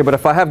this earlier, but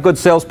if I have good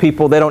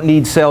salespeople, they don't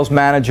need sales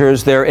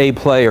managers. They're A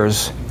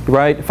players,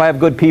 right? If I have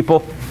good people,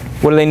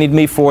 what do they need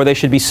me for? They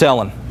should be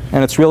selling.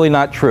 And it's really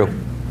not true,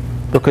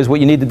 because what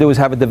you need to do is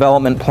have a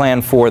development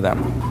plan for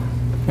them.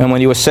 And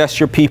when you assess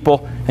your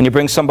people and you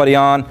bring somebody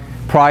on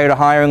prior to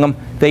hiring them,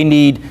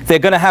 they're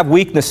going to have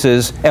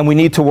weaknesses, and we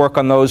need to work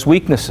on those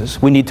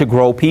weaknesses. We need to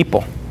grow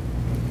people.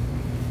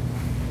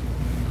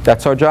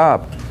 That's our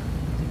job.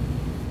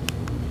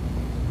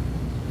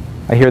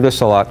 I hear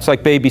this a lot. It's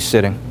like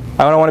babysitting.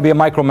 I don't want to be a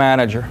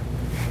micromanager.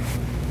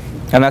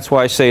 And that's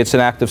why I say it's an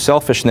act of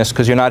selfishness,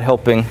 because you're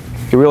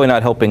really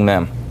not helping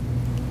them.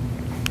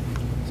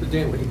 So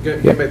Dan, when you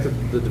get Yeah. back to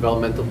the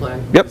developmental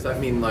plan, Yep. does that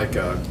mean like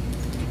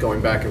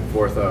going back and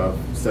forth,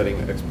 setting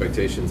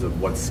expectations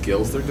of what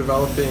skills they're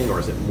developing, or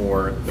is it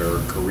more their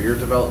career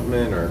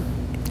development, or?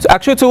 So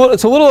actually,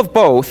 it's a little of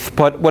both.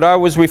 But what I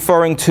was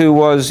referring to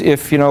was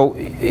if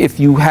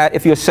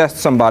you assessed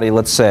somebody,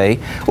 let's say,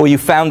 or you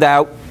found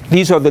out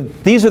these are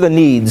the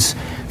needs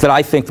that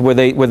I think where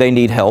they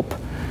need help.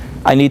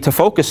 I need to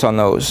focus on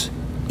those.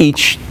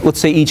 Let's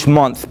say each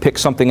month, pick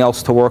something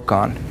else to work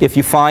on. If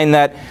you find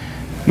that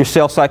your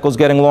sales cycle is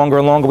getting longer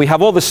and longer, we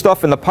have all this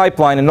stuff in the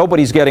pipeline and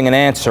nobody's getting an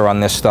answer on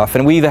this stuff,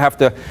 and we either have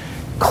to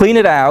clean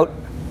it out.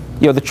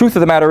 You know, the truth of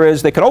the matter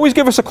is they can always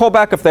give us a call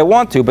back if they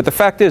want to, but the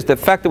fact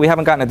that we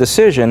haven't gotten a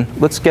decision,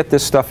 let's get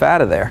this stuff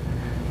out of there.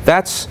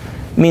 That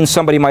means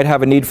somebody might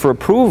have a need for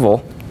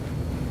approval,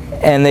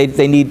 and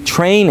they need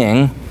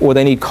training or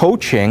they need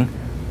coaching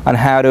on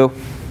how to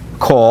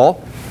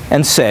call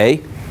and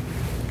say,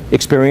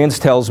 experience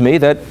tells me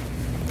that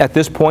at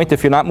this point,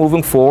 if you're not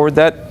moving forward,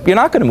 that you're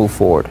not going to move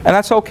forward. And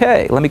that's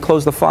okay. Let me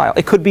close the file.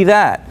 It could be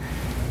that.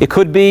 It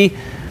could be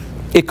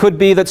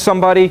that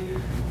somebody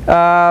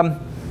doesn't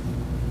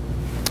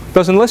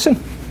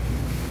listen.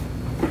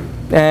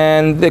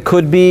 And it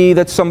could be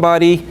that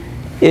somebody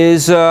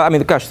is,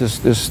 gosh,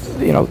 there's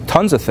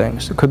tons of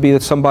things. It could be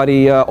that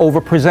somebody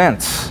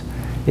overpresents.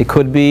 It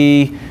could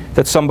be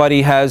that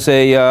somebody has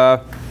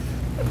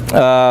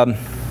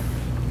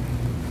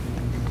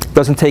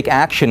doesn't take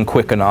action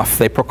quick enough.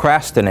 They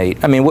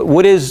procrastinate. I mean,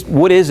 what is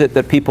it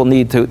that people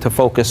need to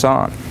focus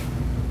on?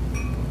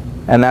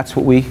 And that's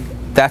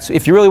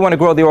if you really want to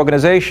grow the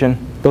organization,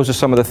 those are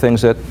some of the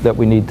things that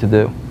we need to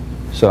do.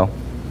 So,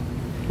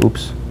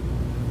 oops.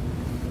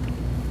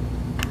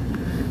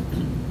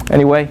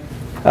 Anyway,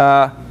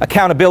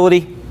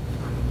 accountability.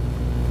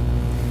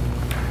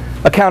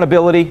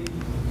 Accountability.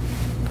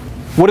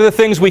 What are the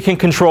things we can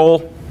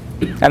control?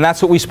 And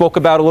that's what we spoke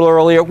about a little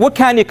earlier. What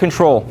can you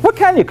control? What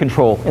can you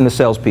control in the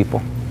salespeople?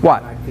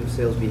 What? Active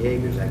sales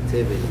behaviors,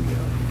 activity.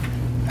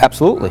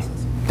 Absolutely.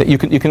 That you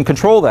can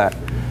control that.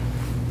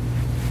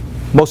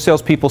 Most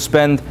salespeople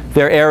spend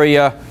their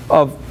area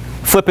of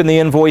flipping the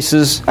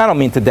invoices. I don't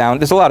mean to down.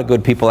 There's a lot of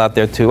good people out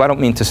there too. I don't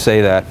mean to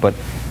say that, but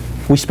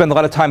we spend a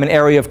lot of time in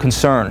area of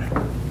concern.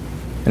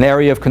 An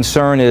area of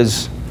concern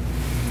is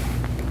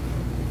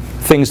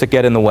things that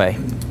get in the way.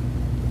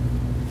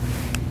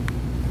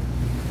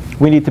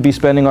 We need to be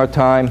spending our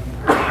time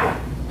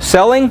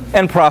selling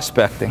and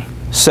prospecting.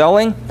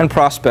 Selling and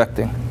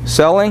prospecting.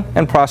 Selling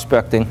and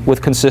prospecting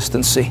with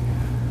consistency.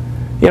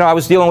 You know, I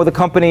was dealing with a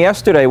company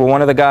yesterday where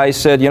one of the guys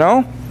said, you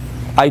know,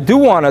 I do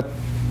want to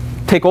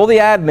take all the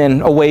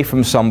admin away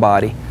from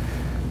somebody.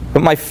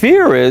 But my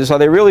fear is, are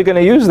they really going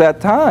to use that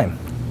time?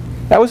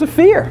 That was a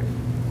fear.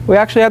 We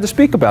actually had to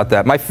speak about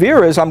that. My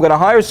fear is I'm going to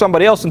hire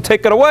somebody else and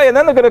take it away, and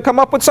then they're going to come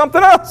up with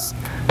something else.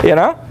 You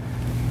know?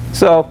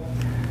 So,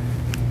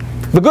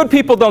 the good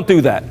people don't do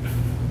that.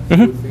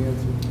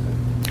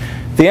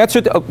 The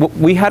answer,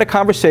 we had a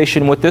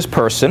conversation with this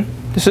person,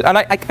 and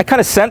I kind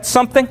of sensed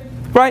something,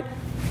 right?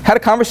 Had a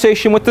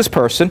conversation with this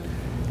person,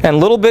 and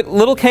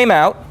little came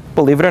out,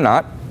 believe it or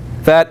not,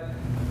 that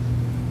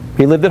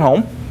he lived at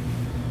home.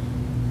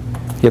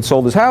 He had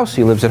sold his house,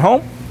 he lives at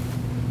home.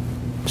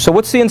 So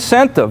what's the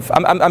incentive?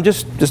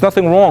 There's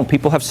nothing wrong.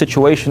 People have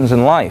situations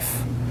in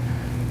life.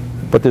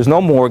 But there's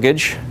no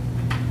mortgage.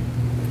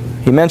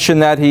 He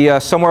mentioned that he,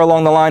 somewhere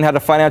along the line, had a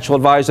financial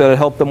advisor that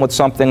helped him with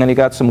something, and he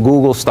got some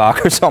Google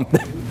stock or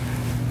something.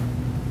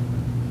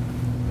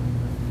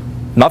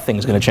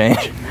 Nothing's going to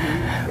change.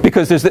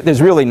 Because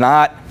there's really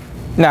not.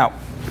 Now,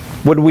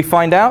 what did we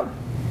find out?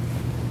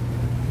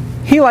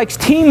 He likes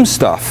team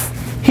stuff.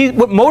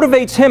 What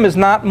motivates him is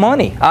not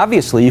money.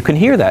 Obviously, you can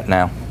hear that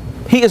now.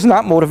 He is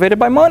not motivated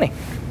by money.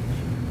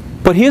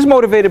 But he is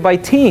motivated by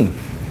team.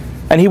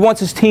 And he wants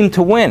his team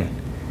to win.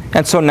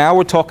 And so now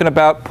we're talking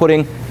about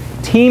putting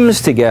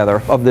teams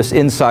together of this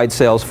inside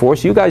sales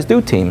force. You guys do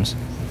teams.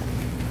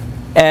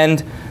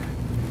 And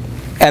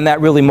that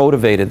really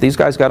motivated. These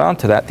guys got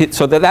onto that.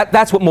 So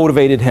that's what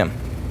motivated him.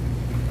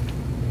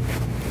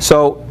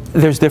 So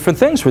there's different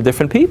things for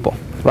different people,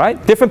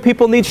 right? Different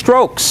people need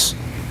strokes.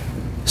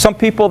 Some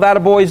people,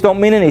 that boys don't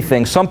mean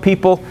anything. Some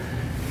people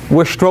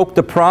were stroke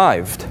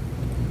deprived.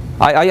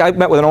 I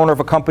met with an owner of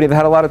a company that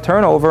had a lot of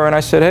turnover, and I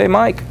said, hey,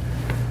 Mike,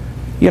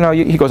 you know,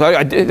 he goes,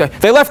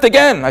 they left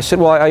again. I said,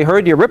 well, I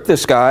heard you ripped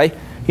this guy.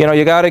 You know,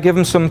 you got to give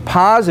him some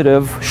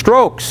positive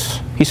strokes.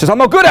 He says, I'm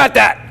no good at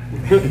that.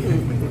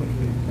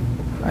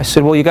 I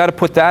said, well, you got to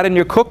put that in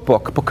your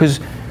cookbook, because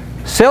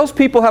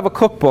salespeople have a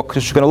cookbook,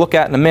 which we're going to look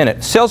at in a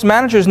minute. Sales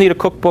managers need a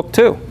cookbook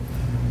too.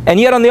 And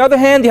yet, on the other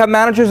hand, you have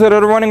managers that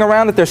are running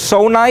around that they're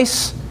so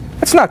nice.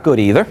 That's not good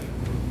either.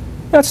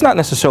 That's not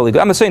necessarily good.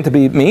 I'm not saying to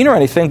be mean or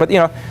anything, but you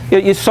know,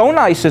 you're so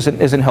nice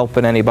isn't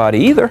helping anybody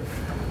either.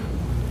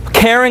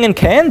 Caring and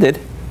candid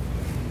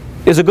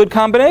is a good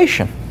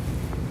combination.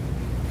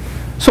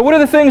 So what are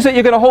the things that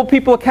you're going to hold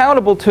people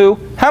accountable to?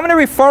 How many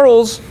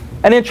referrals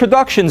and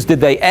introductions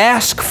did they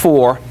ask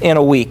for in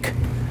a week?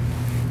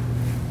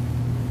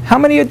 How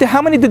many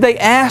did they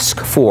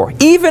ask for?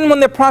 Even when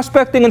they're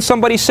prospecting and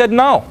somebody said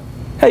no.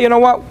 Hey, you know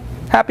what?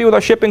 Happy with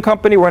our shipping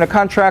company. We're in a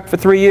contract for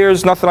 3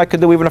 years. Nothing I could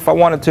do even if I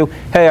wanted to.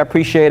 Hey, I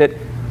appreciate it.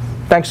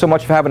 Thanks so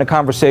much for having a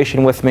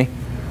conversation with me.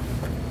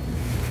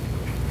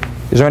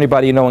 Is there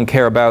anybody you know and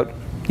care about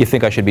you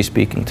think I should be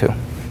speaking to?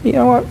 You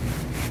know what?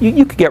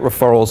 You could get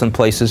referrals in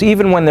places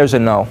even when there's a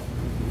no.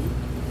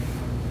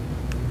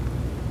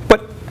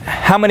 But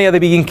how many are they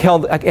being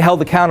held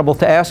accountable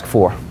to ask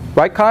for?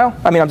 Right, Kyle?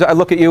 I mean, I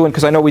look at you, and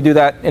because I know we do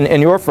that in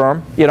your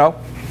firm, you know.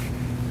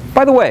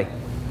 By the way,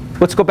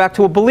 let's go back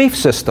to a belief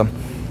system.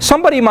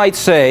 Somebody might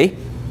say,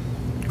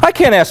 I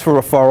can't ask for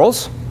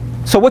referrals.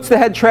 So what's the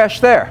head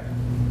trash there?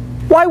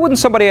 Why wouldn't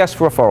somebody ask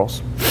for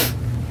referrals?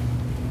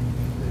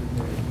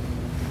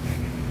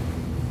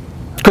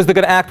 Because they're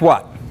going to act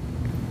what?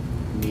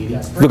 Needy.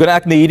 They're going to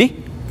act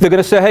needy. They're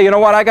going to say, hey, you know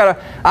what?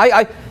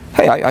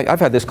 I've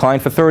had this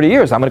client for 30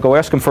 years. I'm going to go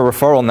ask him for a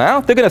referral now.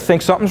 They're going to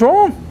think something's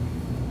wrong.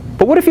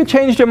 But what if you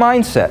changed your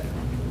mindset?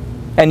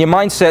 And your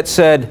mindset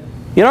said,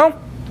 you know,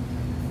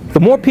 the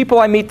more people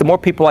I meet, the more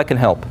people I can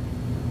help.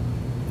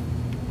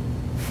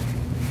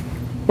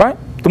 Right?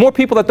 The more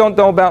people that don't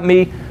know about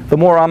me, the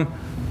more I'm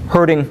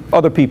hurting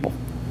other people.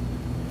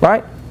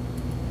 Right?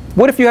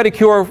 What if you had a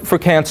cure for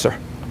cancer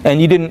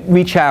and you didn't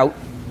reach out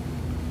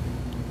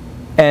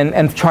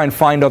and try and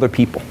find other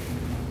people?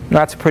 Now,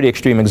 that's a pretty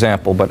extreme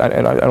example, but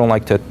I don't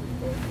like to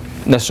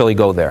necessarily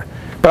go there.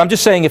 But I'm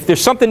just saying, if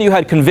there's something you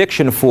had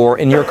conviction for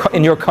in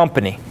your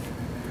company,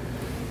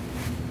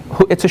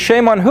 it's a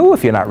shame on who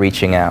if you're not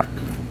reaching out.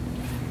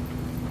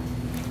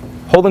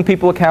 Holding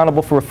people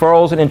accountable for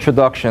referrals and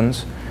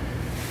introductions,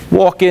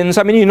 walk-ins.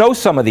 I mean, you know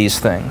some of these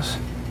things.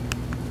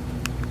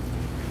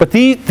 But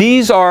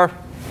these are,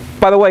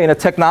 by the way, in a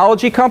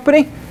technology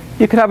company,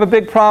 you could have a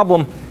big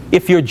problem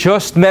if you're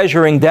just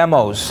measuring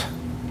demos.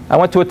 I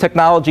went to a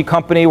technology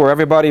company where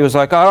everybody was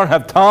like, I don't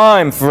have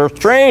time for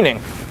training.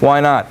 Why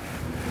not?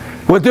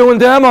 We're doing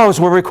demos.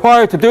 We're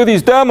required to do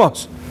these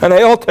demos. And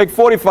they all take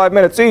 45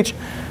 minutes each.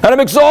 And I'm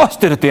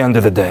exhausted at the end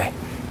of the day.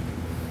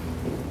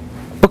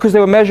 Because they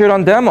were measured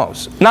on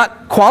demos.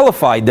 Not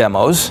qualified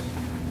demos.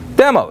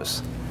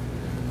 Demos.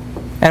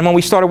 And when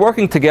we started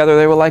working together,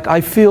 they were like,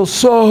 I feel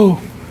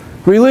so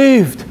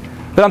relieved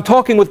that I'm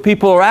talking with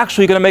people who are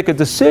actually going to make a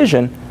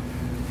decision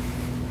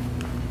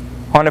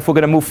on if we're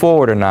going to move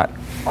forward or not.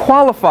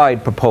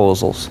 Qualified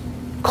proposals,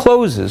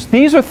 closes.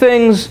 These are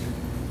things,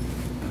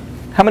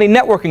 how many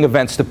networking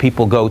events do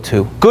people go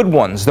to? Good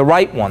ones, the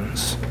right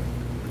ones.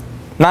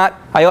 Not,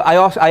 I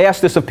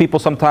ask this of people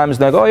sometimes,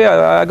 and they go, oh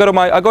yeah, I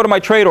go to my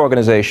trade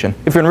organization.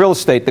 If you're in real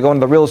estate, they go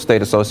into the real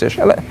estate association.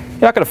 You're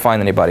not going to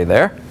find anybody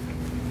there.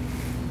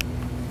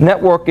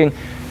 Networking.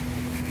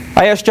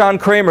 I asked John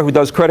Kramer, who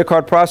does credit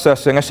card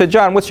processing, I said,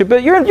 John, what's your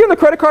business? You're in the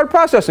credit card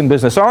processing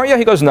business, aren't you?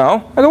 He goes,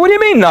 no. I go, what do you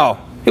mean, no?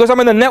 He goes,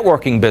 I'm in the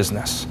networking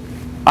business.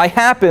 I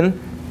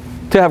happen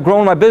to have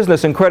grown my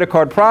business in credit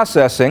card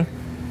processing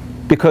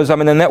because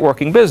I'm in the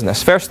networking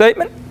business. Fair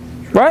statement?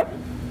 Right?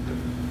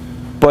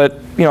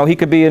 But, you know, he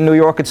could be in New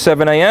York at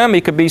 7 a.m.,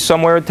 he could be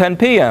somewhere at 10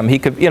 p.m. He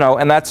could, you know,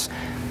 and that's,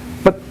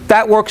 but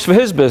that works for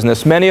his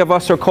business. Many of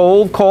us are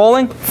cold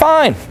calling.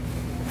 Fine.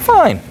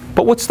 Fine.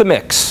 But what's the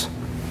mix?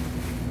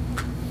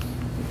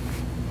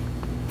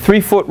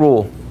 3-foot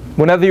rule.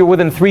 Whenever you're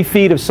within 3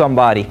 feet of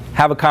somebody,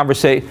 have a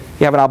conversation.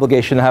 You have an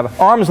obligation to have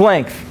arm's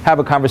length. Have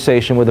a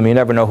conversation with them. You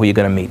never know who you're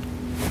going to meet.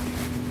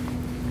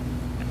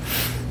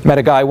 Met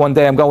a guy one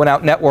day. I'm going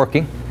out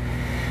networking.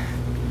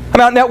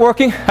 I'm out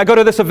networking. I go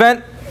to this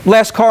event.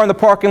 Last car in the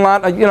parking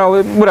lot. You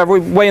know, whatever.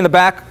 Way in the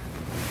back.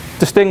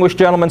 Distinguished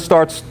gentleman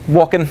starts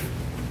walking.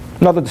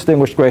 Another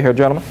distinguished gray-haired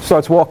gentleman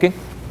starts walking.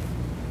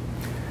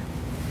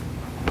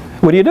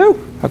 What do you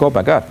do? I go, oh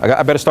my God,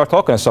 I better start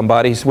talking to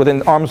somebody. He's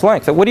within arm's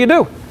length. What do you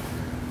do?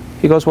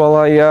 He goes, well,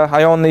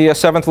 I own the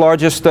 7th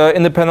largest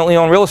independently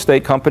owned real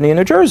estate company in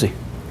New Jersey.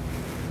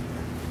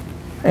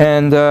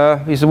 And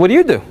he said, what do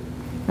you do?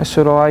 I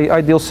said, oh,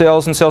 I deal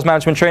sales and sales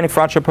management training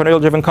for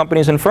entrepreneurial-driven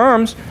companies and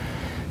firms.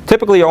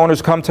 Typically,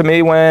 owners come to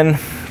me when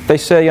they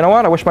say, you know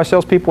what, I wish my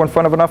salespeople were in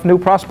front of enough new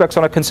prospects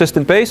on a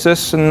consistent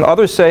basis. And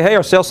others say, hey,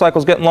 our sales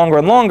cycle's getting longer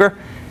and longer.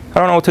 I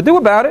don't know what to do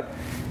about it.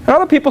 And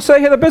other people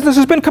say, hey, the business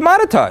has been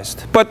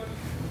commoditized. But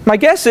my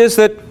guess is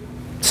that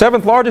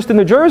 7th largest in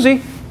New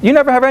Jersey, you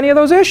never have any of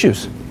those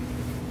issues.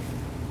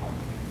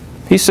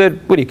 He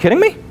said, what, are you kidding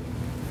me?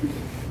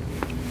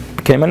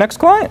 Became my next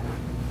client.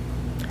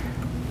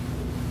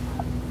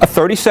 A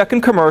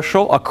 30-second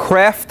commercial, a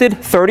crafted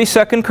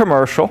 30-second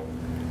commercial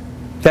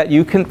that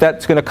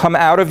that's going to come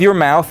out of your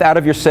mouth, out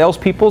of your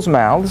salespeople's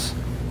mouths.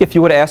 If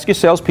you would ask your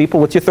salespeople,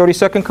 what's your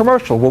 30-second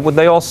commercial? What would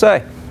they all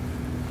say?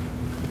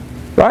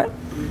 Right?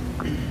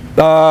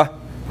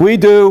 We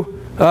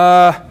do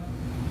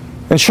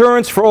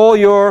insurance for all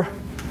your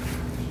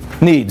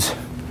needs.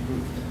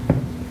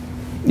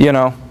 You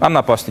know, I'm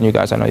not busting you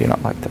guys. I know you're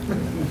not like that.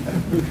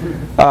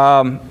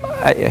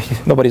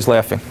 Nobody's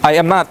laughing. I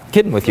am not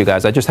kidding with you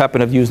guys. I just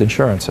happen to have used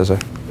insurance as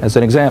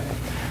an example.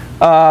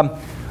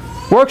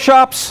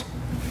 Workshops,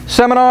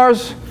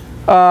 seminars.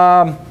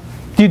 Do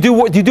you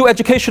do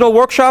educational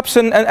workshops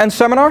and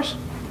seminars?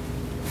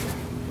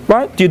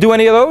 Right? Do you do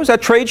any of those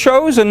at trade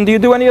shows? And do you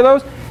do any of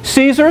those?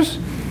 Caesars,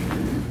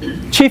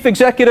 Chief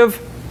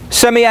Executive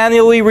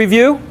Semi-Annually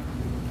Review.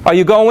 Are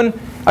you going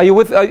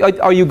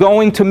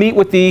to meet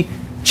with the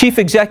chief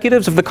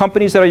executives of the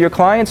companies that are your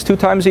clients 2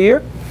 times a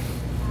year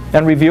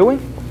and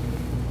reviewing?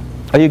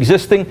 Are you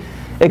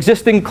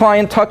existing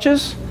client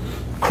touches,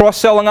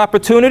 cross-selling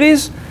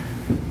opportunities?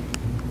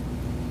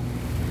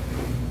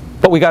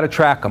 But we got to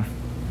track them.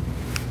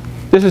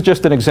 This is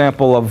just an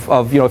example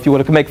of you know, if you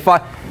were to make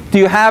 5, do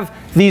you have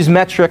these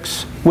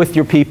metrics with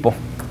your people?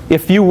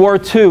 If you were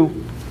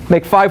to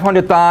make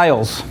 500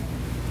 dials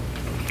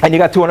and you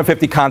got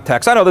 250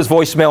 contacts, I know there's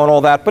voicemail and all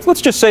that, but let's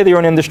just say that you're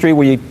in an industry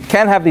where you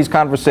can have these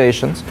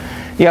conversations.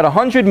 You had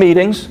 100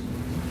 meetings,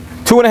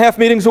 2.5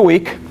 meetings a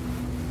week,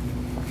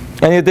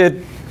 and you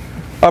did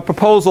a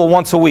proposal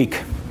once a week,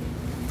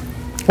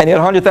 and you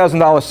had a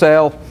 $100,000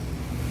 sale.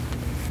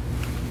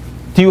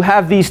 Do you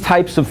have these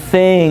types of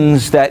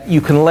things that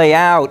you can lay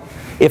out?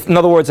 If, in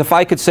other words, if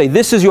I could say,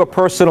 this is your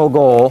personal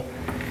goal,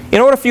 in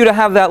order for you to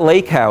have that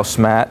lake house,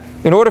 Matt,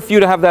 in order for you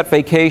to have that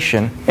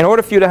vacation, in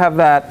order for you to have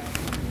that,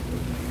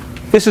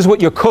 this is what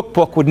your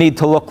cookbook would need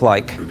to look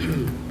like.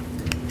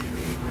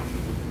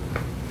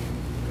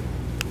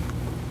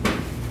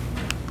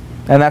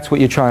 And that's what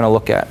you're trying to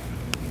look at.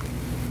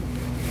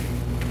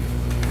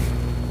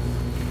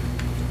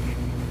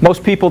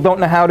 Most people don't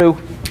know how to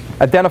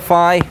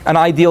identify an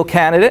ideal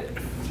candidate.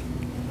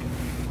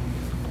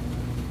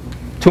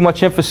 Too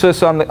much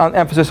emphasis on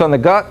the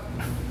gut.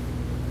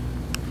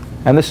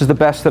 And this is the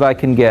best that I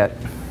can get.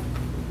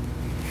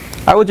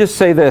 I would just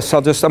say this.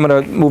 I'm going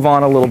to move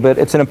on a little bit.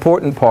 It's an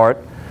important part.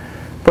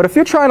 But if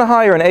you're trying to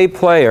hire an A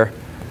player,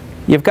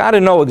 you've got to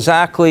know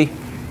exactly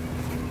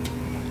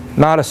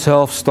not a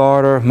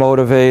self-starter,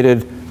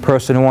 motivated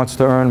person who wants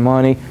to earn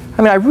money.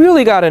 I mean, I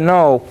really got to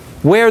know,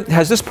 where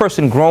has this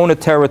person grown a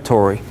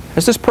territory?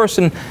 Has this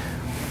person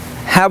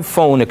have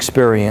phone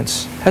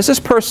experience? Has this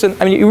person,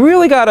 I mean, you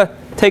really got to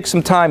take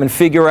some time and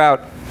figure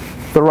out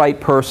the right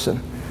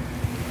person.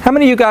 How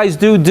many of you guys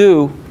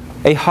do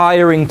a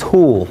hiring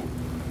tool?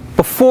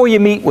 Before you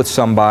meet with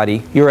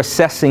somebody, you're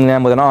assessing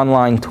them with an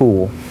online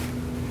tool.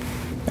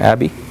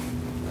 Abby,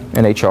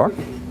 in HR,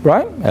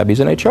 right? Abby's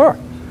in HR.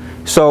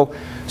 So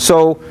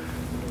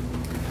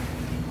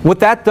what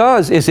that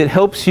does is it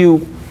helps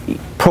you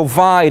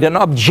provide an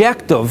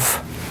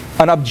objective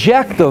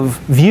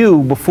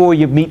view before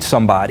you meet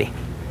somebody.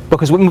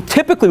 Because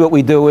typically what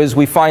we do is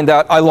we find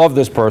out, I love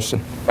this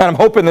person, and I'm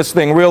hoping this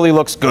thing really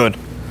looks good.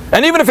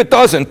 And even if it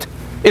doesn't,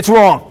 it's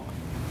wrong.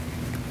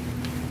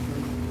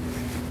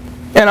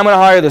 And I'm going to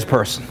hire this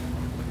person.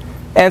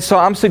 And so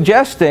I'm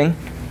suggesting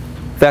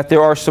that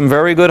there are some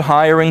very good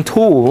hiring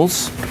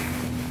tools.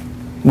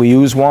 We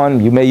use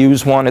one, you may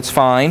use one, it's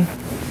fine.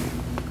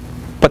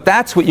 But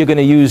that's what you're going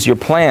to use your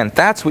plan.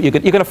 That's what you're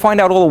going to find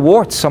out all the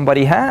warts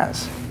somebody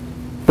has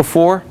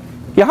before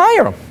you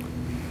hire them.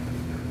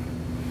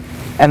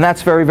 And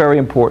that's very, very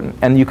important.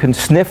 And you can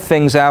sniff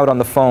things out on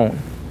the phone.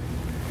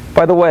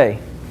 By the way,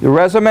 your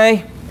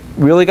resume,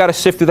 really got to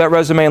sift through that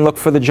resume and look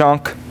for the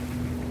junk.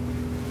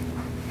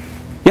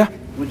 Yeah?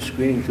 Which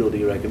screening tool do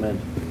you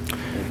recommend?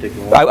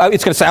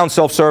 It's going to sound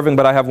self-serving,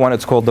 but I have one.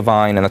 It's called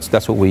Divine, and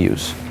that's what we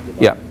use.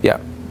 Divine. Yeah.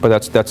 But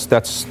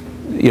that's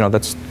you know,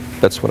 that's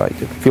what I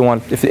do. If you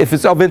want, if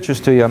it's of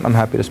interest to you, I'm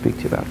happy to speak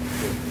to you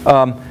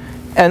about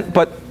it.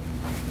 But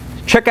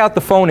check out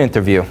the phone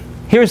interview.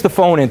 Here's the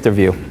phone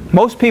interview.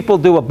 Most people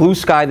do a blue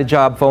sky the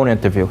job phone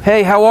interview.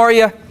 Hey, how are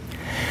you?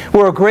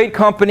 We're a great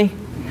company.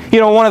 You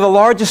know, one of the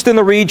largest in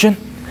the region.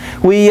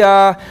 We're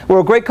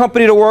a great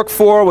company to work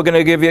for. We're going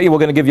to give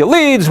you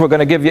leads. We're going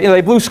to give you,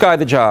 they blue sky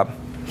the job.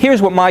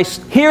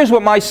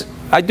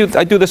 I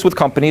do this with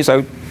companies.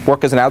 I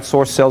work as an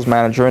outsourced sales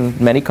manager in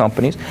many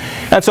companies.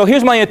 And so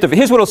here's my interview.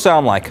 Here's what it'll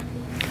sound like.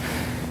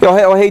 You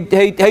know,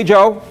 hey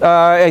Joe,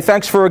 hey,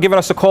 thanks for giving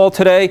us a call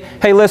today.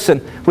 Hey,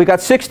 listen, we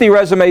got 60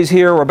 resumes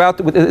here.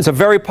 It's a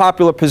very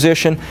popular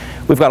position.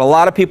 We've got a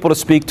lot of people to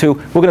speak to.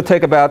 We're going to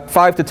take about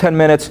 5 to 10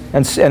 minutes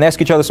and ask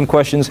each other some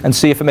questions and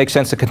see if it makes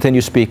sense to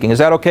continue speaking. Is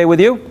that okay with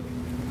you?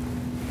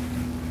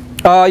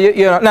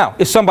 Now,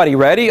 is somebody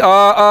ready? Yeah,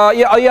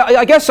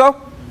 I guess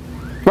so.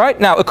 Right?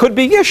 Now, it could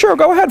be, yeah, sure,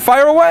 go ahead,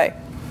 fire away.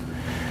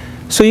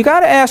 So you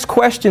got to ask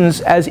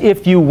questions as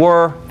if you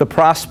were the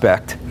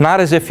prospect, not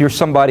as if you're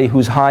somebody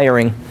who's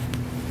hiring,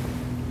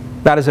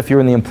 not as if you're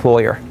in the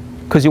employer,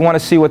 because you want to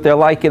see what they're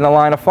like in the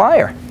line of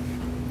fire,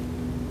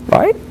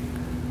 right?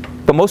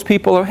 But most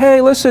people are, hey,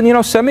 listen, you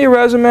know, send me a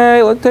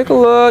resume, let's take a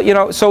look, you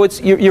know. So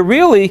it's you're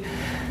really,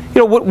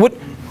 you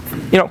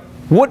know,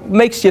 what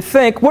makes you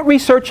think? What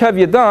research have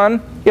you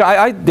done? You know,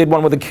 I did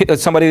one with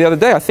somebody the other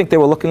day. I think they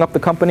were looking up the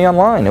company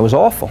online. It was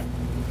awful.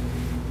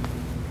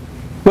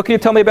 What can you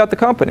tell me about the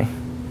company?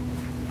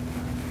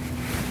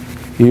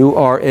 You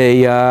are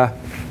a,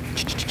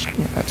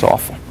 that's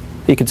awful.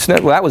 You can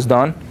sniff, well, that was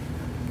done,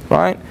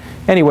 right?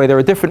 Anyway, there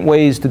are different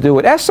ways to do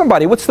it. Ask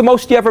somebody, what's the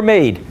most you ever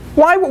made?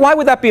 Why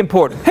would that be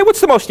important? Hey,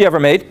 what's the most you ever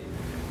made?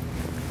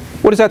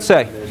 What does that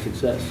say? Their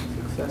success.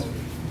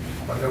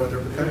 Find out what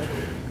their potential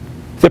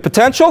is. Their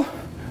potential?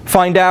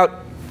 Find out,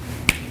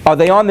 are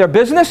they on their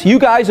business? You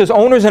guys as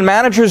owners and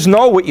managers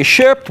know what you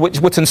shipped,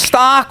 what's in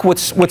stock,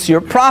 what's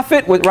your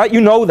profit, right?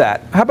 You know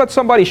that. How about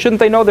somebody, shouldn't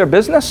they know their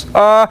business?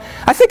 I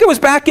think it was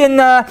back in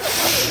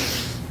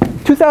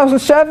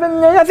 2007,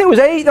 I think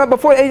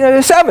it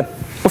was 7,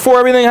 before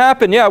everything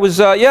happened. Yeah, it was,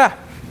 yeah.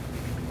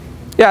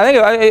 Yeah,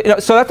 I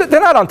think, so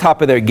they're not on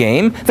top of their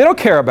game. They don't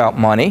care about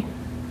money.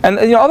 And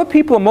you know, other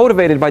people are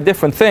motivated by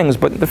different things,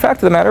 but the fact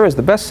of the matter is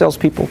the best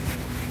salespeople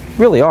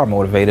really are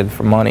motivated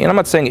for money. And I'm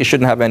not saying you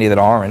shouldn't have any that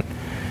aren't.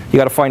 You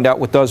got to find out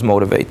what does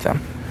motivate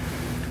them.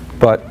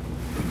 But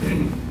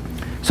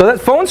so that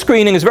phone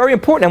screening is very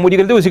important. And what you're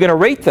going to do is you're going to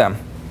rate them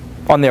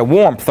on their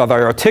warmth, are they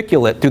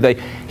articulate?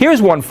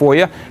 Here's one for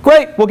you.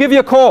 Great, we'll give you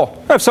a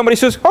call. If somebody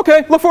says,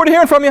 okay, look forward to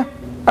hearing from you.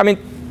 I mean,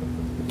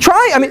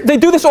 they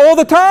do this all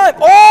the time,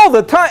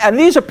 And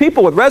these are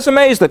people with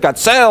resumes that got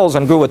sales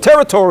and grew a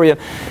territory. And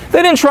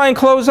they didn't try and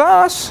close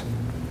us.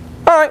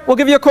 All right, we'll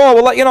give you a call.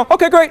 We'll let you know.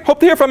 Okay, great, hope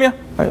to hear from you.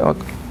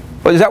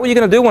 But is that what you're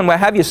going to do when I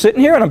have you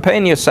sitting here and I'm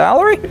paying you a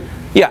salary?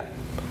 Yeah.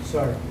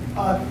 Sorry.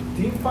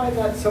 Do you find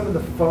that some of the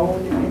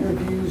phone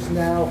interviews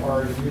now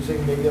are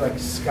using maybe like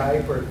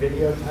Skype or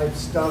video type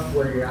stuff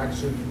where you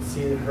actually can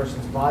see the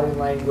person's body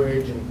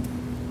language and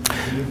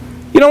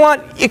You know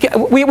what?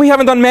 We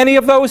haven't done many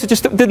of those. It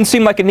just didn't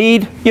seem like a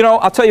need. You know,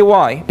 I'll tell you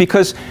why.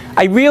 Because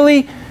I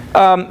really,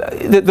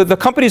 the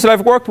companies that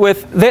I've worked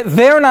with,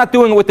 they're not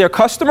doing it with their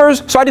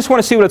customers, so I just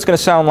want to see what it's going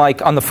to sound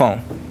like on the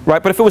phone,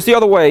 right? But if it was the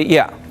other way,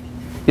 yeah,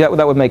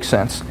 that would make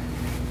sense.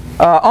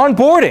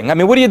 Onboarding. I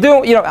mean, what do you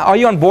do? You know, are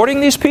you onboarding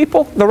these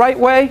people the right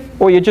way,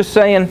 or you're just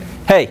saying,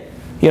 hey,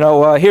 you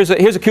know, here's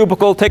a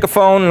cubicle, take a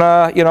phone,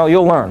 you know,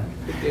 you'll learn.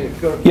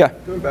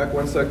 Going back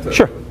one sec.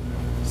 Sure.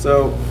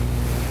 So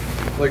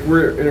like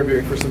we're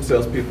interviewing for some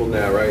salespeople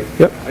now, right?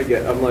 Yep.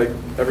 I'm like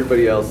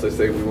everybody else. I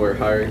say we were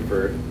hiring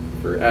for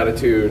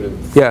attitude,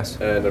 and Yes.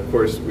 and of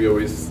course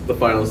the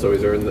finalists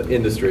always are in the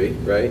industry,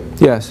 right?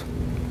 Yes.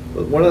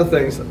 But one of the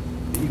things,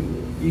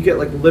 you get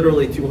like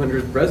literally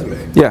 200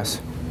 resumes. Yes.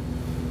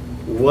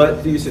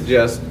 What do you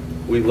suggest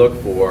we look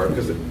for?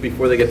 Because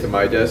before they get to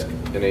my desk,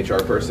 an HR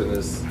person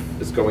is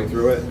going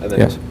through it, and then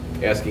Yes.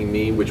 asking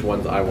me which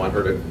ones I want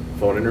her to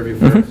phone interview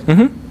first.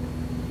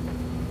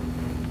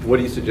 What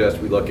do you suggest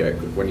we look at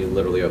when you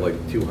literally have like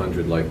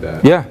 200 like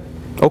that? Yeah.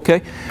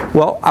 Okay.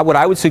 Well, what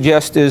I would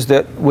suggest is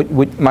that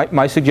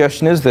my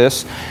suggestion is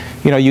this.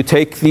 You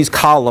take these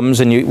columns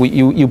and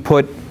you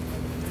put,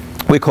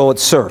 we call it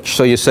search.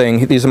 So you're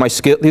saying these are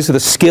the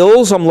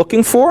skills I'm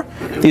looking for.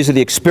 These are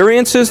the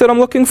experiences that I'm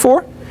looking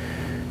for.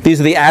 These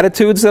are the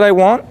attitudes that I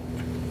want.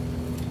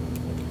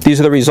 These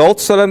are the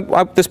results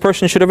that this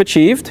person should have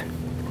achieved.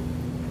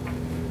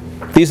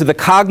 These are the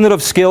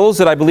cognitive skills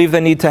that I believe they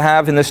need to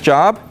have in this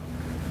job.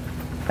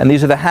 And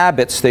these are the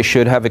habits they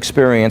should have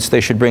experienced,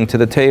 they should bring to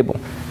the table.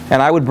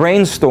 And I would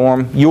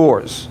brainstorm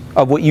yours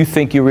of what you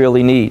think you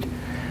really need.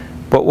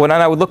 But when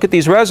I would look at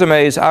these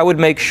resumes, I would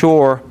make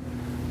sure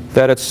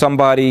that it's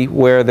somebody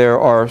where there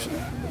are,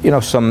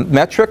 some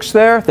metrics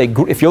there.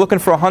 If you're looking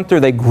for a hunter,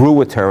 they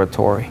grew a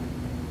territory.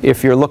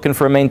 If you're looking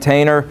for a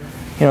maintainer,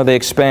 they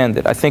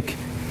expanded. I think,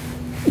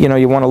 you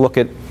want to look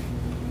at,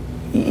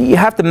 you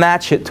have to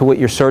match it to what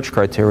your search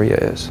criteria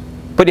is.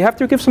 But you have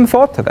to give some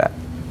thought to that.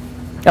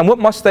 And what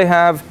must they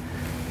have,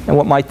 and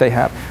what might they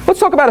have? Let's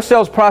talk about a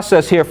sales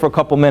process here for a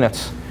couple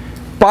minutes.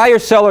 Buyer,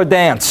 seller,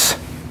 dance.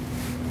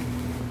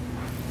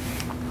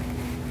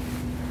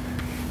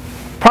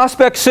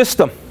 Prospect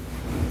system.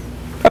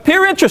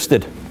 Appear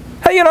interested.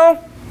 Hey,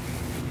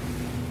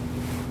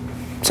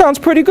 sounds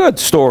pretty good,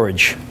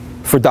 storage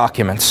for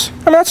documents. I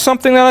mean, that's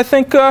something that I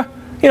think,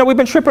 we've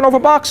been tripping over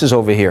boxes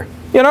over here.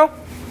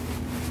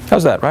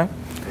 How's that, right?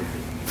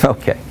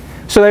 Okay.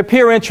 So they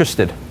appear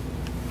interested.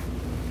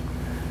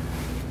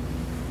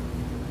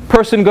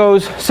 Person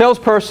goes,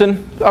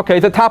 salesperson, okay,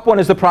 the top one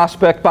is the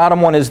prospect,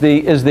 bottom one is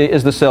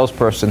the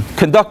salesperson.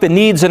 Conduct a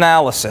needs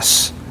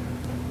analysis.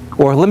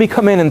 Or let me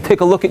come in and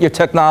take a look at your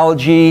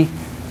technology.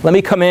 Let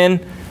me come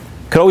in.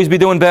 Could always be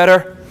doing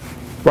better,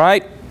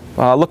 right?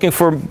 Looking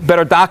for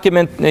better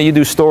document. You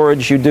do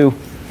storage, you do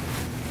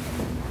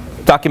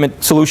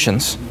document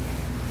solutions.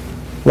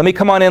 Let me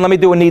come on in, let me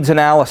do a needs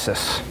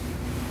analysis.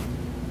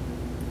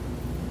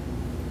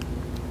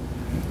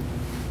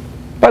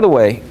 By the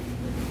way,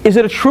 is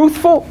it a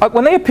truthful,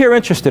 when they appear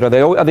interested, are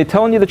they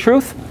telling you the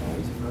truth?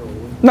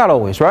 Not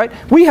always, right?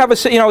 We have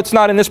it's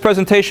not in this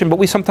presentation,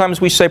 but sometimes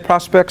we say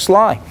prospects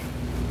lie.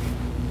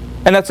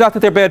 And that's not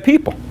that they're bad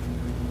people.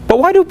 But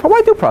why do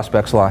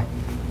prospects lie?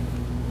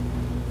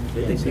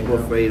 I think people are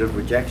afraid of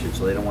rejection,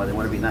 so they want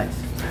to be nice.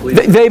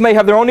 They may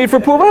have their own need for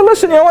approval. Hey,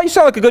 listen, you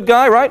sound like a good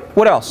guy, right?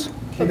 What else?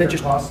 Keep their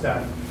costs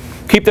down.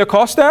 Keep their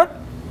costs down?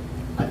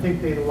 I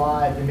think they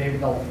lie, and maybe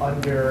they'll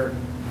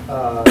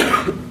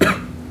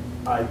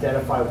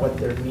identify what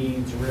their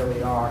needs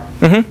really are.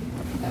 And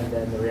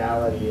then the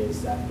reality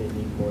is that they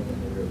need more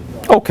than they really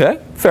want. Okay,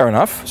 fair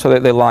enough. So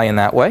they lie in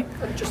that way.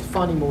 Just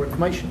finding more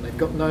information. They've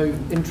got no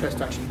interest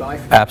to actually buy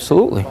from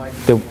Absolutely.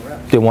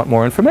 They want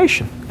more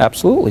information.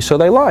 Absolutely. So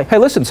they lie. Hey,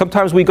 listen,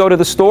 sometimes we go to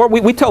the store.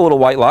 We tell little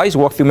white lies.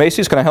 Walk through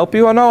Macy's. Can I help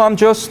you? Oh, no, I'm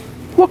just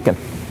looking.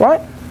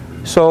 Right?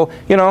 So,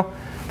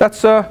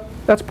 that's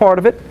part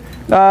of it.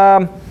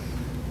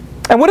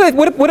 And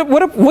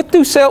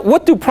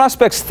what do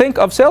prospects think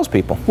of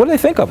salespeople? What do they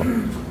think of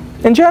them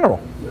in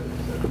general?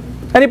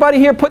 Anybody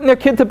here putting their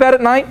kid to bed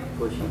at night?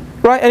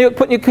 Right?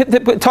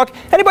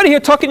 Anybody here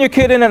tucking your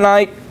kid in at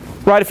night?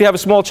 Right? If you have a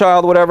small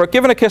child or whatever,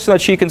 giving a kiss on the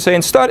cheek and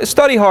saying,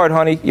 study hard,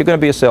 honey, you're going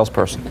to be a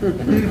salesperson.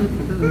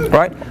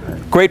 Right?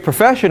 Great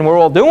profession. We're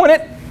all doing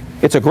it.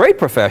 It's a great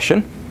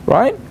profession.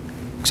 Right?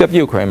 Except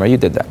you, Kramer. You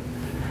did that.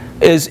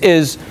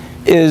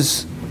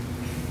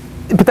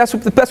 But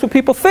that's what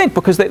people think,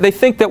 because they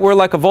think that we're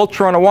like a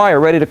vulture on a wire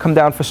ready to come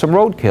down for some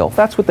roadkill.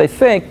 That's what they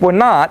think. We're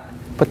not,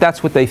 but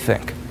that's what they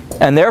think.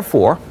 And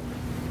therefore,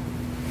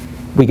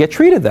 we get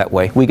treated that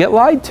way. We get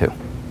lied to.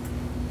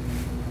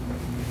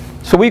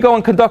 So we go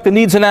and conduct a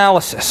needs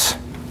analysis.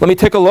 Let me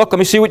take a look. Let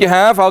me see what you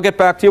have. I'll get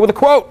back to you with a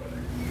quote.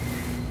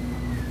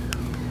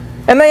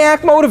 And they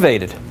act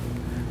motivated.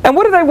 And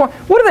what do they want?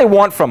 What do they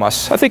want from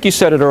us? I think you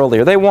said it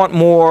earlier. They want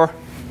more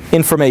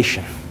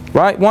information.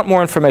 Right? Want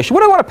more information.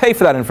 What do I want to pay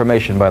for that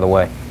information, by the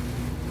way?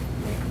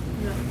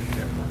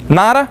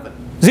 Nada?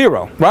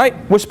 Zero, right?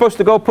 We're supposed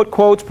to go put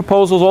quotes,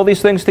 proposals, all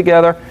these things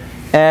together,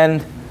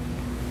 and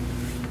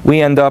we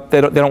end up,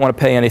 they don't want to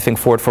pay anything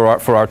for it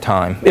for our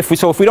time. If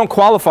we don't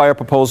qualify our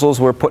proposals,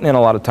 we're putting in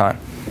a lot of time.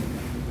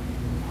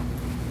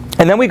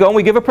 And then we go and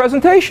we give a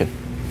presentation.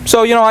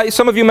 So,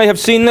 some of you may have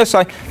seen this.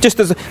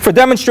 For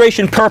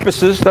demonstration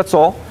purposes, that's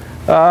all.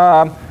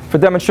 For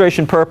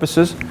demonstration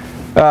purposes,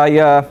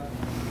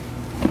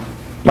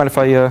 mind if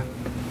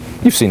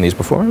you've seen these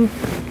before?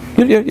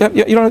 You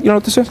don't know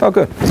what this is? Oh,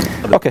 good.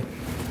 Okay.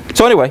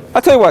 So anyway,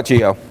 I'll tell you what,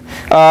 Gio.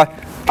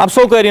 I'm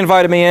so glad you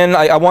invited me in.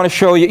 I want to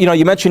show you,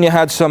 you mentioned you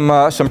had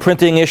some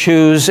printing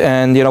issues,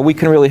 and we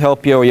can really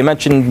help you. Or you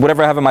mentioned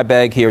whatever I have in my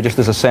bag here, just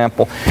as a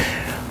sample.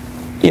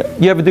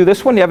 You ever do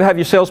this one? You ever have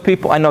your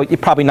salespeople? I know you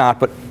probably not,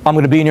 but I'm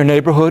going to be in your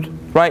neighborhood,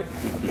 right?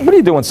 What do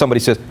you do when somebody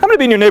says, I'm going to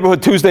be in your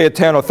neighborhood Tuesday at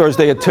 10 or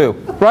Thursday at 2,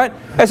 right?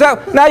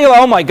 Now you're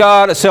like, oh my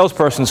God, a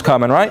salesperson's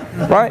coming, right?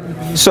 Right?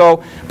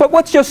 So, but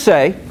let's just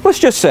say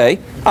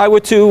I were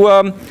to,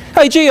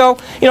 hey Gio,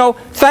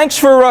 thanks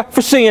for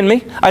seeing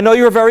me. I know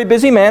you're a very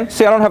busy man.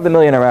 See, I don't have the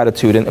millionaire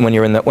attitude when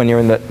you're in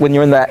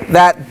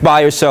that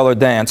buyer seller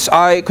dance.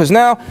 Because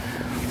now,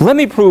 let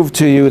me prove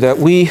to you that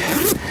we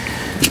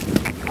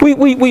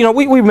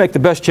make the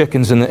best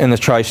chickens in the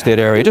tri-state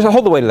area. Just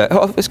hold the weight of that.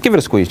 Let's give it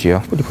a squeeze,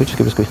 Gio. Would you please just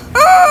give it a squeeze?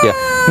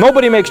 Yeah.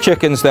 Nobody makes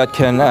chickens that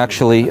can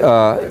actually,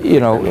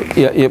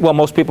 well,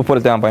 most people put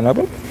it down by now,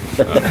 but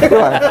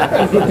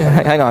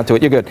hang on to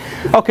it. You're good.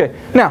 Okay.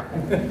 Now,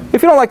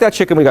 if you don't like that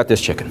chicken, we got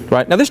this chicken,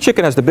 right? Now, this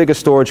chicken has the biggest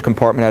storage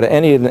compartment out of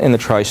any in the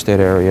tri-state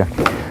area.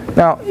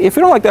 Now, if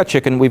you don't like that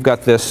chicken, we've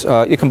got this.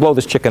 You can blow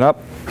this chicken up.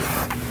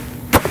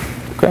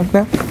 Okay.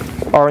 Now,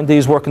 R&D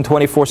is working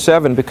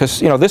 24/7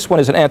 because this one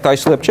is an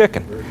anti-slip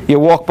chicken. You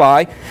walk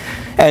by,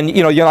 and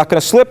you're not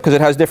going to slip because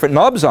it has different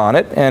nubs on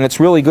it, and it's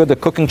really good. The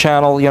Cooking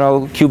Channel,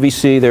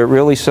 QVC, they're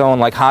really selling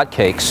like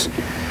hotcakes.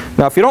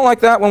 Now, if you don't like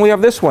that one, we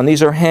have this one.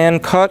 These are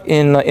hand cut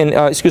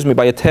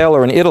by a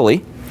tailor in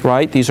Italy.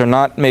 Right? These are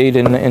not made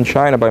in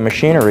China by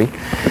machinery.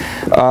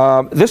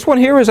 This one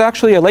here is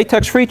actually a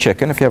latex-free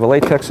chicken. If you have a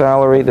latex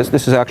allergy,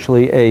 this is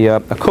actually a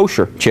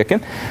kosher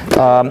chicken.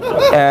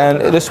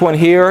 And this one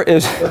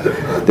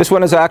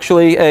is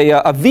actually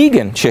a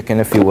vegan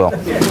chicken, if you will.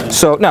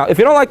 So now, if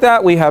you don't like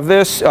that, we have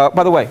this.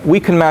 By the way, we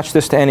can match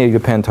this to any of your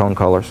Pantone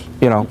colors.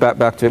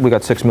 Back to we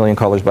got 6 million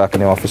colors back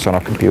in the office on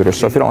our computer.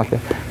 So if you don't like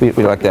that,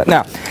 we like that.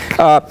 Now,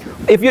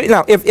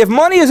 if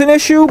money is an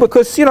issue,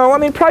 because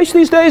price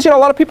these days, a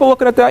lot of people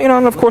looking at that,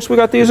 and of course we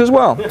got these as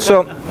well.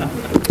 So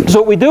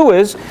what we do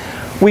is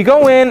we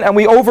go in and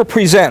we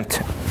over-present,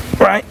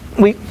 right?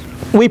 We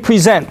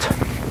present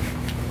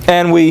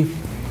and we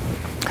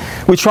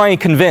try and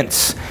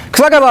convince.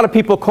 Because I got a lot of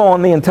people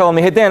calling me and telling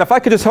me, hey Dan, if I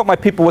could just help my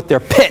people with their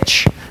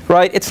pitch,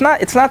 right? It's not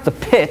the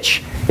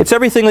pitch. It's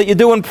everything that you're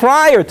doing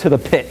prior to the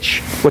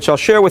pitch, which I'll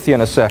share with you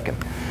in a second.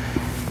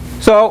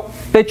 So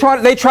they try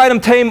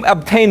to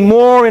obtain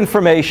more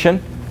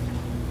information,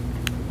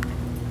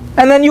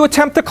 and then you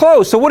attempt to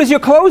close. So what does your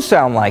close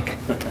sound like?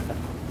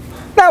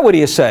 Now what do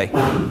you say?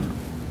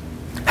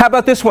 How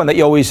about this one that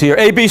you always hear?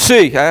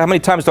 ABC. How many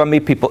times do I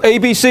meet people?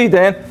 ABC,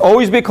 Dan.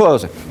 Always be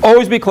closing.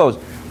 Always be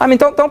closing.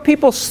 Don't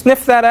people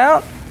sniff that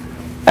out?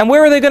 And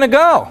where are they going to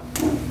go?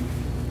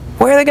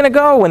 Where are they going to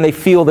go when they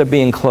feel they're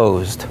being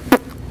closed?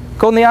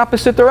 Go in the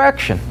opposite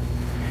direction.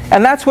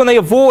 And that's when they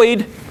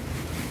avoid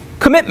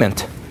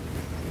commitment.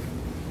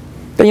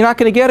 Then you're not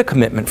going to get a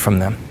commitment from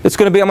them. It's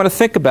going to be, I'm going to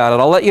think about it.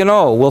 I'll let you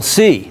know. We'll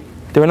see.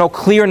 There are no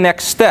clear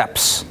next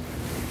steps.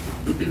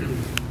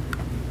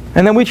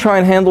 And then we try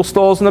and handle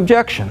stalls and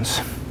objections.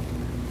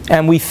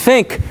 And we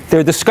think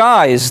they're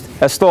disguised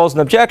as stalls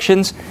and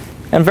objections,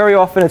 and very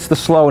often it's the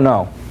slow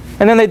no.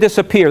 And then they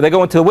disappear. They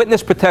go into the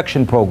witness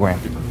protection program.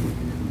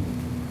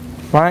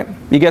 Right?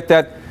 You get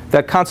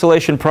that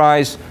consolation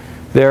prize,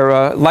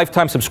 their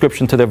lifetime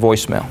subscription to their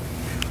voicemail.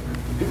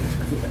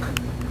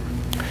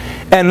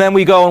 And then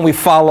we go and we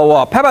follow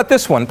up. How about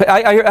this one?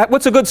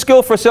 What's a good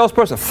skill for a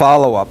salesperson?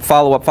 Follow up,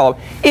 follow up, follow up.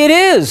 It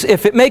is,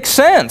 if it makes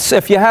sense.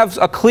 If you have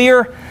a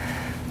clear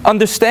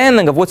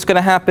understanding of what's going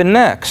to happen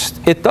next.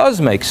 It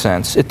does make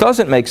sense. It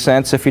doesn't make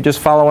sense if you're just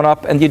following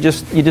up and you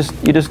just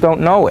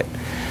don't know it.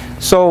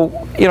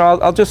 So,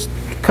 I'll just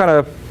kind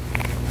of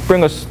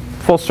bring us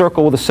full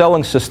circle with the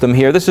selling system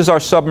here. This is our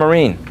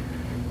submarine.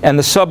 And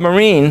the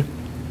submarine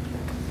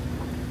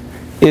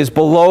is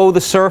below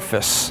the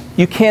surface.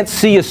 You can't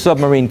see a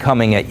submarine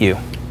coming at you.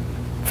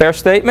 Fair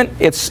statement?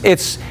 It's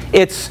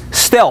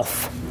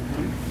stealth.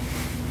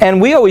 And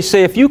we always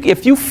say if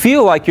you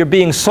feel like you're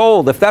being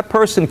sold, if that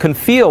person can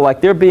feel like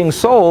they're being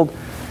sold,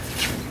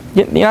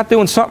 you're not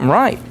doing something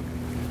right.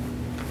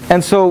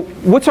 And so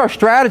what's our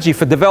strategy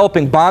for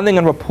developing bonding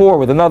and rapport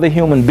with another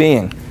human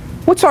being?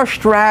 What's our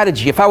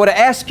strategy? If I were to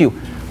ask you,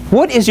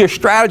 what is your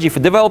strategy for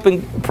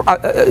developing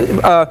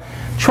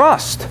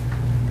trust?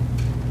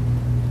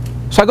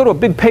 So I go to a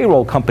big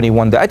payroll company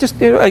one day.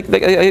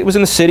 It was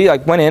in the city. I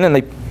went in and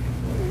they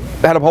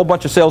had a whole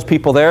bunch of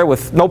salespeople there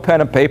with no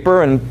pen and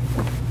paper and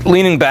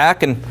leaning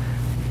back, and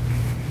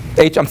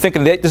I'm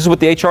thinking this is what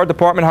the HR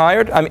department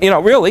hired.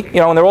 Really,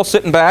 and they're all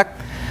sitting back.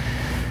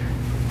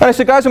 And I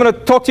said, guys, I'm going to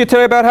talk to you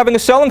today about having a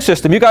selling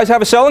system. You guys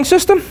have a selling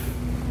system?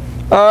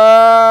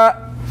 God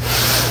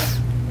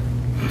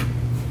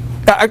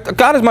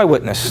is my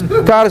witness.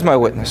 God is my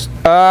witness.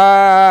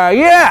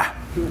 Yeah.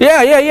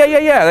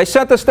 They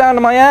sent us down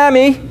to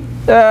Miami,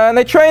 and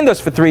they trained us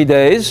for 3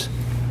 days.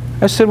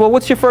 I said, well,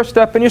 what's your first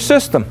step in your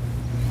system?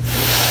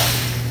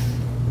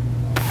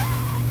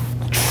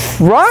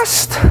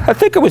 Trust? I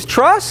think it was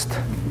trust.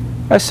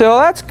 I said, well,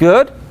 that's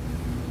good.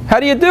 How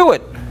do you do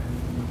it?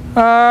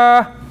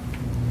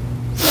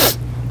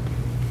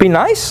 Be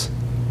nice.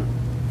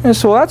 And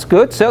so that's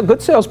good.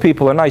 Good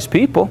salespeople are nice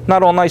people.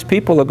 Not all nice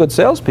people are good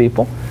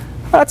salespeople.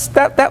 That's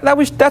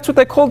what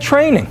they call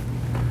training.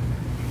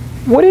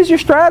 What is your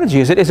strategy?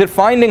 Is it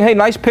finding, hey,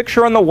 nice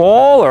picture on the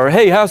wall, or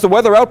hey, how's the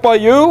weather out by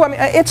you? I mean,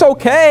 it's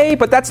okay,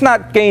 but that's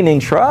not gaining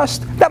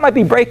trust. That might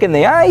be breaking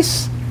the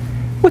ice.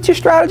 What's your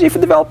strategy for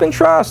developing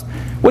trust?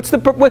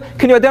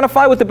 Can you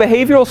identify what the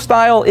behavioral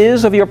style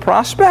is of your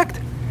prospect?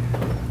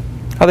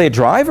 Are they a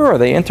driver? Are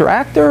they an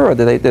interactor? Or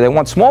do they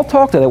want small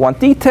talk? Do they want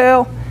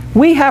detail?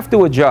 We have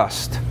to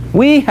adjust.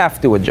 We have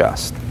to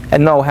adjust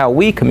and know how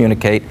we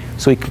communicate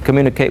so we can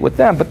communicate with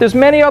them. But there's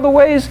many other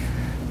ways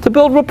to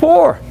build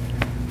rapport.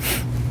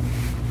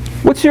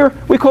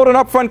 We call it an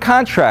upfront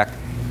contract.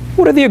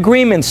 What are the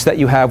agreements that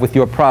you have with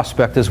your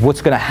prospect as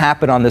what's going to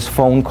happen on this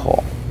phone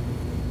call?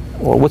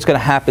 Or what's going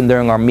to happen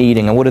during our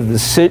meeting? And what are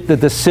the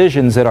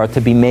decisions that are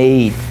to be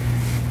made?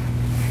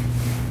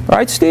 All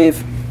right,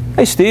 Steve?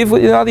 Hey, Steve,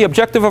 the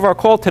objective of our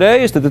call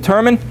today is to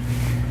determine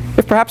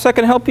if perhaps I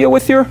can help you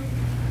with your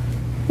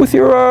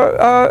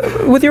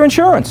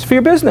insurance for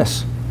your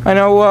business. I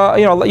know,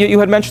 you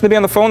had mentioned to me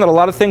on the phone that a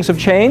lot of things have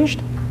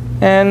changed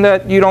and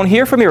that you don't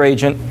hear from your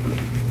agent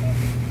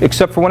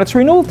except for when it's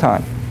renewal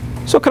time.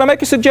 So can I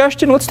make a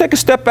suggestion? Let's take a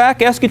step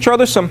back, ask each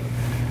other some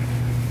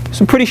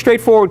pretty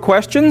straightforward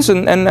questions.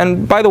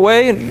 And by the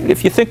way,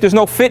 if you think there's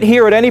no fit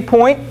here at any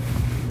point,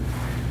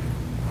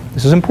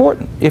 this is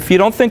important. If you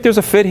don't think there's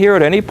a fit here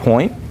at any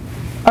point,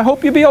 I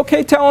hope you'd be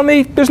okay telling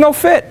me there's no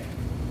fit.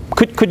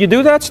 Could you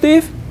do that,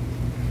 Steve?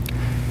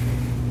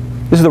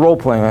 This is the role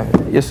playing.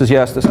 This is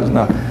yes, this is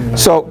no.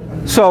 So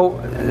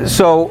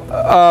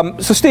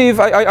Steve,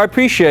 I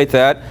appreciate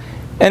that.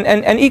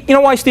 And you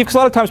know why, Steve? Because a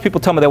lot of times people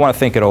tell me they want to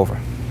think it over.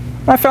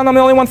 I found I'm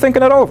the only one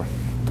thinking it over.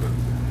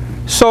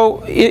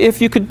 So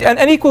if you could,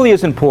 and equally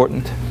as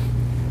important,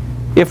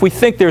 if we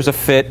think there's a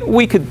fit,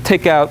 we could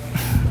take out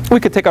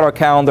our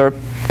calendar,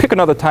 pick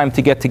another time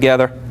to get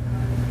together,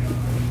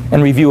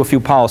 and review a few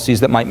policies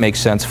that might make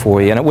sense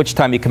for you, and at which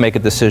time you can make a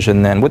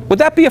decision then. Would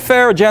that be a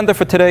fair agenda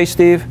for today,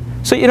 Steve?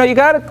 So you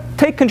got to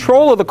take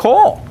control of the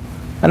call,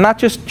 and not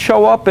just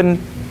show up and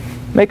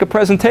make a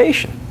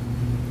presentation.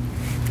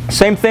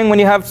 Same thing when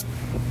you have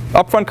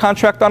upfront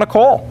contract on a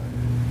call.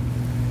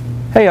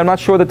 Hey, I'm not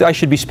sure that I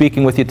should be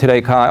speaking with you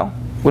today, Kyle.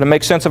 Would it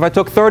make sense if I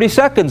took 30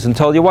 seconds and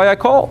told you why I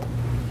called?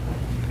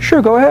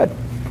 Sure, go ahead.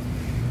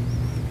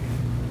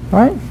 All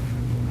right?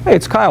 Hey,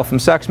 it's Kyle from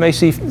Sachs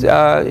Macy.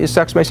 Is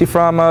Sachs Macy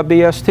from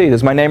BST?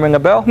 Does my name ring a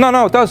bell?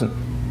 No, it doesn't.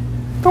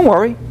 Don't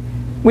worry.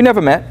 We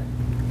never met.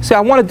 See, I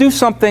want to do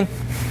something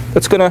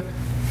that's going to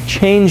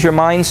change your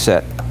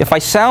mindset. If I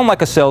sound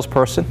like a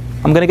salesperson,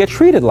 I'm going to get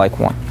treated like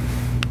one.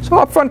 So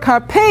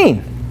upfront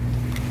pain.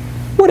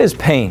 What is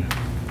pain?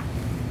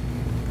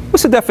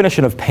 What's the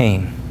definition of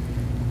pain?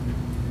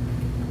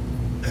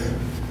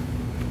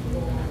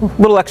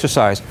 Little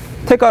exercise.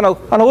 Take on a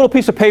little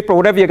piece of paper,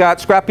 whatever you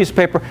got, scrap piece of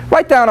paper,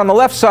 write down on the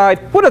left side,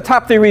 what are the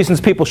top 3 reasons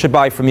people should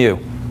buy from you?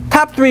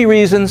 Top 3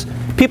 reasons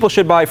people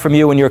should buy from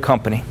you and your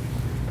company.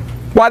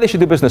 Why they should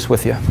do business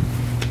with you.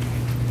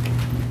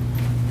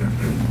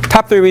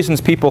 Top 3 reasons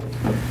people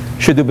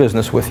should do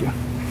business with you.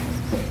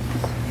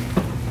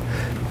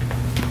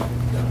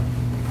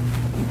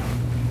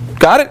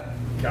 Got it?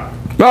 Got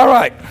it. All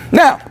right.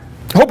 Now,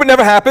 hope it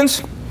never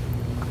happens.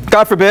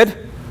 God forbid.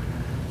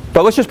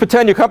 But let's just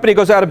pretend your company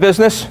goes out of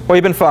business or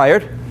you've been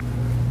fired,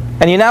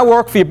 and you now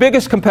work for your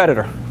biggest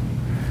competitor.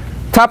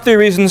 Top 3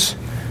 reasons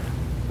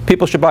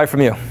people should buy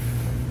from you.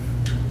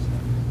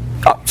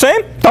 Oh,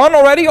 same? Done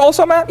already?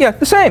 Also, Matt? Yeah,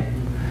 the same.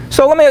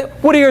 So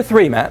what are your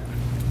 3, Matt?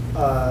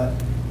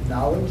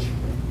 Knowledge,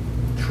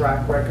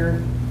 track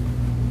record,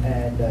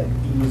 and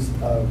ease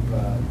of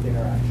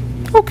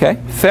interaction. Okay,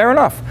 fair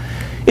enough.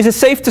 Is it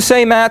safe to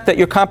say, Matt, that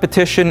your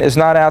competition is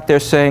not out there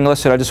saying,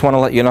 listen, I just want to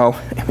let you know,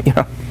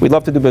 we'd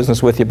love to do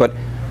business with you, but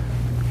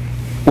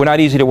we're not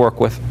easy to work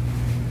with.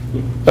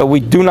 We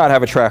do not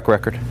have a track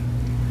record.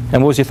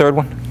 And what was your 3rd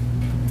one?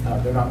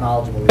 They're not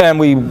knowledgeable. And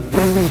we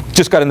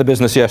just got in the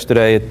business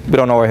yesterday. We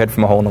don't know our head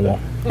from a hole in the wall.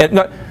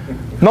 And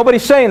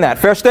nobody's saying that.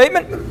 Fair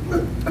statement?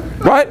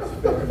 Right?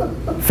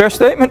 Fair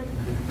statement?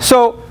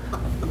 So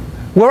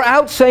we're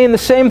out saying the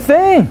same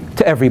thing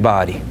to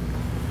everybody.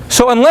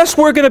 So unless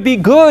we're going to be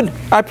good,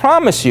 I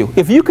promise you,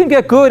 if you can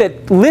get good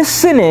at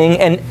listening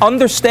and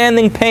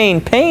understanding pain,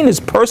 pain is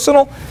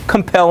personal,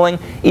 compelling,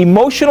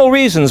 emotional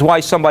reasons why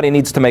somebody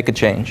needs to make a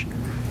change.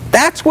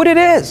 That's what it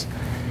is.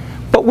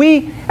 But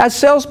we, as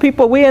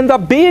salespeople, we end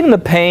up being the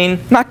pain,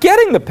 not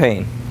getting the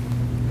pain.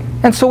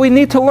 And so we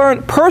need to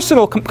learn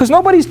personal, because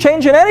nobody's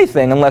changing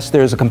anything unless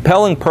there's a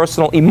compelling,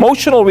 personal,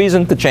 emotional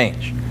reason to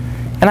change.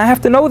 And I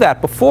have to know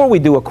that before we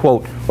do a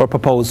quote or a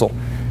proposal,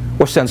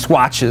 or send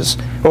swatches,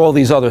 or all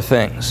these other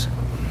things.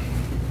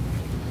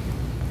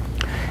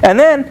 And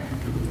then,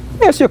 let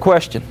me ask you a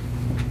question.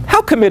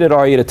 How committed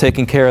are you to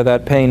taking care of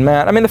that pain,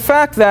 Matt? I mean, the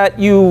fact that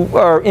you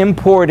are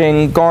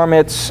importing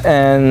garments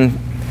and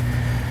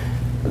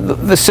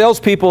the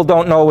salespeople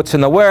don't know what's in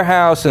the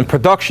warehouse, and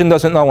production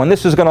doesn't know when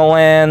this is going to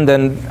land,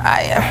 and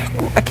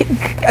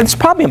it's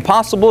probably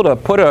impossible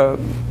to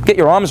get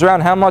your arms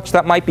around how much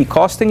that might be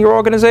costing your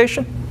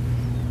organization?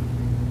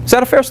 Is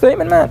that a fair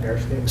statement, Matt? Fair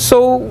statement.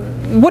 So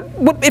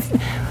what if,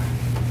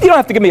 you don't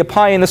have to give me a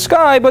pie in the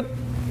sky, but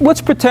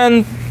let's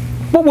pretend,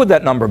 what would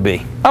that number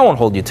be? I won't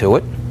hold you to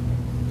it.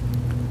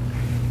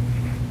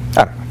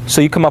 I don't know. So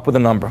you come up with a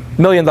number, $1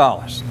 million,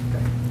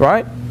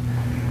 right?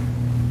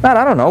 Matt,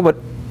 I don't know, but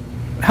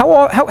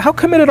how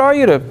committed are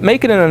you to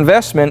making an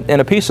investment in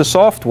a piece of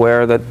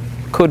software that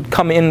could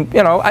come in,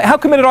 you know, how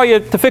committed are you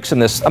to fixing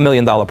this $1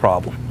 million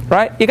problem,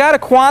 right? You got to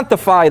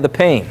quantify the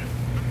pain.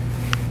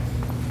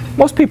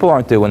 Most people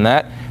aren't doing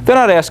that. They're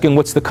not asking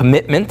what's the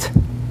commitment.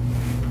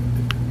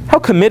 How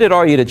committed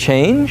are you to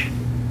change?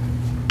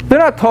 They're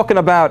not talking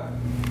about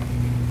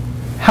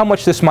how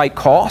much this might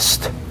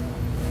cost.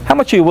 How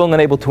much are you willing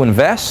and able to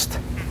invest?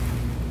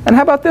 And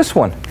how about this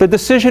one, the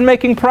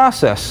decision-making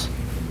process?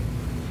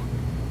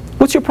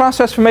 What's your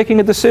process for making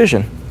a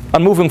decision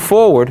on moving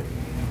forward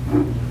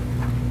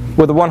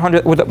with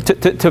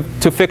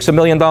to fix $1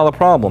 million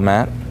problem,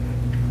 Matt?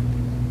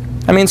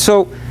 I mean,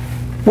 so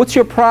what's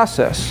your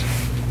process?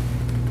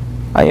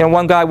 You know,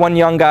 one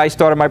young guy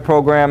started my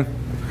program,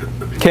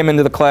 came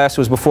into the class, it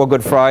was before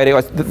Good Friday,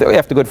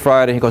 after Good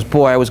Friday, he goes,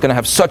 boy, I was going to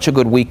have such a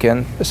good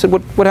weekend. I said,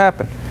 what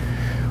happened?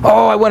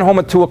 Oh, I went home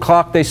at 2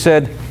 o'clock, they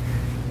said,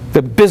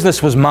 the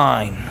business was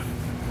mine.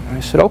 I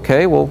said,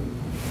 okay, well,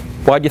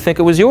 why do you think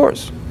it was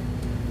yours?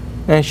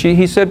 And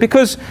he said,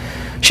 because,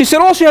 she said,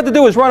 all she had to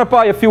do was run it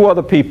by a few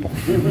other people.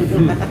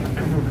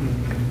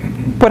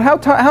 But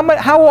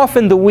how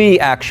often do we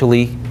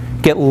actually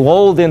get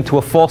lulled into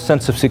a false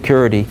sense of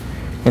security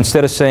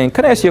instead of saying,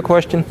 can I ask you a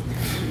question?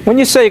 When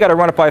you say you got to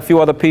run it by a few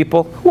other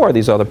people, who are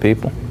these other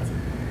people?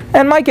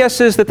 And my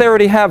guess is that they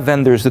already have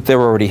vendors that they're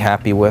already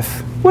happy with.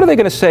 What are they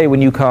going to say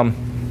when you come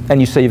and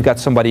you say you've got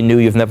somebody new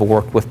you've never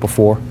worked with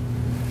before?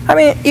 I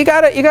mean, you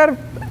got to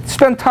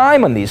spend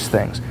time on these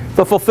things.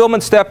 The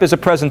fulfillment step is a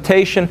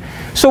presentation.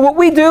 So what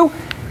we do,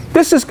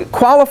 this is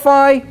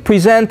qualify,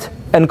 present,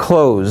 and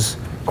close.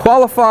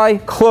 Qualify,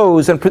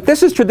 close, and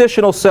this is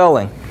traditional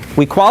selling.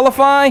 We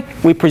qualify,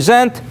 we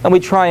present, and we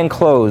try and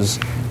close.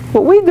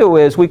 What we do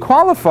is we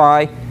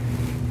qualify,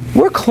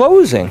 we're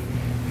closing.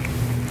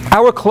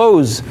 Our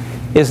close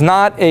is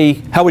not a,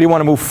 how would you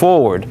want to move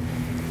forward?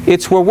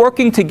 It's we're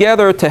working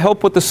together to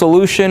help with the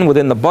solution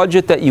within the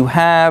budget that you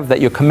have, that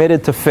you're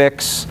committed to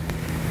fix,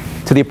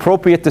 to the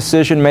appropriate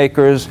decision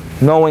makers,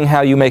 knowing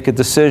how you make a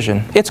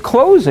decision. It's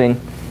closing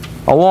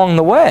along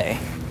the way.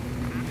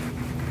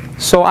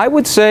 So I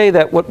would say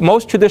that what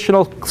most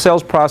traditional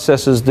sales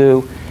processes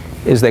do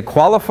is they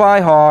qualify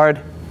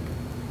hard,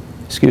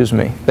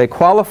 they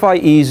qualify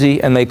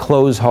easy and they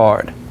close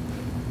hard.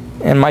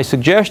 And my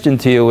suggestion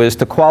to you is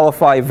to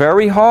qualify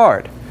very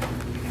hard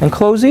and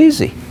close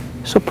easy.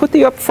 So put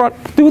the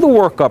upfront, do the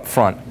work up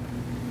front.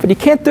 But you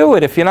can't do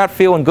it if you're not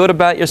feeling good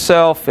about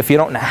yourself, if you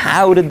don't know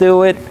how to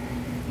do it,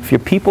 if your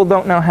people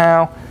don't know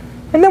how.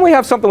 And then we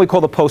have something we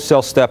call the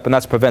post-sale step, and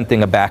that's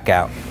preventing a back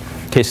out,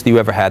 in case you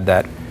ever had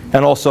that.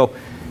 And also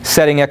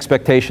setting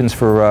expectations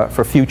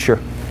for future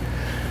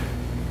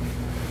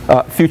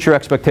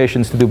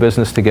expectations to do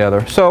business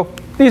together. So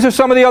these are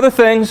some of the other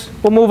things.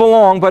 We'll move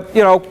along, but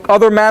you know,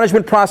 other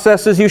management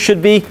processes you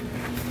should be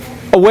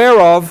aware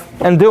of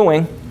and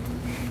doing.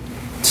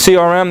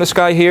 CRM, this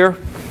guy here,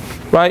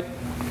 right?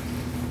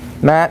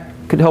 Matt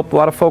could help a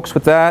lot of folks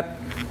with that.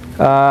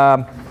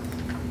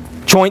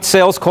 Joint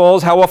sales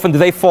calls, how often do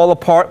they fall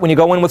apart when you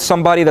go in with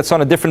somebody that's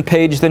on a different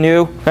page than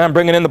you? And I'm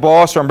bringing in the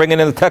boss or I'm bringing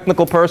in the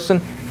technical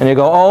person, and you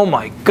go, oh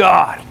my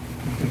God,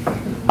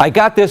 I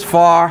got this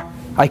far.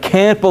 I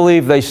can't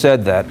believe they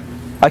said that.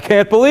 I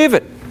can't believe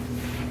it.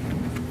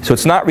 So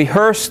it's not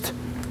rehearsed.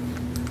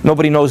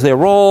 Nobody knows their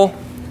role.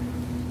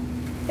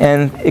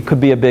 And it could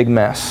be a big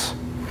mess.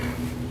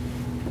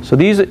 So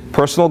these are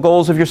personal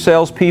goals of your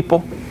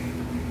salespeople.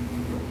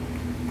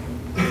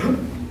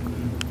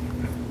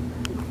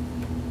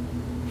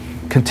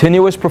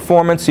 Continuous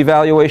performance,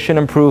 evaluation,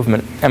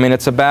 improvement. I mean,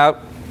 it's about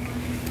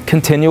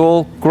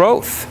continual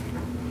growth.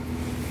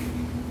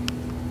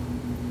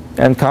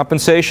 And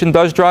compensation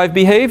does drive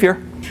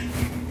behavior.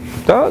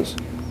 It does.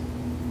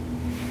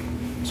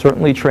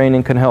 Certainly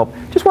training can help.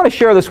 Just want to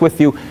share this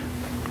with you.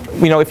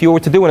 You know, if you were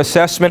to do an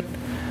assessment,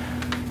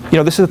 you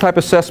know, this is the type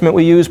of assessment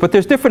we use, but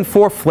there's different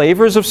 4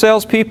 flavors of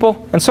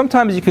salespeople. And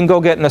sometimes you can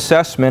go get an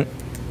assessment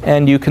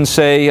and you can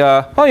say,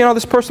 oh, you know,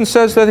 this person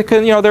says that they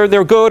can, you know,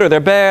 they're good or they're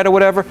bad or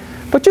whatever.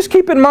 But just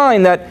keep in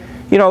mind that,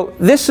 you know,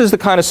 this is the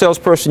kind of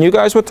salesperson you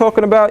guys were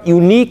talking about,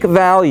 unique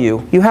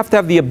value. You have to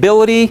have the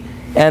ability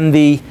and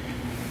the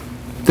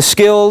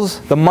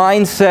skills, the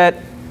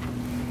mindset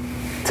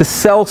to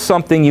sell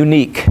something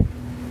unique.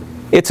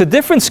 It's a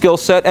different skill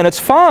set, and it's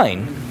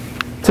fine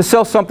to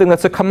sell something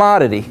that's a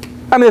commodity.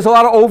 I mean, there's a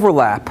lot of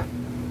overlap,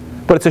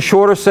 but it's a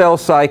shorter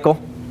sales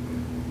cycle.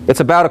 It's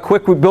about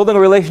building a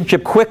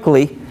relationship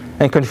quickly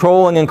and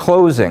controlling and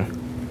closing.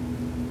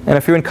 And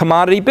if you're in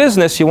commodity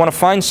business, you want to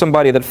find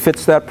somebody that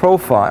fits that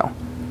profile.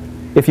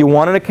 If you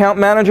want an account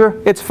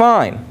manager, it's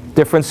fine.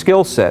 Different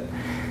skill set.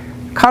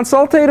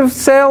 Consultative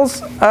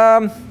sales,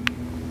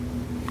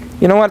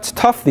 You know what? It's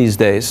tough these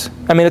days.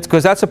 I mean, it's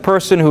because that's a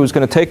person who's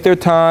going to take their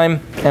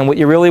time, and what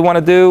you really want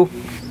to do,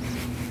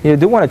 you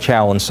do want to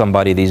challenge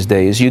somebody these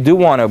days. You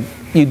got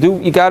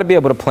to be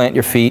able to plant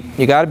your feet.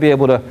 You got to be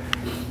able to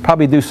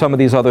probably do some of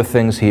these other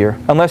things here,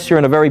 unless you're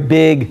in a very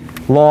big,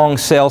 long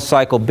sales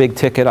cycle, big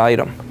ticket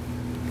item.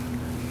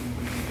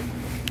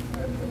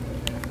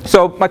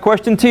 So my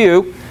question to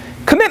you,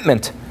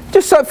 commitment.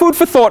 Just food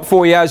for thought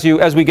for you as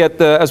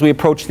we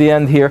approach the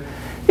end here.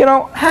 You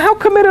know, how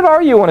committed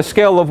are you on a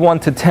scale of 1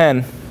 to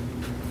 10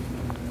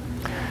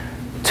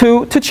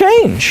 to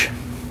change?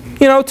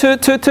 You know,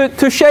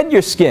 to shed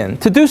your skin,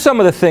 to do some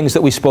of the things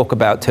that we spoke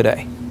about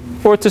today,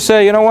 or to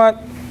say, you know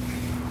what,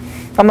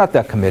 I'm not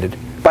that committed.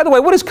 By the way,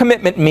 what does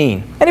commitment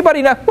mean?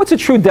 Anybody know? What's a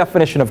true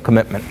definition of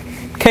commitment?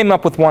 Came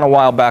up with one a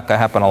while back I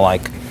happen to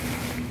like.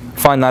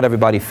 Find not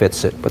everybody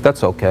fits it, but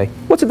that's okay.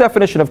 What's the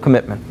definition of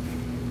commitment?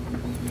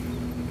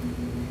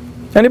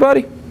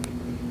 Anybody?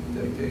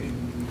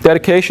 Dedication.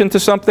 Dedication to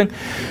something?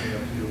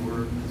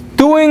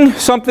 Doing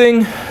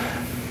something,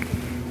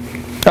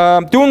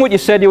 doing what you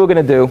said you were going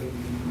to do,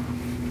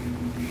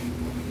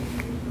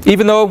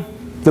 even though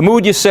the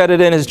mood you said it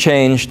in has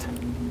changed.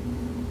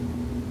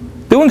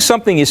 Doing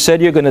something you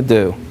said you're going to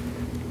do,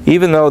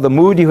 even though the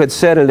mood you had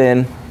said it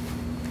in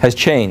has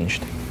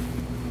changed.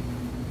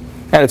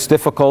 And it's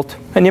difficult,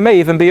 and you may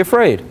even be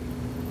afraid.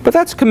 But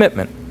that's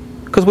commitment.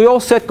 Because we all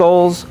set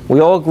goals, we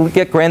all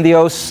get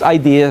grandiose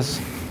ideas,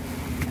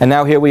 and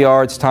now here we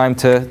are, it's time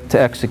to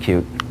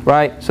execute.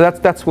 Right? So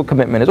that's what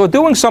commitment is. Or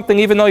doing something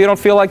even though you don't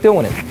feel like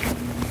doing it.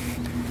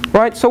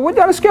 Right? So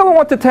on a scale of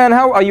 1 to 10,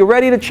 how are you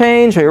ready to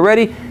change? Are you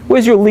ready?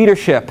 Where's your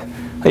leadership?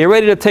 Are you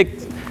ready to take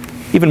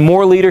even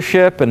more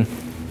leadership and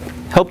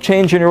help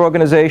change in your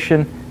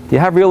organization? Do you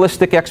have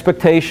realistic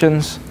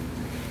expectations?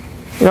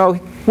 You know,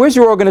 where's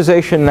your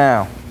organization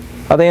now?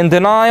 Are they in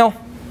denial?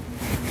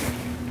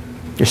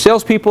 Your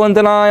salespeople in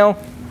denial?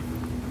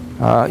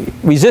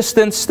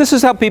 Resistance? This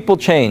is how people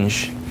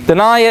change.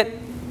 Deny it,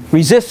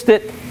 resist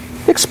it,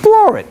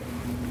 explore it.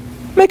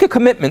 Make a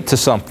commitment to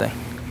something.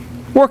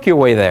 Work your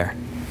way there.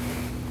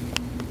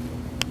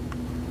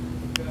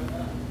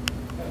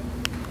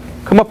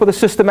 Come up with a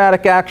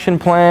systematic action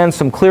plan,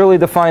 some clearly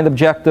defined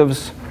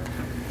objectives.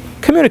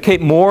 Communicate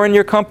more in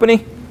your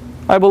company.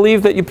 I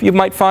believe that you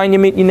might find you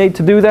need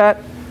to do that.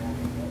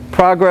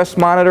 Progress,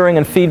 monitoring,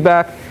 and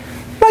feedback.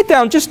 Write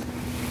down, just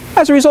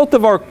as a result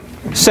of our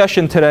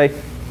session today,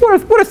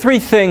 what are 3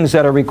 things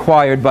that are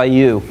required by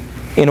you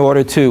in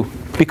order to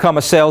become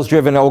a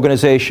sales-driven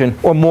organization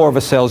or more of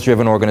a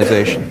sales-driven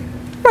organization?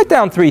 Write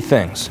down 3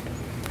 things.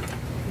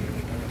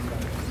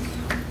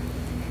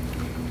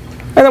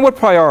 And then what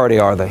priority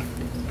are they?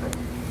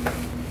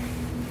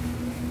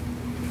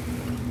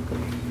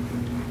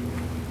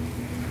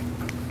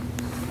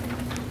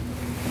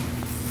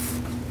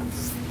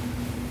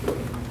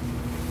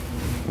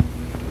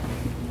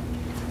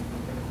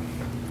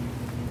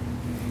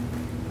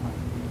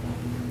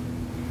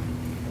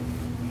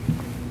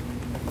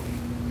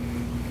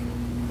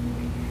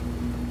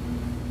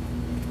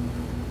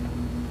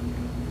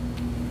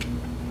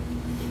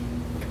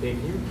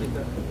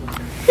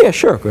 Yeah,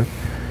 sure, good.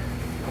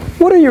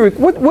 What are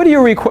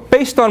your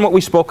based on what we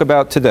spoke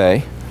about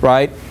today,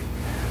 right?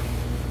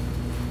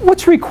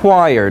 What's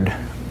required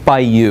by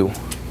you,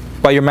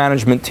 by your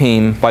management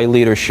team, by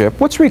leadership?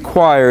 What's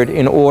required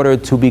in order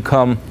to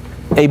become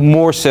a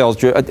more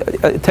sales-driven,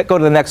 go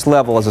to the next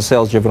level as a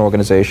sales-driven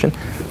organization,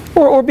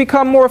 or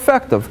become more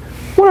effective?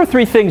 What are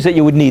 3 things that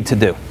you would need to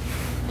do?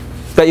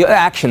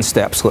 Action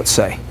steps, let's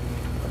say,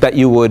 that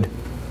you would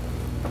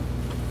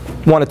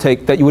want to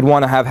take, that you would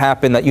want to have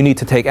happen, that you need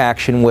to take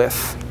action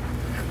with,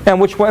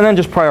 and which one, and then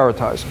just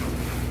prioritize.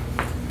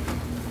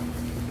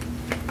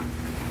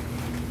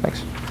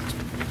 Thanks.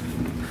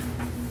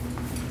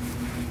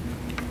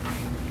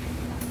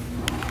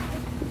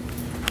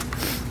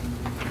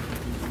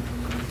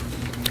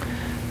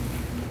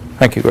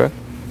 Thank you, Greg.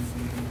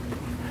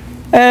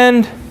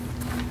 And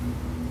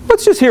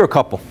let's just hear a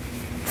couple.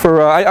 For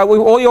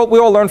we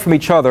all learn from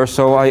each other,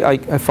 so I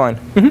find.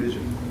 Mm-hmm.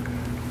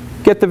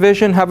 Get the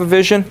vision, have a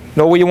vision,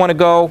 know where you want to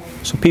go.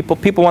 So people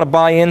want to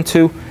buy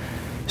into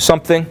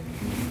something,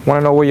 want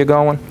to know where you're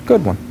going.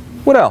 Good one.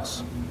 What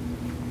else?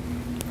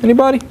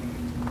 Anybody?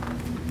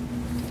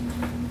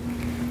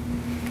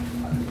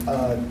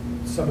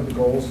 Some of the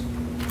goals.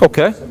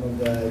 Okay. Some of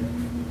the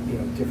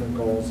different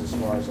goals as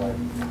far as like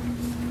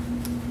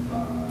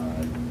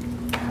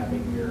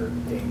having your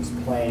days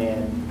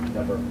planned,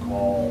 number of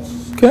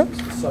calls. Okay.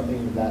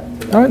 Something that.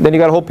 All right. Then you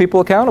got to hold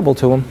people accountable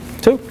to them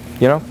too.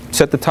 You know,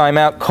 set the time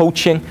out.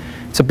 Coaching,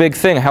 it's a big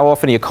thing. How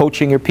often are you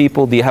coaching your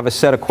people? Do you have a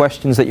set of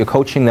questions that you're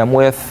coaching them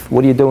with?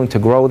 What are you doing to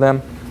grow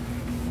them?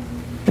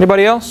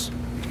 Anybody else?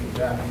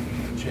 Adapt,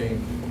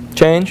 change.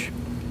 Change?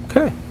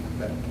 Okay.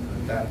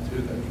 Adapt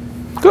to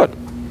that. Good.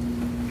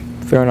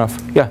 Fair enough.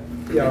 Yeah.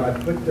 Yeah, I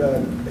put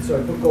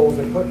goals.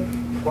 I put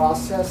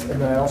process, and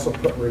then I also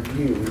put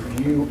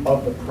review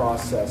of the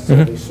process. So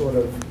they sort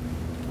of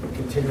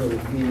continually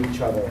feed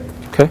each other.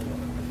 Okay.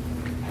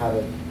 How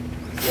to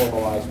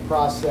formalized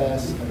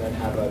process, and then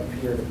have a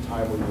period of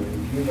time where you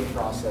review the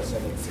process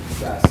and its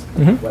success,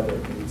 whether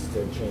it needs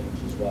to change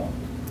as well.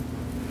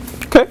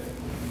 Okay,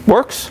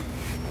 works.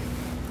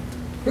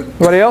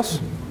 Anybody else?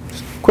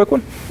 Quick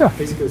one? Yeah.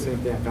 Basically the same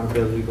thing,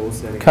 accountability, goal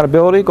setting.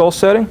 Accountability, goal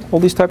setting, all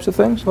these types of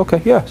things?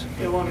 Okay, yes.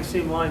 Yeah, along the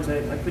same lines,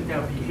 I put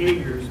down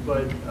behaviors,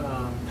 but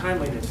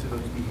timeliness of those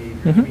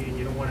behaviors. Meaning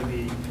you don't want to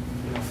be,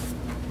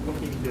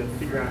 looking to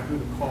figure out who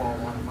to call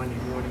on a Monday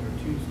morning or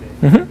Tuesday.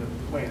 To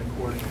plan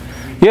accordingly.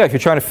 Yeah, if you're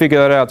trying to figure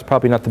that out, it's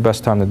probably not the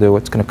best time to do it.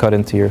 It's going to cut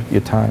into your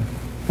time.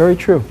 Very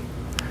true.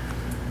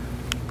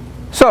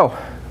 So,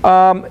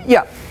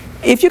 yeah,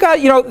 if you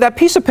got, that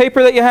piece of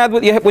paper that you had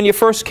when you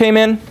first came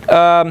in,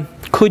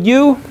 could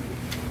you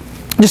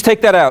just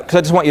take that out? Because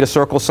I just want you to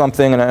circle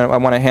something, and I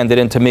want to hand it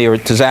in to me or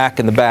to Zach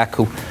in the back,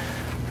 who,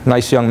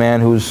 nice young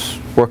man who's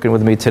working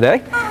with me today.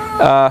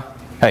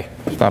 Hey,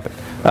 stop it.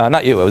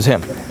 Not you, it was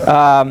him.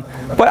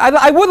 But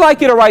I would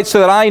like you to write so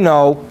that I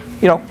know,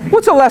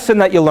 what's a lesson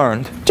that you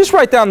learned? Just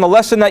write down the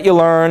lesson that you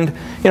learned,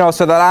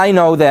 so that I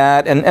know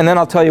that, and then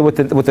I'll tell you what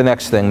the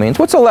next thing means.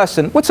 What's a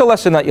lesson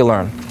that you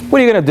learned?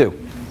 What are you going to do?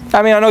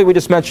 I mean, I know we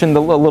just mentioned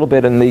a little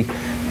bit in the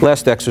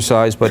last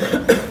exercise, but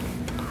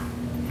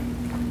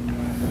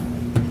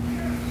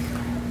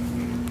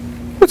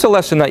what's a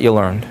lesson that you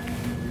learned?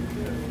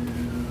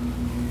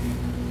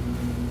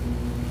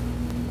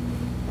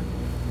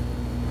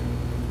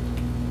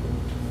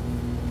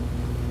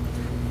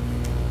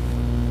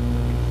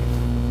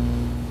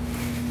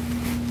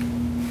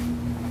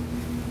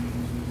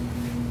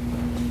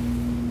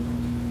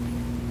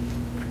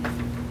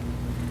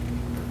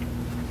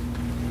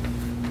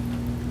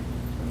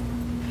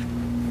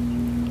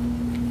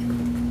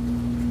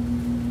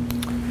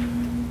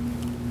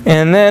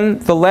 And then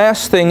the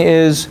last thing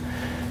is,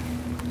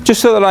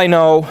 just so that I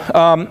know,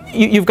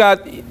 you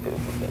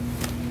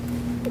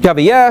have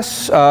a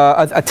yes,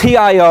 a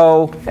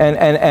TIO,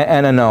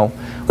 and a no.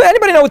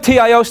 Anybody know what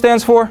TIO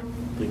stands for?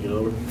 Think it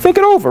over. Think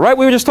it over, right?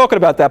 We were just talking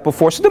about that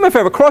before. So do me a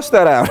favor, cross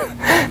that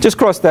out. Just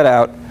cross that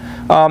out.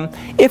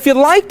 If you'd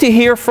like to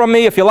hear from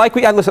me, if you like,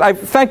 listen, I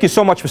thank you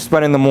so much for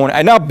spending the morning.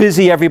 I know how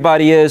busy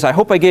everybody is. I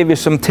hope I gave you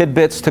some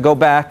tidbits to go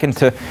back and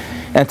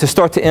to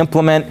start to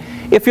implement.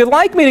 If you'd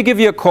like me to give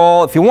you a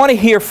call, if you want to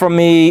hear from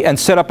me and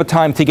set up a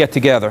time to get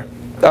together,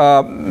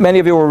 many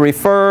of you were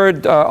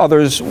referred,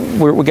 others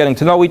we're getting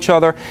to know each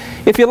other.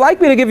 If you'd like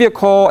me to give you a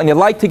call and you'd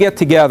like to get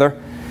together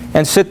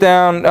and sit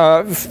down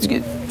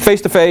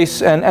face to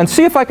face and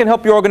see if I can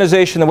help your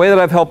organization the way that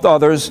I've helped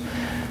others,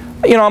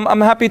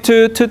 I'm happy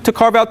to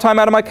carve out time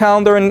out of my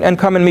calendar and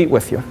come and meet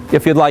with you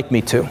if you'd like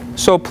me to.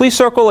 So please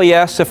circle a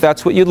yes if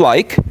that's what you'd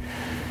like.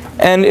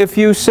 And if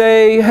you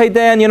say, hey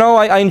Dan,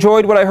 I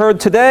enjoyed what I heard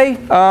today,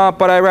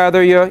 but I'd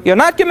rather you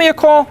not give me a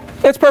call,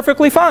 it's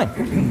perfectly fine.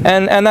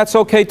 And that's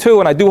okay too,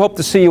 and I do hope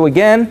to see you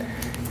again,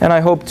 and I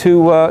hope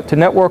to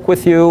network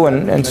with you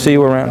and see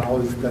you around.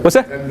 What's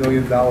that? $10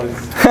 million in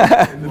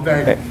the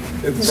bank.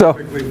 It's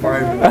perfectly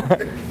fine.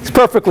 It's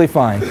perfectly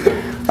fine.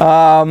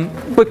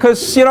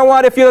 Because you know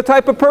what, if you're the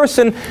type of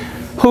person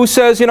who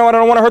says, I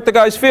don't want to hurt the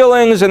guy's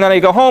feelings, and then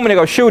you go home and you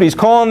go, shoot, he's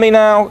calling me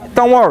now,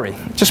 don't worry.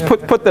 Just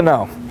put the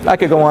no. I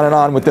could go on and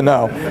on with the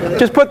no.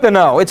 Just put the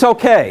no. It's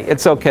okay.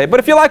 It's okay. But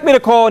if you'd like me to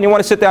call and you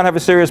want to sit down and have a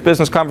serious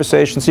business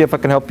conversation, see if I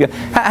can help you,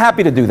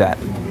 happy to do that.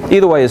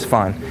 Either way is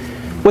fine.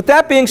 With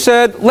that being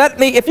said,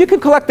 if you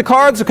could collect the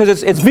cards,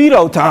 because it's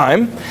veto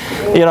time,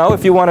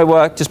 if you want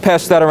to just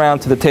pass that around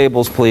to the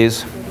tables,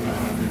 please.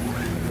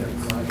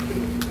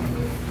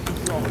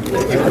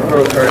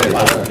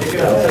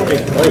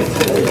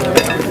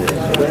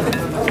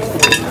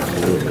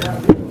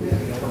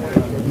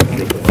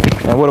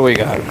 And what do we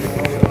got?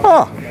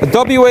 Oh, it's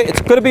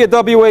going to be a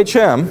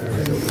WHM.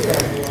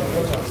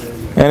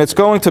 And it's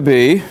going to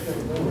be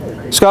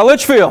Scott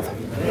Litchfield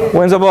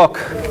wins a book.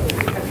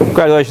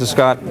 Congratulations,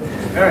 Scott.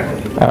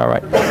 All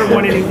right. Never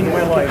won anything in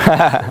my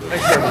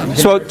life.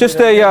 So just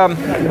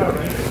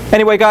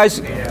anyway, guys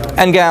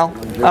and gal,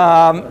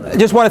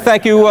 just want to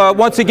thank you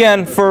once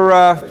again for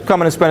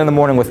coming and spending the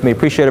morning with me.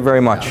 Appreciate it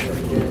very much.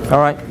 All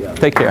right.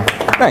 Take care.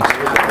 Thanks.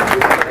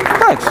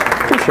 Thanks.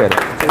 Appreciate it.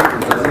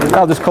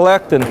 I'll just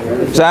collect, and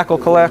Zach will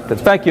collect. And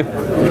thank you.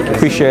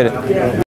 Appreciate it.